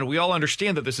 that's fine. We all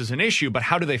understand that this is an issue, but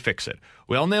how do they fix it?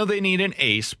 We all know they need an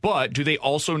ace, but do they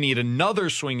also need another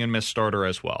swing and miss starter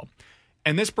as well?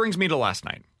 And this brings me to last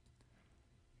night.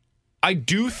 I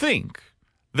do think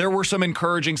there were some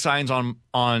encouraging signs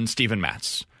on Steven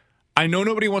Matz. I know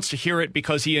nobody wants to hear it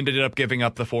because he ended up giving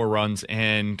up the 4 runs,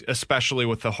 and especially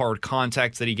with the hard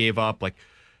contacts that he gave up, like,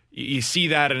 you see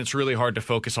that, and it's really hard to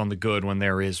focus on the good when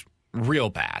there is real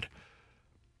bad.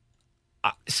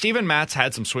 Steven Matz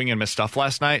had some swing and miss stuff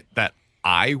last night that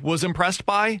I was impressed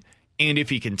by, and if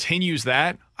he continues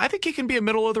that, I think he can be a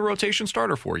middle-of-the-rotation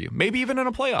starter for you, maybe even in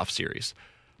a playoff series.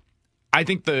 I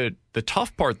think the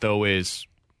tough part, though, is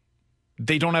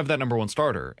they don't have that number one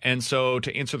starter. And so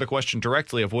to answer the question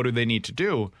directly of what do they need to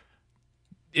do,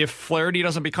 if Flaherty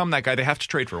doesn't become that guy, they have to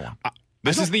trade for one.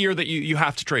 This is the year that you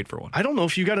have to trade for one. I don't know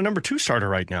if you got a number 2 starter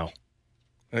right now.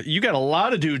 You got a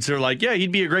lot of dudes that are like, yeah,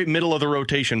 he'd be a great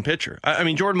middle-of-the-rotation pitcher. I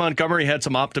mean, Jordan Montgomery had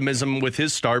some optimism with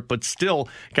his start, but still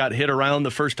got hit around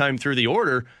the first time through the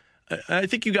order. I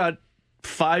think you got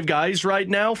 5 guys right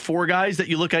now, 4 guys that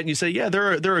you look at and you say, yeah,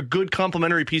 they're a good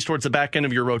complementary piece towards the back end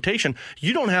of your rotation.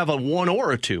 You don't have a 1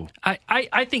 or a 2.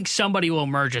 I think somebody will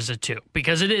emerge as a 2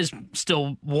 because it is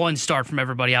still 1 start from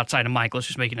everybody outside of Michaelis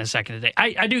who's making a second today.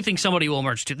 I do think somebody will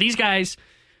emerge too. These guys,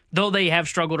 though they have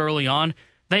struggled early on,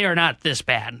 they are not this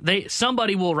bad.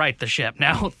 Somebody will right the ship.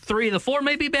 Now, 3 of the 4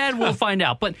 may be bad. We'll find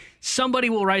out. But somebody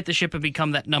will right the ship and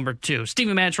become that number 2.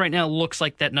 Steven Matz right now looks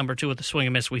like that number 2 with the swing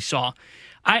and miss we saw.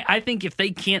 I think if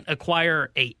they can't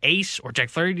acquire a ace or Jack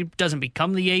Flaherty doesn't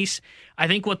become the ace, I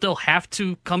think what they'll have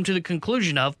to come to the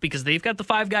conclusion of, because they've got the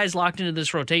 5 guys locked into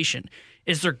this rotation,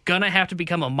 is they're going to have to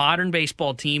become a modern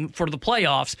baseball team for the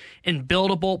playoffs and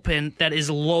build a bullpen that is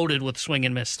loaded with swing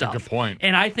and miss stuff. Good point.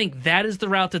 And I think that is the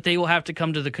route that they will have to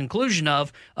come to the conclusion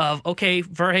of okay,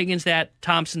 Verhagen's that,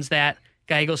 Thompson's that,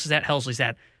 Gallegos is that, Helsley's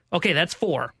that. Okay, that's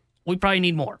 4. We probably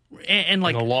need more. And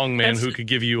like a long man who could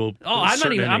give you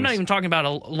I'm not even talking about a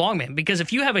long man, because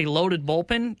if you have a loaded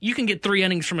bullpen, you can get 3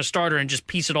 innings from a starter and just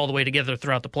piece it all the way together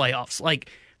throughout the playoffs. Like,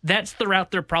 that's the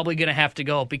route they're probably going to have to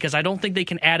go, because I don't think they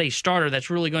can add a starter that's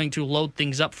really going to load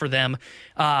things up for them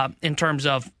in terms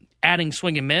of adding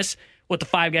swing and miss with the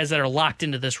 5 guys that are locked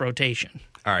into this rotation.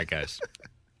 All right, guys.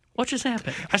 What just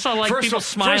happened? I saw people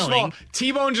smiling. First of all,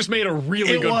 T-Bone just made a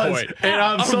really good point. And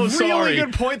I'm so sorry. A really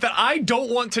good point that I don't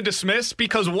want to dismiss,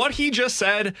 because what he just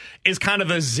said is kind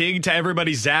of a zig to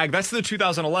everybody's zag. That's the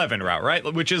 2011 route,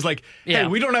 right? Which is like, hey,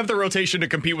 we don't have the rotation to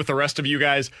compete with the rest of you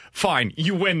guys. Fine,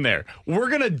 you win there. We're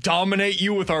going to dominate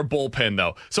you with our bullpen,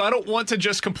 though. So I don't want to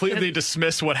just completely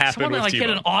dismiss what happened with T-Bone.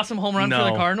 Hit an awesome home run for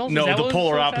the Cardinals? No, the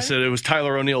polar opposite. It was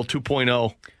Tyler O'Neill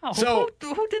 2.0. Oh, so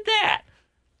who did that?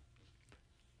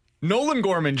 Nolan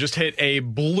Gorman just hit a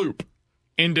bloop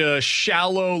into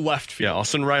shallow left field. Yeah,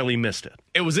 Austin Riley missed it.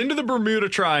 It was into the Bermuda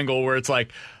Triangle, where it's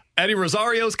like Eddie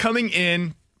Rosario's coming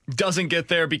in, doesn't get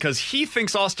there because he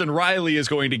thinks Austin Riley is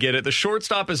going to get it. The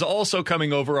shortstop is also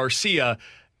coming over, Arcia,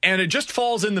 and it just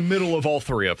falls in the middle of all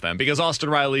 3 of them because Austin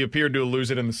Riley appeared to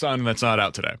lose it in the sun, and that's not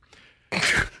out today.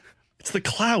 It's the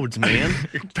clouds, man.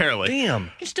 Apparently. Damn.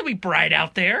 It can still be bright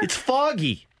out there. It's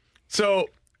foggy. So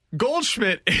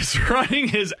Goldschmidt is running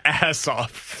his ass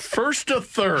off. First to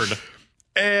third.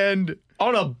 And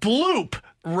on a bloop.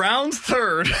 Rounds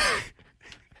third.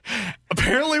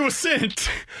 Apparently was sent.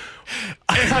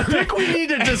 And I think we need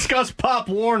to discuss Pop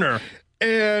Warner.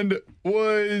 And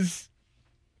was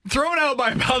thrown out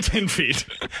by about 10 feet.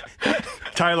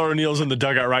 Tyler O'Neill's in the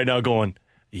dugout right now going,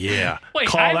 yeah, wait,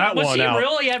 call that one out. Was he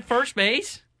really at first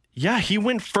base? Yeah, he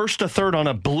went first to third on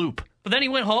a bloop. But then he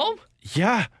went home?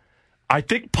 Yeah. I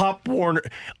think Pop Warner,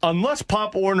 unless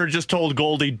Pop Warner just told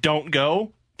Goldie don't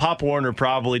go, Pop Warner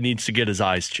probably needs to get his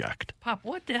eyes checked. Pop,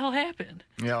 what the hell happened?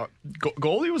 Yeah,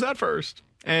 Goldie was at first,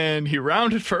 and he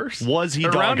rounded first. Was he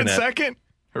dogging rounded it? Second,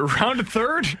 rounded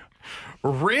third,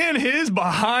 ran his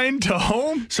behind to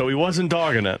home. So he wasn't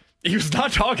dogging it. He was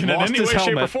not dogging it in any way,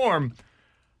 shape, or form.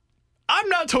 I'm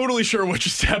not totally sure what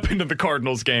just happened in the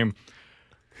Cardinals game.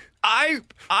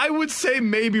 I would say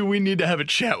maybe we need to have a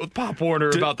chat with Pop Warner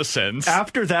about the sentence.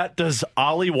 After that, does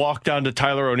Ollie walk down to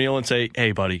Tyler O'Neill and say,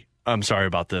 hey, buddy, I'm sorry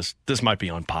about this. This might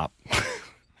be on Pop.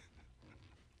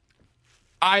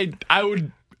 I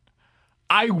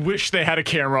wish they had a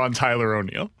camera on Tyler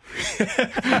O'Neill.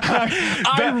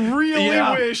 I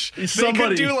really wish they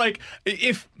could do, like,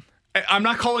 if... I'm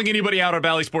not calling anybody out at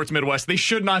Valley Sports Midwest. They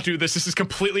should not do this. This is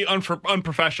completely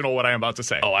unprofessional, what I am about to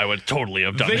say. Oh, I would totally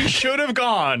have done it. They should have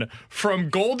gone from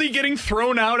Goldie getting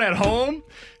thrown out at home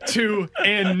to,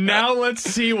 and now let's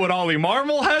see what Ollie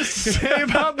Marmol has to say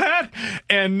about that,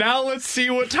 and now let's see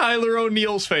what Tyler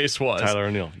O'Neill's face was. Tyler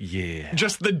O'Neill, yeah.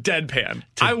 Just the deadpan.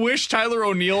 I wish Tyler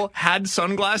O'Neill had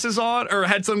sunglasses on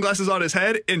his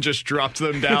head and just dropped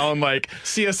them down like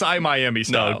CSI Miami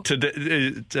style. No,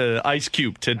 today, Ice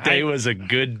Cube, today was a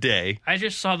good day. I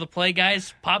just saw the play,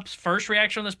 guys. Pop's first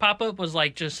reaction on this pop-up was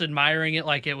like just admiring it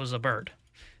like it was a bird.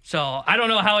 So I don't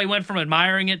know how he went from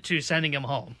admiring it to sending him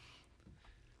home.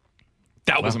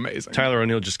 That was amazing. Tyler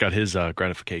O'Neill just got his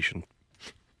gratification.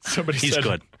 He's said,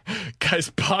 good.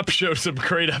 Guys, Pop showed some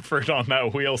great effort on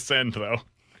that wheel send, though.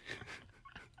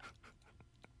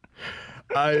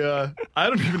 I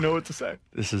don't even know what to say.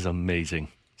 This is amazing.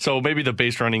 So maybe the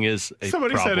base running is a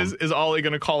Somebody problem. said, is Ollie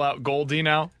going to call out Goldie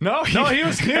now? No, he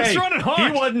was running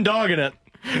hard. He wasn't dogging it.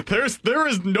 There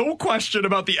is no question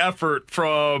about the effort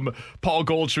from Paul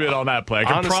Goldschmidt on that play. I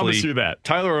can Honestly, promise you that.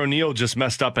 Tyler O'Neill just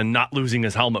messed up and not losing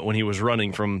his helmet when he was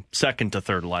running from second to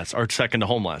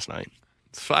home last night.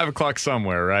 It's 5 o'clock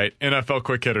somewhere, right? NFL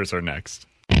Quick Hitters are next.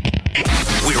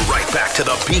 We're right back to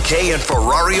the BK and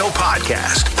Ferrario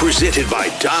podcast, presented by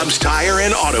Dobbs Tire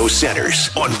and Auto Centers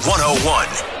on 101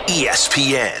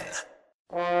 ESPN.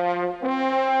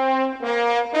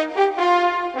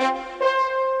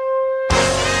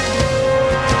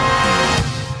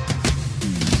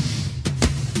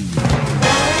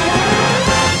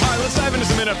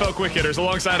 NFL Quick Hitters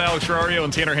alongside Alex Ferrario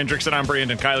and Tanner Hendrickson. I'm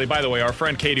Brandon Kiley. By the way, our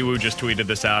friend Katie Wu just tweeted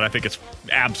this out. I think it's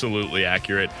absolutely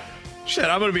accurate. Shit,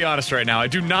 I'm going to be honest right now. I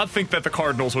do not think that the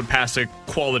Cardinals would pass a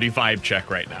quality vibe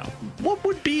check right now. What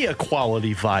would be a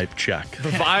quality vibe check? The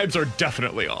vibes are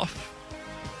definitely off.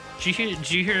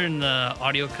 Did you hear in the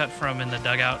audio cut from in the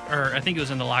dugout, or I think it was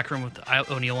in the locker room with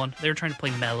the O'Neill one? They were trying to play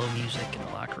mellow music in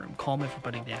the locker room, calm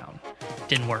everybody down.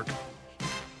 Didn't work.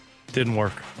 Didn't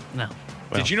work. No.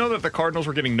 Well. Did you know that the Cardinals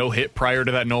were getting no hit prior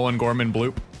to that Nolan Gorman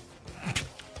bloop?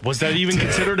 Was that even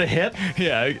considered a hit?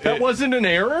 Yeah. That wasn't an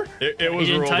error? It was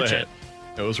ruled a hit.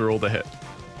 It was ruled a hit.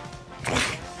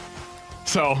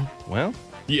 So, well,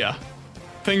 yeah.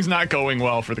 Things not going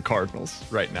well for the Cardinals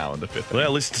right now in the fifth. Well,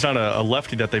 at least it's not a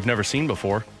lefty that they've never seen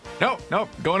before. No.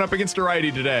 Going up against a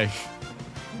righty today.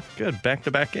 Good.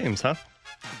 Back-to-back games, huh?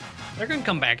 They're going to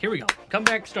come back. Here we go. Come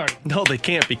back starting. No, they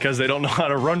can't because they don't know how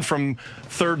to run from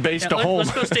third base to home.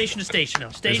 Let's go station to station now.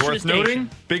 Station worth to station. Noting,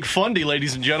 Big Fundy,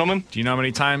 ladies and gentlemen. Do you know how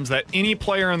many times that any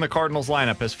player in the Cardinals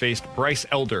lineup has faced Bryce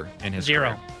Elder in his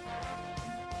Zero. career?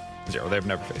 Zero. They've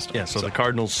never faced him. Yeah, so the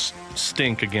Cardinals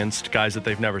stink against guys that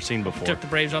they've never seen before. Took the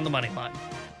Braves on the money line.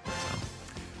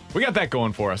 We got that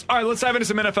going for us. All right, let's dive into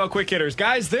some NFL quick hitters.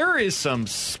 Guys, there is some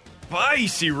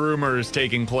spicy rumors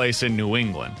taking place in New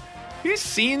England. You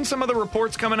seen some of the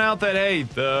reports coming out that, hey,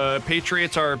 the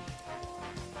Patriots are at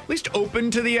least open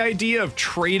to the idea of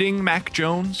trading Mac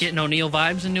Jones? Getting O'Neill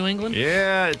vibes in New England?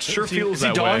 Yeah, it sure feels that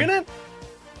way. Is he dogging it?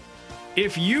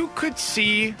 If you could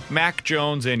see Mac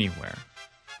Jones anywhere,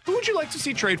 who would you like to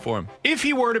see trade for him? If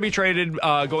he were to be traded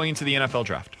going into the NFL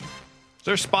draft, is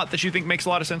there a spot that you think makes a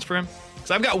lot of sense for him?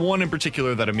 Because I've got one in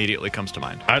particular that immediately comes to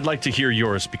mind. I'd like to hear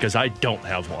yours because I don't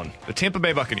have one. The Tampa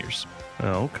Bay Buccaneers.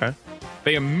 Oh, okay.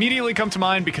 They immediately come to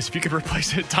mind because if you could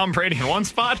replace Tom Brady in one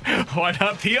spot, why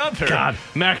not the other? God,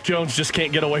 Mac Jones just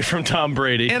can't get away from Tom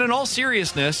Brady. And in all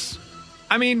seriousness,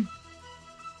 I mean,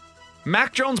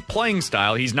 Mac Jones' playing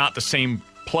style, he's not the same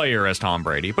player as Tom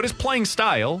Brady, but his playing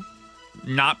style,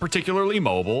 not particularly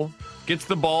mobile, gets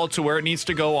the ball to where it needs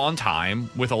to go on time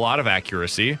with a lot of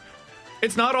accuracy.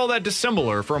 It's not all that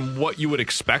dissimilar from what you would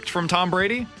expect from Tom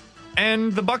Brady.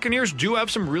 And the Buccaneers do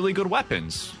have some really good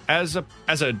weapons as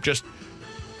a just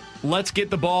let's get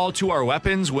the ball to our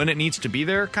weapons when it needs to be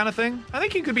there kind of thing. I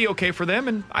think he could be okay for them,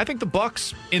 and I think the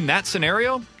Bucs in that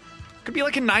scenario could be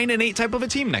like a 9-8 type of a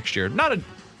team next year. Not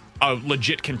a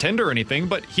legit contender or anything,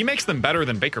 but he makes them better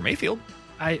than Baker Mayfield.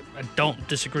 I don't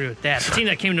disagree with that. The team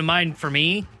that came to mind for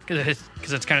me, because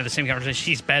it's kind of the same conversation,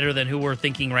 he's better than who we're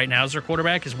thinking right now as their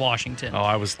quarterback, is Washington. Oh,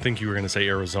 I was thinking you were going to say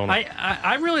Arizona.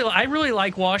 I really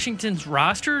like Washington's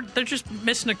roster. They're just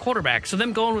missing a quarterback. So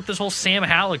them going with this whole Sam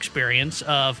Howell experience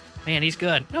of, man, he's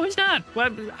good. No, he's not.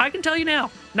 Well, I can tell you now,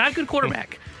 not a good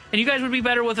quarterback. And you guys would be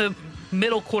better with a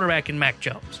middle quarterback in Mac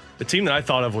Jones. The team that I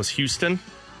thought of was Houston.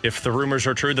 If the rumors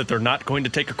are true that they're not going to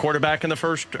take a quarterback in the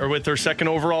first or with their second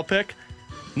overall pick,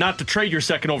 not to trade your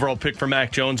second overall pick for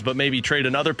Mac Jones, but maybe trade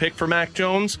another pick for Mac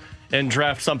Jones and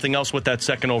draft something else with that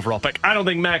second overall pick. I don't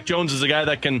think Mac Jones is a guy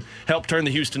that can help turn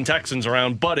the Houston Texans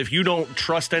around, but if you don't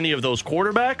trust any of those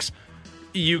quarterbacks,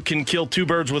 you can kill two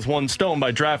birds with one stone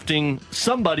by drafting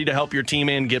somebody to help your team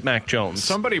and get Mac Jones.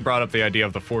 Somebody brought up the idea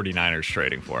of the 49ers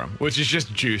trading for him, which is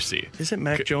just juicy. Isn't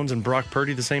Mac Jones and Brock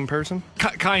Purdy the same person?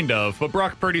 Kind of, but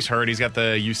Brock Purdy's hurt. He's got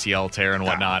the UCL tear and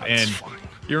whatnot. And fine.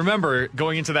 You remember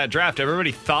going into that draft,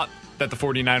 everybody thought that the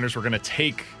 49ers were going to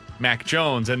take Mac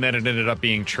Jones, and then it ended up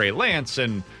being Trey Lance,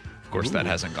 and of course that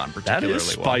hasn't gone particularly well. That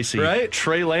is spicy, right?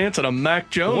 Trey Lance and a Mac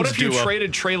Jones. What if you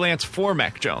traded Trey Lance for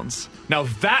Mac Jones? Now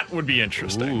that would be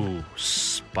interesting. Ooh,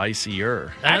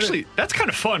 spicier. Actually, that's kind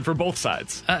of fun for both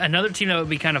sides. Another team that would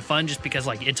be kind of fun just because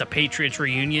like it's a Patriots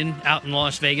reunion out in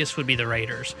Las Vegas would be the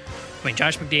Raiders. I mean,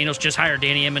 Josh McDaniels just hired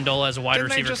Danny Amendola as a wide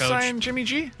receiver coach. Didn't they just sign Jimmy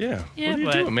G? Yeah. What are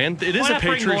you doing, man? It is a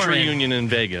Patriots reunion in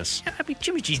Vegas. Yeah, I mean,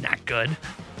 Jimmy G's not good.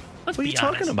 What are you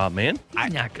talking about, man?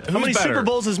 He's not good. How many Super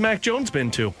Bowls has Mac Jones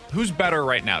been to? Who's better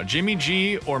right now, Jimmy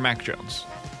G or Mac Jones?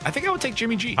 I think I would take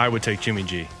Jimmy G. I would take Jimmy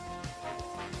G.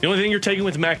 The only thing you're taking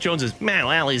with Mac Jones is, man,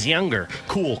 well, he's younger.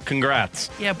 Cool, congrats.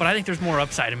 Yeah, but I think there's more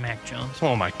upside in Mac Jones.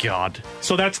 Oh, my God.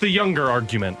 So that's the younger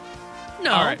argument.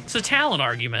 No, All right. It's a talent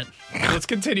argument. Let's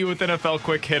continue with NFL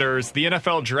quick hitters. The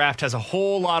NFL draft has a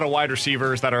whole lot of wide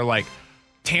receivers that are like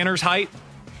Tanner's height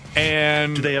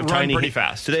and do they have run pretty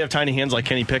fast. Do they have tiny hands like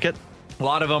Kenny Pickett? A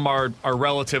lot of them are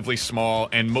relatively small,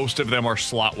 and most of them are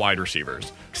slot wide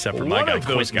receivers. Except for my guy,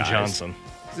 Quentin Johnson.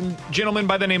 A gentleman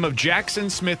by the name of Jackson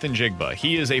Smith-Njigba.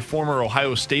 He is a former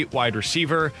Ohio State wide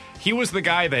receiver. He was the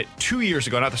guy that 2 years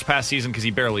ago, not this past season because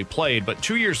he barely played, but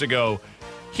 2 years ago,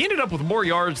 he ended up with more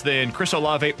yards than Chris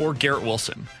Olave or Garrett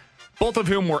Wilson, both of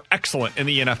whom were excellent in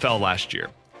the NFL last year.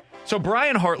 So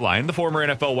Brian Hartline, the former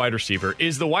NFL wide receiver,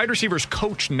 is the wide receivers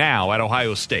coach now at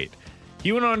Ohio State.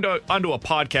 He went onto a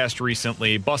podcast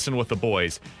recently, Bussin' with the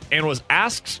Boys, and was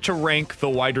asked to rank the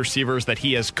wide receivers that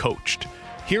he has coached.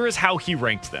 Here is how he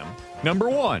ranked them. Number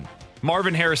 1,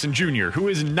 Marvin Harrison Jr., who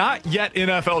is not yet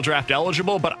NFL draft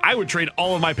eligible, but I would trade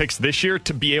all of my picks this year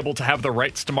to be able to have the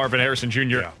rights to Marvin Harrison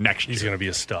Jr. next year. He's going to be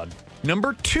a stud.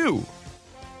 Number 2,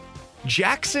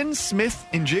 Jackson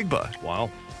Smith-Njigba.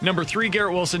 Wow. Number 3,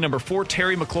 Garrett Wilson. Number 4,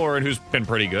 Terry McLaurin, who's been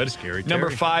pretty good. Scary Number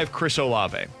Terry. 5, Chris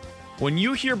Olave. When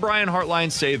you hear Brian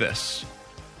Hartline say this,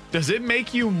 does it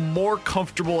make you more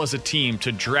comfortable as a team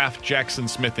to draft Jackson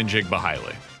Smith-Njigba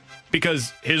highly?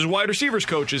 Because his wide receivers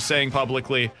coach is saying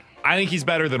publicly, I think he's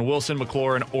better than Wilson,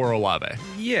 McLaurin, or Olave.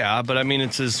 Yeah, but I mean,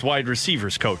 it's his wide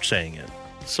receivers coach saying it.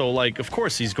 So, like, of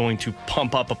course he's going to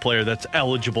pump up a player that's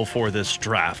eligible for this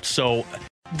draft. So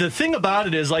the thing about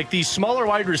it is, like, these smaller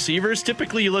wide receivers,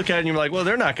 typically you look at it and you're like, well,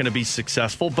 they're not going to be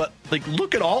successful. But, like,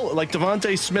 look at all, like,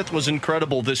 Devontae Smith was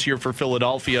incredible this year for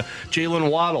Philadelphia. Jalen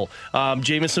Waddle,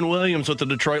 Jamison Williams with the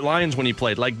Detroit Lions when he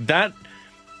played. Like, that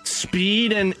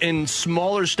speed and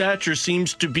smaller stature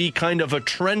seems to be kind of a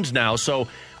trend now. So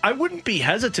I wouldn't be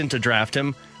hesitant to draft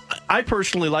him. I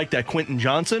personally like that Quentin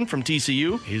Johnson from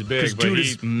TCU. He's big, because dude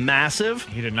is massive.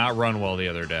 He did not run well the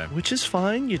other day. Which is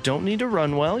fine. You don't need to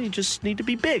run well. You just need to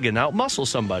be big and outmuscle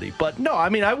somebody. But no, I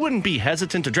mean, I wouldn't be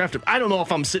hesitant to draft him. I don't know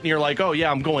if I'm sitting here like, oh,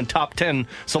 yeah, I'm going top 10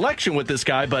 selection with this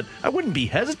guy, but I wouldn't be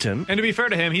hesitant. And to be fair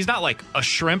to him, he's not like a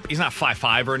shrimp. He's not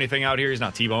 5'5" or anything out here. He's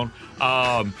not T-Bone.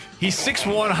 He's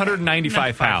 6'1",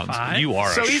 195 pounds. You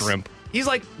are a shrimp. He's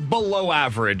like below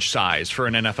average size for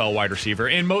an NFL wide receiver,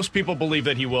 and most people believe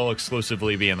that he will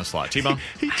exclusively be in the slot. T-Bone?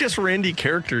 He just Randy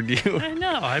charactered you. I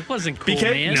know. I wasn't cool,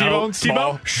 BK? man. No,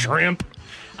 T-Bone? Shrimp.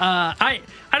 I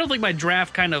don't think my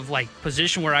draft kind of like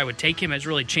position where I would take him has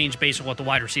really changed based on what the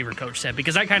wide receiver coach said,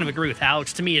 because I kind of agree with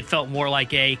Alex. To me, it felt more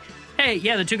like hey,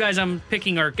 yeah, the two guys I'm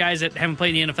picking are guys that haven't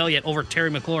played in the NFL yet over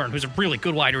Terry McLaurin, who's a really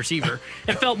good wide receiver.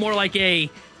 It felt more like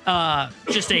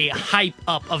just a hype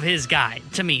up of his guy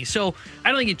to me. So I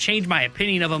don't think it changed my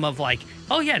opinion of him of like,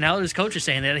 oh yeah, now that his coach is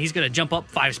saying that, he's going to jump up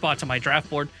 5 spots on my draft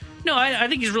board. No, I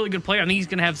think he's a really good player. I think he's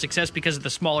going to have success because of the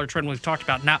smaller trend we've talked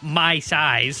about. Not my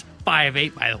size,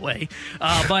 5'8", by the way.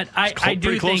 But I do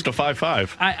pretty close think, to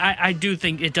 5'5". I do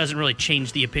think it doesn't really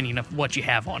change the opinion of what you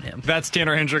have on him. That's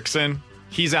Tanner Hendrickson.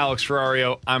 He's Alex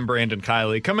Ferrario. I'm Brandon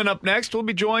Kiley. Coming up next, we'll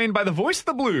be joined by the voice of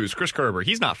the Blues, Chris Kerber.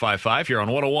 He's not 5'5", here on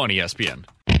 101 ESPN.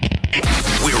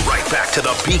 We're right back to the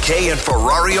BK and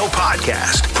Ferrario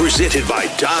podcast, presented by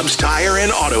Dobbs Tire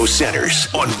and Auto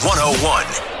Centers on 101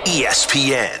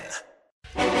 ESPN.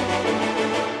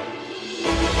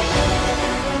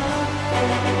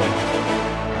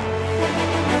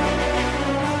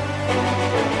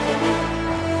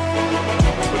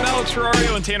 With Alex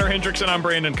Ferrario and Tanner Hendrickson, I'm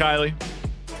Brandon Kiley.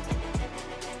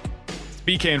 It's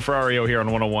BK and Ferrario here on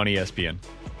 101 ESPN.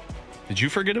 Did you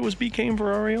forget it was BK and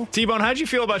Ferrario? T-Bone, how'd you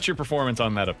feel about your performance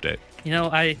on that update? You know,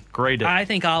 I Graded.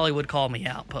 think Ollie would call me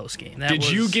out post-game. Did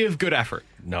you give good effort?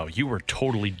 No, you were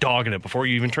totally dogging it before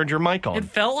you even turned your mic on. It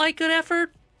felt like good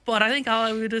effort, but I think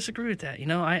Ollie would disagree with that. You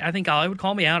know, I think Ollie would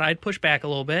call me out. I'd push back a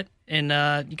little bit, and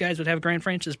you guys would have Grant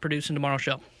Francis producing tomorrow's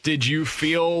show. Did you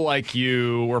feel like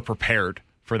you were prepared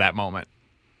for that moment?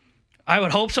 I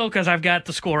would hope so, because I've got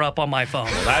the score up on my phone.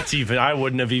 I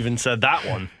wouldn't have even said that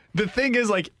one. The thing is,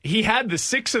 like, he had the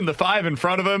 6 and the 5 in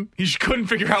front of him. He just couldn't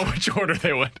figure out which order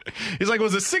they went. He's like,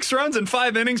 was it 6 runs in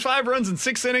 5 innings, 5 runs in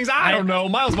 6 innings? I don't know.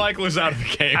 Miles Michael is out of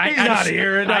the game. He's out of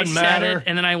here. It doesn't matter. It,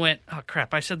 and then I went, oh,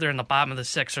 crap. I said they're in the bottom of the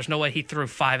 6th. There's no way he threw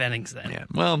 5 innings then. Yeah,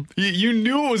 well, you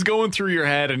knew it was going through your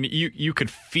head, and you could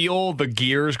feel the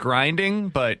gears grinding,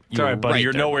 but all right, buddy.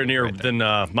 You're nowhere near than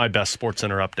my best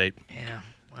SportsCenter update. Yeah,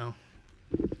 well.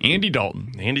 Andy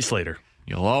Dalton. Andy Slater.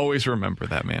 You'll always remember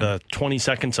that, man. The 20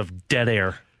 seconds of dead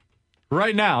air.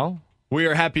 Right now, We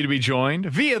are happy to be joined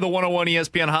via the 101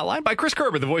 ESPN hotline by Chris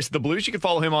Kerber, the voice of the Blues. You can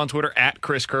follow him on Twitter at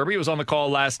Chris Kerber. He was on the call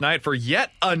last night for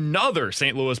yet another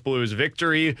St. Louis Blues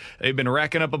victory. They've been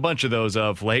racking up a bunch of those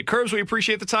of late. Kerbs, we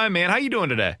appreciate the time, man. How you doing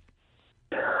today?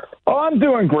 Oh, I'm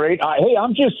doing great. Hey,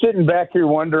 I'm just sitting back here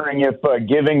wondering if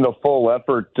giving the full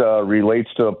effort relates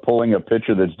to pulling a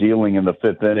pitcher that's dealing in the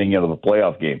fifth inning of the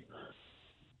playoff game.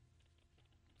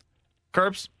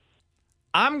 Kerbs?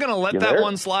 I'm going to let that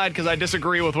one slide because I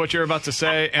disagree with what you're about to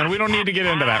say, and we don't need to get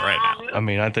into that right now. I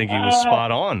mean, I think he was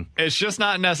spot on. It's just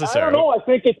not necessary. I don't know.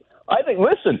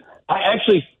 Listen,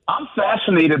 I'm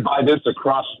fascinated by this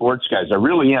across sports, guys. I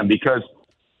really am, because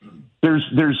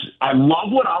I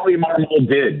love what Ollie Marmol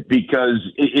did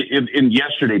in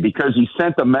yesterday, because he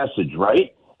sent a message,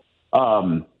 right?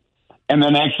 And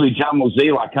then actually John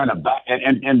Mozeliak kind of back,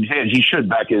 and he should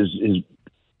back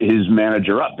his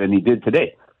manager up, and he did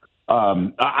today.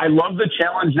 I love the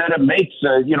challenge that it makes,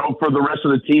 for the rest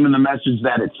of the team and the message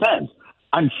that it sends.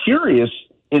 I'm curious,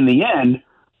 in the end,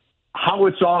 how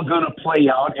it's all going to play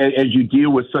out as you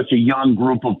deal with such a young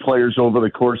group of players over the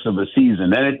course of a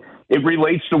season. And it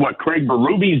relates to what Craig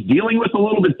Berube is dealing with a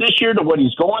little bit this year, to what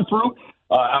he's going through.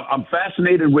 I'm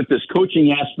fascinated with this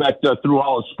coaching aspect through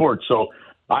all of sports. So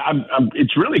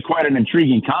it's really quite an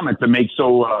intriguing comment to make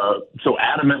so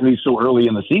adamantly so early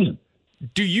in the season.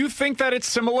 Do you think that it's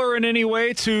similar in any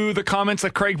way to the comments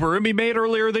that Craig Berube made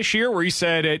earlier this year, where he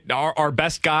said our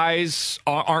best guys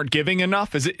aren't giving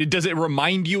enough? Does it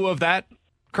remind you of that,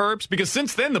 Kerbs? Because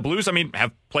since then, the Blues,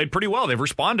 have played pretty well. They've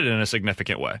responded in a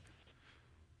significant way.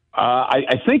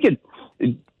 I think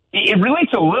it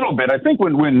relates a little bit. I think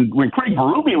when Craig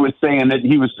Berube was saying that,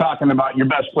 he was talking about your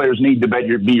best players need to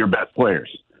be your best players.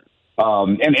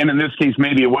 And in this case,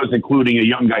 maybe it was including a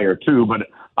young guy or two, but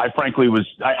I frankly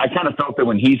I kind of felt that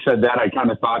when he said that, I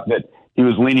kind of thought that he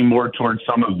was leaning more towards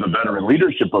some of the veteran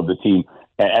leadership of the team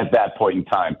at that point in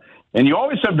time. And you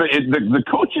always have the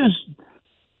coaches,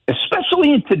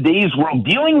 especially in today's world,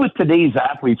 dealing with today's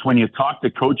athletes, when you talk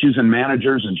to coaches and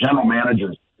managers and general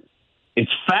managers,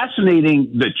 it's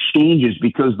fascinating the changes,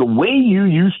 because the way you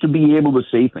used to be able to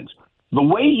say things, the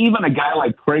way even a guy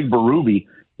like Craig Berube,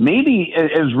 maybe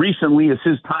as recently as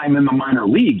his time in the minor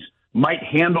leagues, might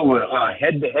handle a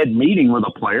head-to-head meeting with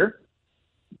a player,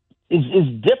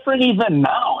 is different even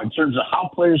now in terms of how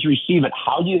players receive it,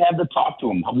 how you have to talk to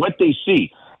them, what they see.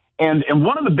 And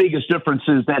one of the biggest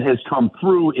differences that has come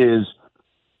through is,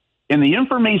 in the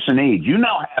information age, you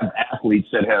now have athletes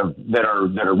that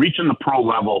are reaching the pro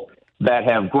level, that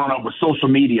have grown up with social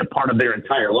media part of their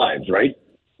entire lives, right?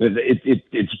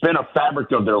 It's been a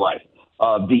fabric of their life.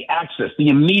 The access, the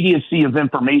immediacy of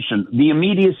information, the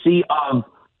immediacy of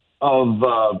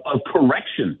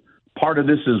correction, part of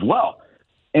this as well.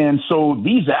 And so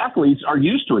these athletes are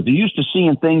used to it. They're used to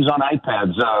seeing things on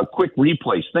iPads, quick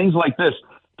replays, things like this.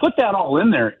 Put that all in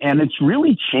there, and it's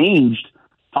really changed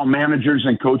how managers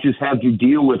and coaches have to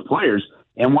deal with players.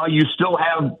 And while you still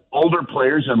have older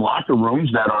players in locker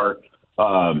rooms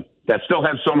that still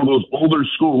have some of those older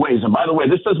school ways, and by the way,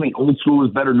 this doesn't mean old school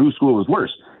is better, new school is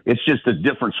worse. It's just a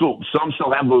different school. Some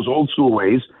still have those old school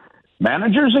ways.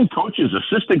 Managers and coaches,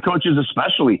 assistant coaches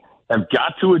especially, have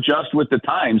got to adjust with the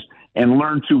times and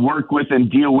learn to work with and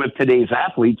deal with today's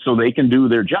athletes so they can do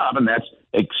their job, and that's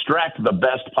extract the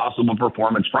best possible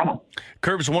performance from them.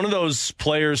 Kerbs, one of those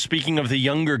players, speaking of the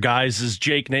younger guys, is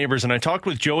Jake Neighbors, and I talked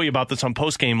with Joey about this on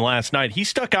postgame last night. He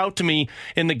stuck out to me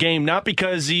in the game, not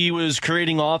because he was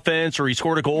creating offense or he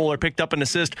scored a goal or picked up an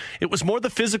assist. It was more the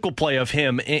physical play of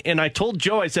him, and I told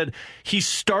Joe, I said, he's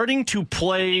starting to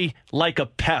play like a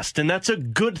pest, and that's a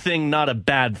good thing, not a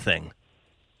bad thing.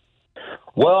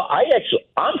 Well,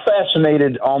 I'm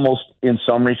fascinated almost in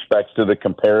some respects to the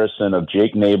comparison of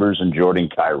Jake Neighbors and Jordan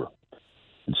Kyrou.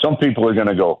 And some people are going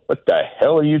to go, what the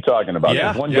hell are you talking about?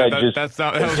 Yeah, that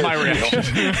was my reaction.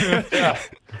 Yeah.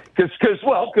 Because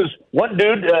one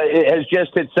dude has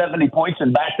just hit 70 points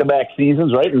in back-to-back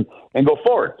seasons, right, and go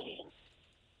forward.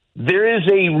 There is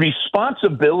a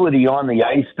responsibility on the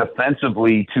ice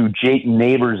defensively to Jake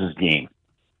Neighbors' game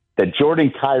that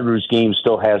Jordan Kyrou's game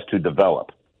still has to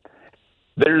develop.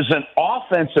 There's an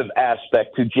offensive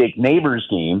aspect to Jake Neighbors'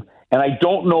 game, and I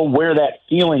don't know where that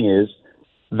feeling is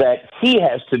that he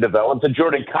has to develop. That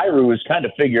Jordan Kyrou has kind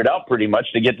of figured out pretty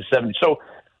much to get to 70. So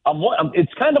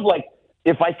it's kind of like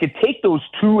if I could take those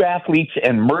two athletes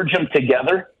and merge them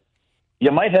together,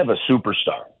 you might have a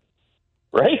superstar,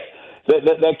 right?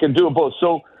 That can do it both.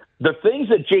 So the things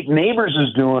that Jake Neighbors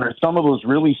is doing are some of those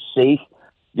really safe,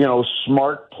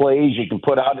 smart plays you can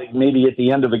put out maybe at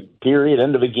the end of the period,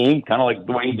 end of the game, kind of like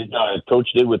the way Coach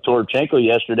did with Toropchenko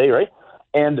yesterday, right?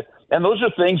 And those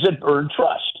are things that earn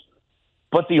trust.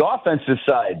 but the offensive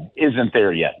side isn't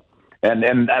there yet.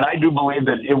 And I do believe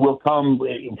that it will come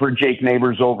for Jake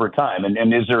Neighbors over time.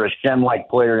 And is there a Shen-like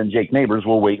player in Jake Neighbors?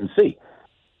 We'll wait and see.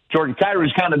 Jordan Kyrou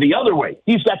is kind of the other way.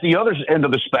 He's got the other end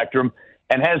of the spectrum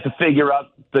and has to figure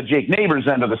out the Jake Neighbors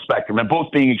end of the spectrum, and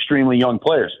both being extremely young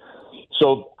players.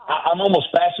 So I'm almost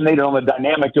fascinated on the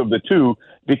dynamic of the two,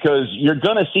 because you're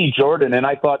going to see Jordan, and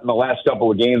I thought in the last couple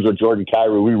of games with Jordan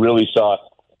Kyrou, we really saw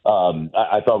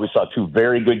I thought we saw two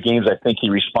very good games. I think he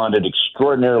responded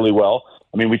extraordinarily well.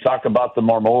 I mean, we talked about the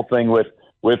Marmol thing with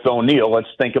O'Neal. Let's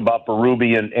think about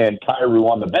Berube and Kyrou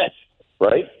on the bench,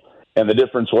 right? And the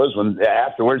difference was when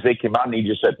afterwards they came out and he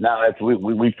just said, "No,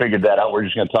 we figured that out. We're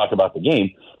just going to talk about the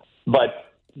game."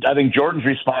 But I think Jordan's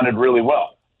responded really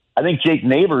well. I think Jake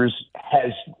Neighbors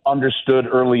has understood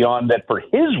early on that for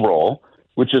his role,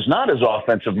 which is not as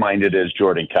offensive-minded as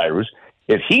Jordan Kyrou's,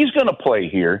 if he's going to play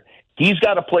here, he's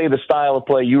got to play the style of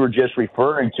play you were just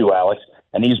referring to, Alex,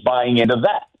 and he's buying into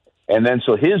that. And then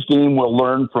so his game will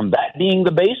learn from that being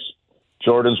the base.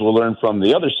 Jordan's will learn from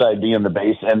the other side being the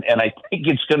base. And I think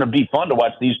it's going to be fun to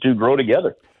watch these two grow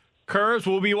together. Curves,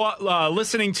 we'll be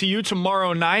listening to you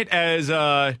tomorrow night as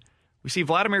we see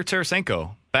Vladimir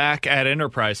Tarasenko back at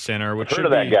Enterprise Center, which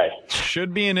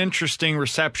should be an interesting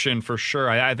reception for sure.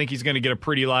 I think he's going to get a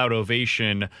pretty loud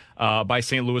ovation by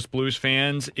St. Louis Blues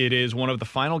fans. It is one of the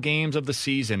final games of the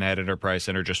season at Enterprise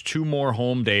Center. Just 2 more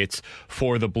home dates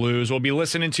for the Blues. We'll be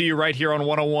listening to you right here on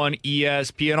 101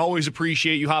 ESPN. Always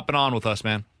appreciate you hopping on with us,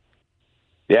 man.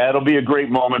 Yeah, it'll be a great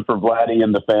moment for Vladdy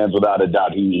and the fans, without a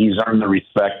doubt. He's earned the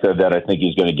respect that I think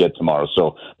he's going to get tomorrow.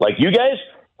 So, like you guys,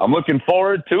 I'm looking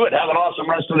forward to it. Have an awesome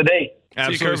rest of the day.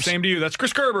 Absolutely. Same to you. That's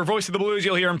Chris Kerber, voice of the Blues.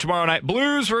 You'll hear him tomorrow night.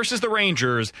 Blues versus the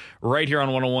Rangers right here on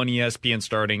 101 ESPN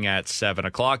starting at 7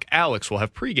 o'clock. Alex will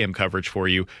have pregame coverage for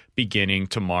you beginning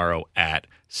tomorrow at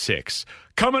 6.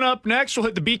 Coming up next, we'll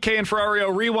hit the BK and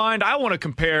Ferrario Rewind. I want to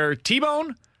compare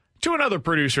T-Bone to another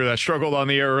producer that struggled on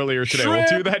the air earlier today. We'll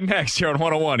do that next here on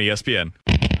 101 ESPN.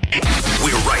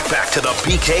 We're right back to the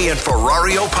BK and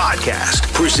Ferrario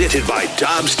podcast, presented by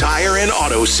Dobbs Tire and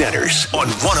Auto Centers on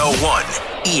 101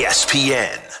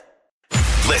 ESPN.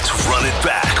 Let's run it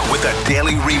back with a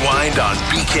daily rewind on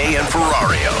BK and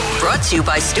Ferrario. Brought to you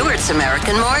by Stewart's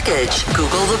American Mortgage.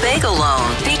 Google the Bagel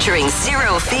Loan, featuring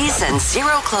 0 fees and 0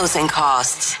 closing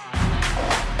costs.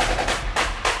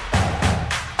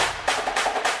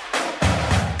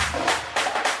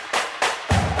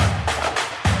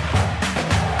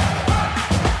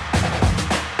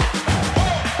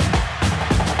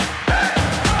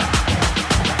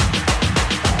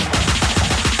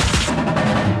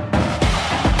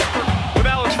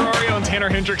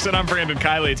 Hendrickson, I'm Brandon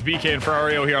Kiley. It's BK and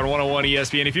Ferrario here on 101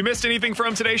 ESPN. If you missed anything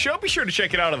from today's show, be sure to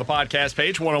check it out on the podcast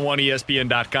page,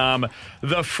 101ESPN.com.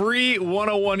 The free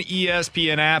 101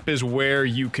 ESPN app is where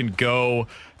you can go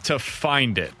to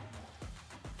find it.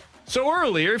 So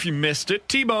earlier, if you missed it,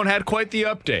 T-Bone had quite the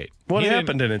update. What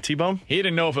happened in it, T-Bone? He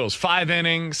didn't know if it was 5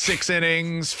 innings, 6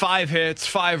 innings, 5 hits,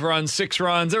 5 runs, 6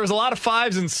 runs. There was a lot of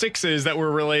 5s and 6s that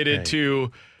were related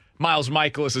to Miles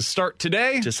Michaelis' start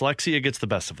today. Dyslexia gets the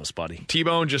best of us, buddy.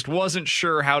 T-Bone just wasn't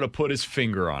sure how to put his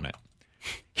finger on it.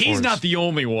 He's not the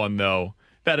only one, though,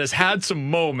 that has had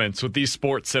some moments with these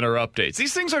Sports Center updates.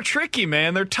 These things are tricky,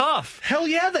 man. They're tough. Hell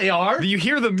yeah, they are. You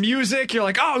hear the music, you're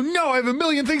like, oh no, I have a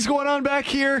million things going on back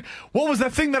here. What was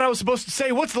that thing that I was supposed to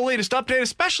say? What's the latest update?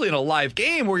 Especially in a live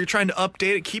game where you're trying to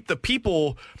update it, keep the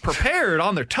people prepared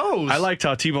on their toes. I liked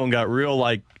how T-Bone got real,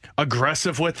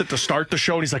 aggressive with it to start the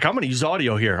show, and he's like, I'm going to use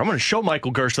audio here. I'm going to show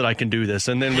Michael Gerst that I can do this,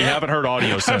 and then we haven't heard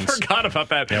audio since. I forgot about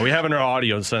that. Yeah, we haven't heard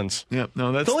audio since. Yep,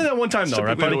 no, that's it's only that one time, though,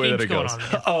 right, buddy? The way that it goes.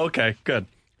 Oh, okay, good.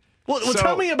 Well,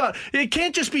 tell me about it.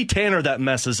 Can't just be Tanner that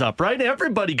messes up, right?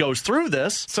 Everybody goes through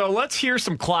this. So let's hear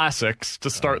some classics to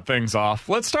start things off.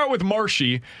 Let's start with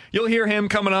Marshy. You'll hear him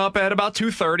coming up at about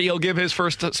 2:30. He'll give his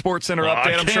first Sports Center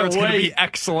update. I'm sure it's going to be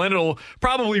excellent. It'll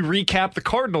probably recap the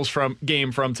Cardinals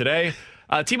game from today.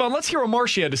 T-Bone, let's hear what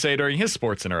Marshy had to say during his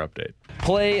Sports Center update.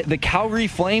 Play the Calgary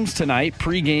Flames tonight,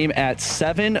 pregame at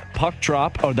 7, puck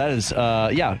drop. Oh, that is,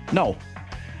 No,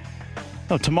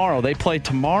 tomorrow. They play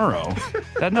tomorrow.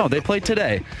 No, they play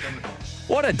today.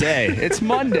 What a day. It's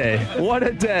Monday. What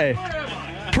a day.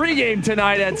 Pregame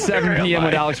tonight at 7 p.m.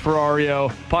 with Alex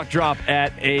Ferrario. Puck drop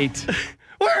at 8.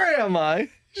 Where am I?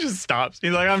 He just stops.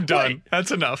 He's like, I'm done. Wait.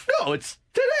 That's enough. No, it's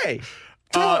today.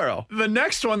 Tomorrow. The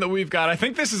next one that we've got, I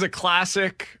think this is a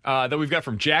classic that we've got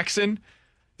from Jackson.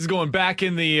 This is going back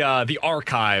in the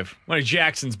archive. One of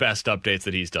Jackson's best updates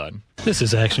that he's done. This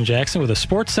is Action Jackson with a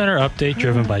Sports Center update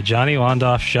driven by Johnny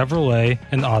Londoff Chevrolet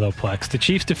and Autoplex. The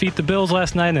Chiefs defeat the Bills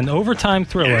last night in an overtime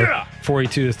thriller,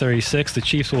 42-36. The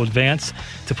Chiefs will advance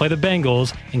to play the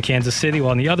Bengals in Kansas City,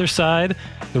 while on the other side,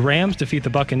 the Rams defeat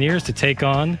the Buccaneers to take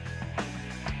on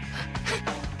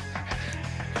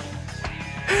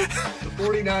the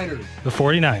 49ers. The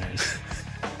 49ers.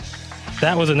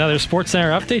 That was another Sports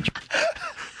Center update.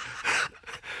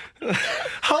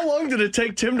 How long did it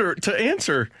take Tim to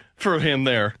answer for him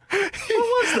there? What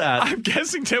was that? I'm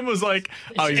guessing Tim was like,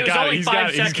 oh, he's got it. He's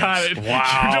got it.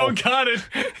 Wow. You don't got it.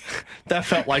 That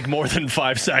felt like more than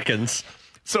 5 seconds.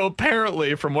 So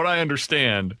apparently, from what I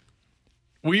understand,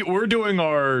 we're doing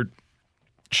our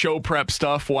show prep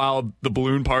stuff while the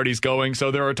balloon party's going. So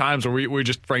there are times where we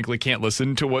just frankly can't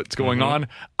listen to what's going on.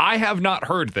 I have not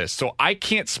heard this, so I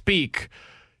can't speak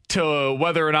to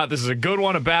whether or not this is a good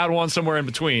one, a bad one, somewhere in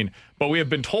between. But we have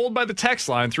been told by the text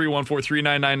line,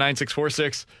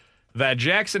 314-399-9646, that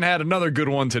Jackson had another good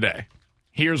one today.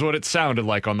 Here's what it sounded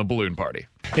like on the balloon party.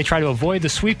 They try to avoid the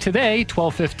sweep today.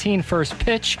 12:15 first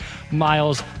pitch.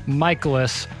 Miles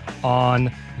Michaelis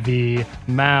on the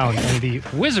mound, and the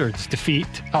Wizards defeat.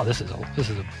 Oh, this is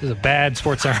a bad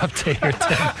Sports Center update here,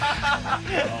 Tim.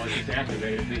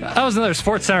 That was another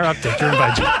Sports Center update driven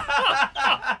by John.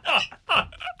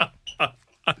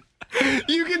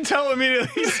 You can tell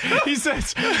immediately. He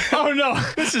says, "Oh no,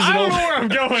 this is I don't know where I'm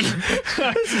going."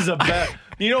 This is a bad.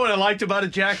 You know what I liked about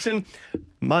it, Jackson?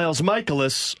 Miles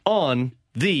Michaelis on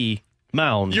the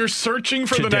mound. You're searching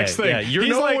for today. the next thing. Yeah, you He's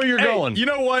know like, where you're hey, going. You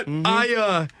know what?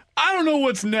 I don't know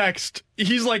what's next.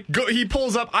 He's like, he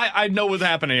pulls up. I know what's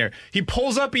happening here. He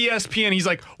pulls up ESPN. He's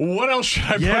like, what else should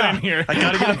I put in here? I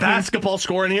got to get a basketball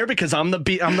score in here because I'm the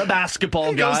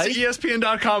basketball guy. He goes to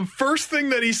ESPN.com. First thing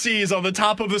that he sees on the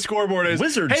top of the scoreboard is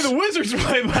Wizards. Hey, the Wizards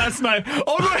played last night.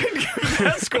 I'll go ahead and give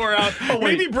that score out.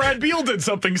 Maybe Brad Beal did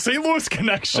something. St. Louis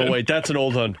connection. Oh wait, that's an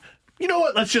old one. You know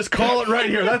what? Let's just call it right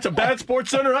here. That's a bad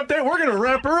Sports Center update. We're going to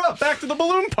wrap her up. Back to the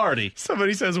balloon party.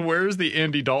 Somebody says, where's the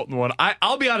Andy Dalton one?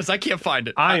 I'll be honest, I can't find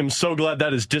it. I am so glad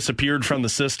that has disappeared from the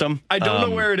system. I don't know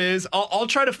where it is. I'll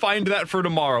try to find that for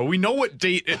tomorrow. We know what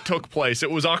date it took place. It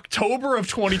was October of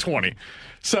 2020.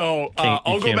 So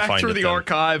I'll go back through the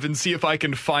archive and see if I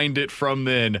can find it from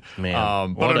then.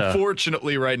 Man, but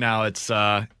unfortunately, right now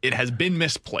it has been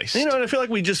misplaced. You know, and I feel like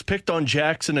we just picked on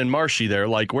Jackson and Marshy there.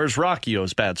 Like, where's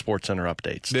Rockio's bad Sports Center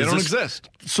updates? They don't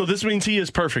exist. So this means he is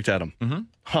perfect at them. Mm-hmm.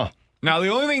 Huh. Now, the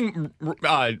only thing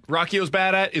Rockio's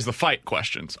bad at is the fight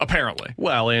questions, apparently.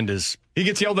 Well, he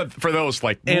gets yelled at for those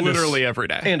literally every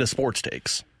day. And his sports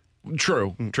takes.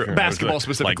 True. Basketball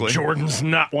specifically. Like Jordan's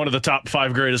not one of the top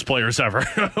 5 greatest players ever.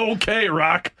 Okay,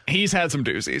 Rock. He's had some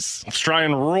doozies. Let's try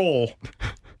and roll.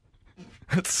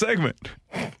 That's a segment.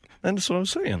 That's what I'm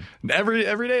saying. Every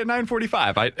day at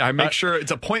 9:45, I make sure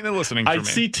it's appointment listening for me. I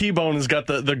see T-Bone has got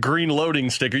the green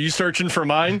loading stick. Are you searching for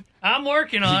mine? I'm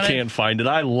working on it. He can't find it.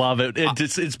 I love it.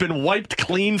 It's been wiped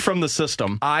clean from the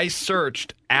system. I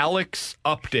searched Alex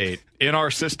update in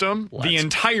our system, the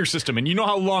entire system, and you know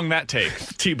how long that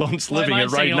takes. T-Bone's living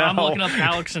it right now. I'm looking up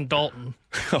Alex and Dalton.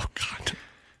 Oh, God.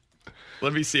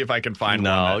 Let me see if I can find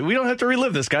one. No, we don't have to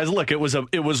relive this, guys. Look, it was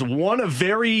one of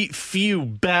very few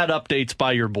bad updates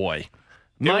by your boy.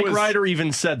 Mike Ryder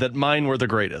even said that mine were the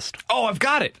greatest. Oh, I've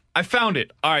got it. I found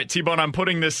it. All right, T-Bone, I'm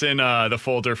putting this in the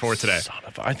folder for today.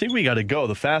 I think we got to go.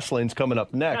 The fast lane's coming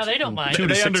up next. No, they don't mind. 2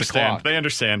 to 6 understand. o'clock. They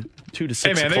understand. 2 to 6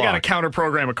 Hey, man, o'clock. they got to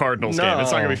counter-program a Cardinals game.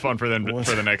 It's not going to be fun for them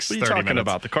for the next 30 minutes. What are you talking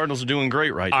about? The Cardinals are doing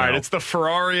great right now. All right, it's the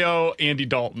Ferrario Andy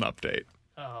Dalton update.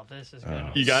 Oh, this is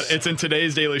good. It's in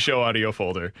today's Daily Show audio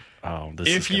folder. Oh, this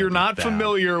if you're not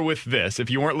familiar with this,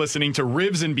 if you weren't listening to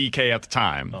Rivs and BK at the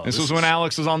time, this was when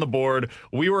Alex was on the board.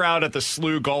 We were out at the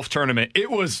SLU golf tournament.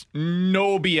 It was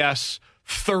no BS,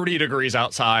 30 degrees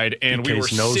outside, and we were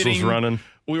sitting.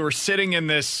 We were sitting in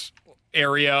this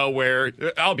area where,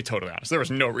 I'll be totally honest, there was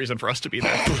no reason for us to be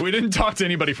there. We didn't talk to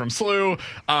anybody from SLU.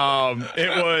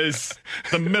 It was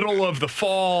the middle of the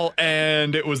fall,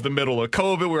 and it was the middle of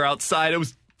COVID. We were outside.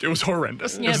 It was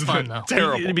horrendous. Yeah, it was fun, though.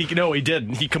 Terrible. No, he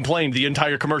didn't. He complained the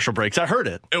entire commercial breaks. I heard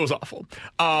it. It was awful.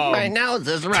 My nose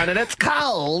is running. It's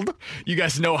cold. You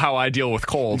guys know how I deal with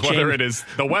cold, whether it is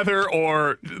the weather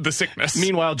or the sickness.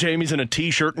 Meanwhile, Jamie's in a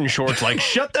T-shirt and shorts like,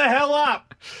 shut the hell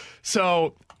up.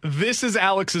 So this is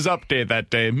Alex's update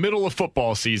that day, middle of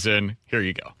football season. Here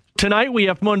you go. Tonight we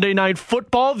have Monday Night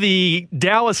Football. The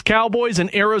Dallas Cowboys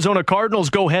and Arizona Cardinals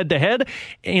go head-to-head.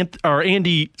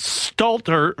 Andy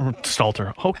Stalter.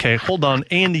 Okay, hold on.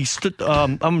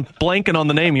 I'm blanking on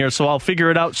the name here, so I'll figure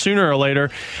it out sooner or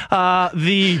later.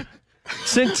 The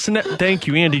Cincinnati. Thank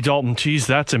you, Andy Dalton. Jeez,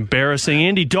 that's embarrassing.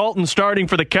 Andy Dalton starting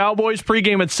for the Cowboys.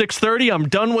 Pregame at 6:30. I'm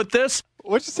done with this.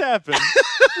 What just happened?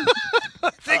 I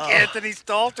think Anthony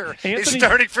Stalter is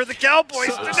starting for the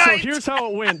Cowboys tonight. So here's how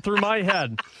it went through my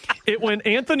head. It went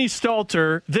Anthony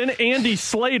Stalter, then Andy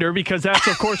Slater, because that's,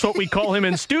 of course, what we call him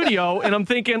in studio. And I'm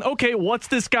thinking, okay, what's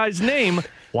this guy's name?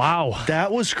 Wow.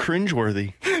 That was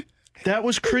cringeworthy. That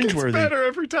was cringeworthy. It's better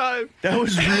every time. That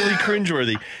was really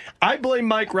cringeworthy. I blame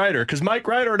Mike Ryder, because Mike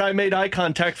Ryder and I made eye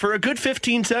contact for a good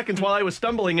 15 seconds while I was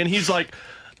stumbling, and he's like,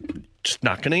 just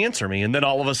not going to answer me. And then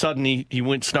all of a sudden he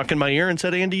snuck in my ear and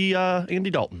said Andy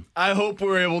Dalton. I hope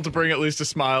we're able to bring at least a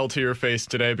smile to your face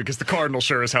today, because the Cardinals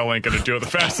sure as hell ain't going to do it. The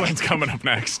Fast Lane's coming up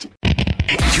next.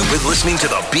 You've been listening to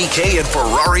the BK and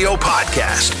Ferrario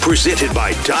podcast, presented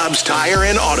by Dobbs Tire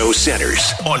and Auto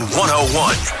Centers on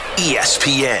 101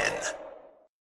 ESPN.